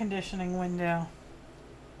air conditioning window.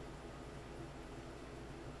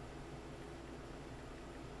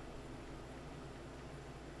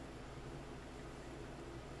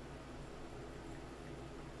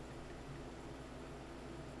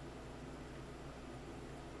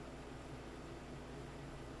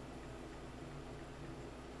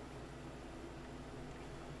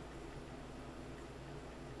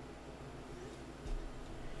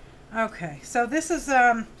 Okay, so this is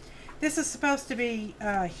supposed to be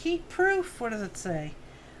heat proof. What does it say?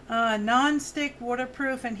 Non-stick,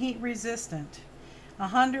 waterproof, and heat resistant.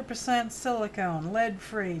 100% silicone, lead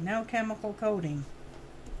free, no chemical coating.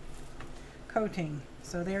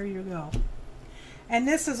 So there you go. And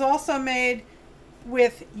this is also made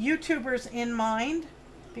with YouTubers in mind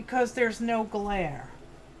because there's no glare.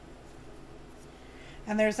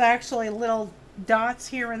 And there's actually little dots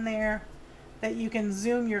here and there that you can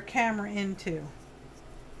zoom your camera into.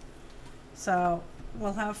 So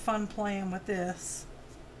we'll have fun playing with this.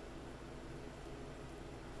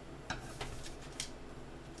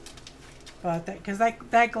 But because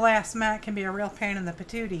that glass mat can be a real pain in the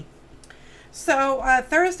patootie. So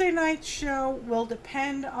Thursday night's show will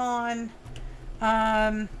depend on,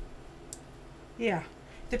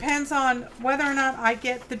 depends on whether or not I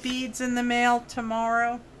get the beads in the mail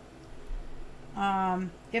tomorrow.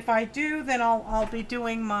 If I do, then I'll be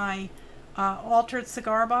doing my altered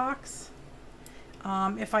cigar box.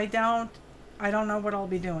 If I don't know what I'll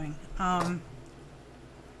be doing.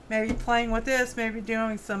 Maybe playing with this, maybe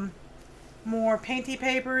doing some more painty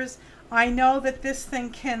papers. I know that this thing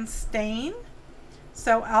can stain,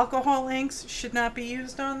 so alcohol inks should not be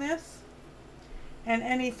used on this. And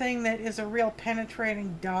anything that is a real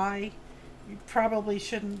penetrating dye, you probably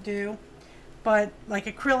shouldn't do. But like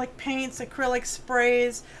acrylic paints, acrylic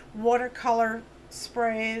sprays, watercolor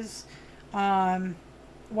sprays,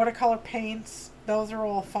 watercolor paints, those are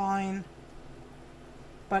all fine.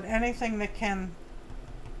 But anything that can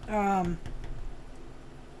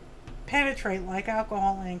penetrate like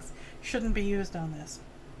alcohol inks shouldn't be used on this.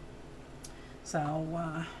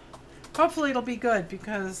 So hopefully it'll be good,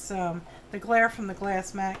 because the glare from the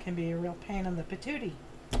glass mat can be a real pain in the patootie.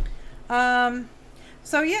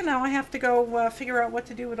 So yeah, now I have to go figure out what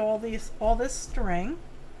to do with all this string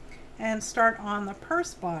and start on the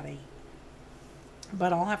purse body.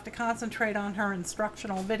 But I'll have to concentrate on her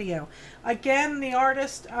instructional video. Again, the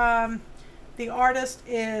artist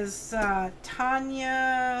is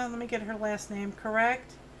Tanja. Let me get her last name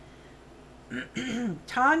correct.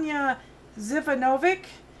 Tanja Zivanovic.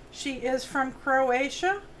 She is from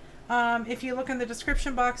Croatia. If you look in the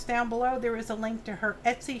description box down below, there is a link to her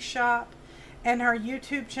Etsy shop and her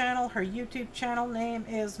YouTube channel. Her YouTube channel name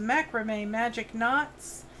is Macrame Magic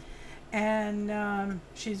Knots, and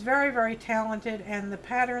she's very, very talented, and the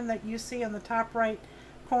pattern that you see on the top right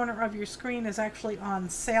corner of your screen is actually on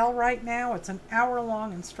sale right now. It's an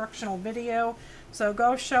hour-long instructional video, so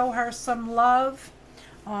go show her some love.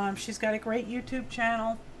 She's got a great YouTube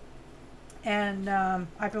channel, and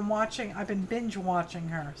I've been binge watching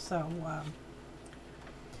her, so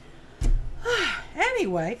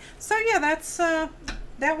anyway, so yeah,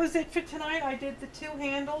 that was it for tonight. I did the 2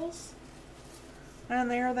 handles, and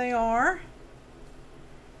there they are.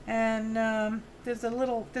 And there's a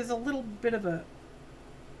little bit of a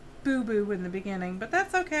boo-boo in the beginning, but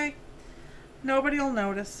that's okay. Nobody will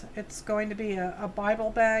notice. It's going to be a Bible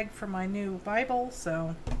bag for my new Bible.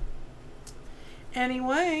 So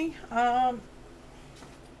anyway, I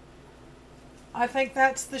think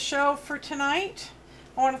that's the show for tonight.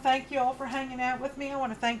 I want to thank you all for hanging out with me. I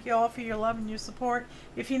want to thank you all for your love and your support.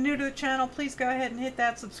 If you're new to the channel, please go ahead and hit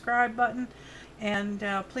that subscribe button. And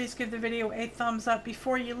please give the video a thumbs up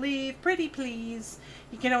before you leave. Pretty please.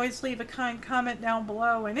 You can always leave a kind comment down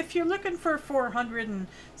below. And if you're looking for 400 and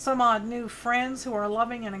some odd new friends who are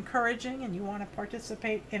loving and encouraging, and you want to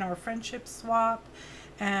participate in our friendship swap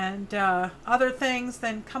and other things,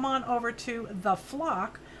 then come on over to The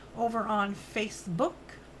Flock over on Facebook.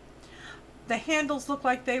 The handles look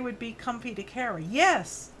like they would be comfy to carry.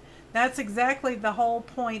 Yes, that's exactly the whole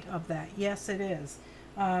point of that. Yes, it is.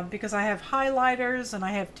 Because I have highlighters and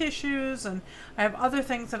I have tissues and I have other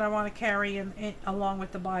things that I want to carry along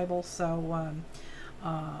with the Bible. So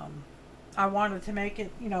I wanted to make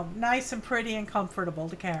it, you know, nice and pretty and comfortable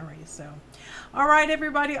to carry. So, all right,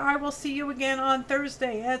 everybody, I will see you again on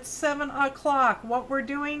Thursday at 7 o'clock. What we're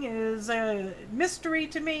doing is a mystery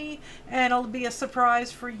to me, and it'll be a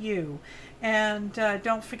surprise for you. And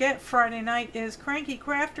don't forget, Friday night is Cranky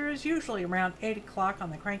Crafters, usually around 8 o'clock on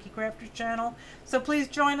the Cranky Crafters channel. So please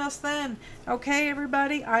join us then. Okay,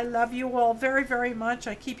 everybody, I love you all very, very much.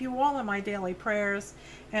 I keep you all in my daily prayers,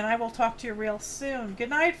 and I will talk to you real soon. Good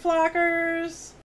night, Flockers.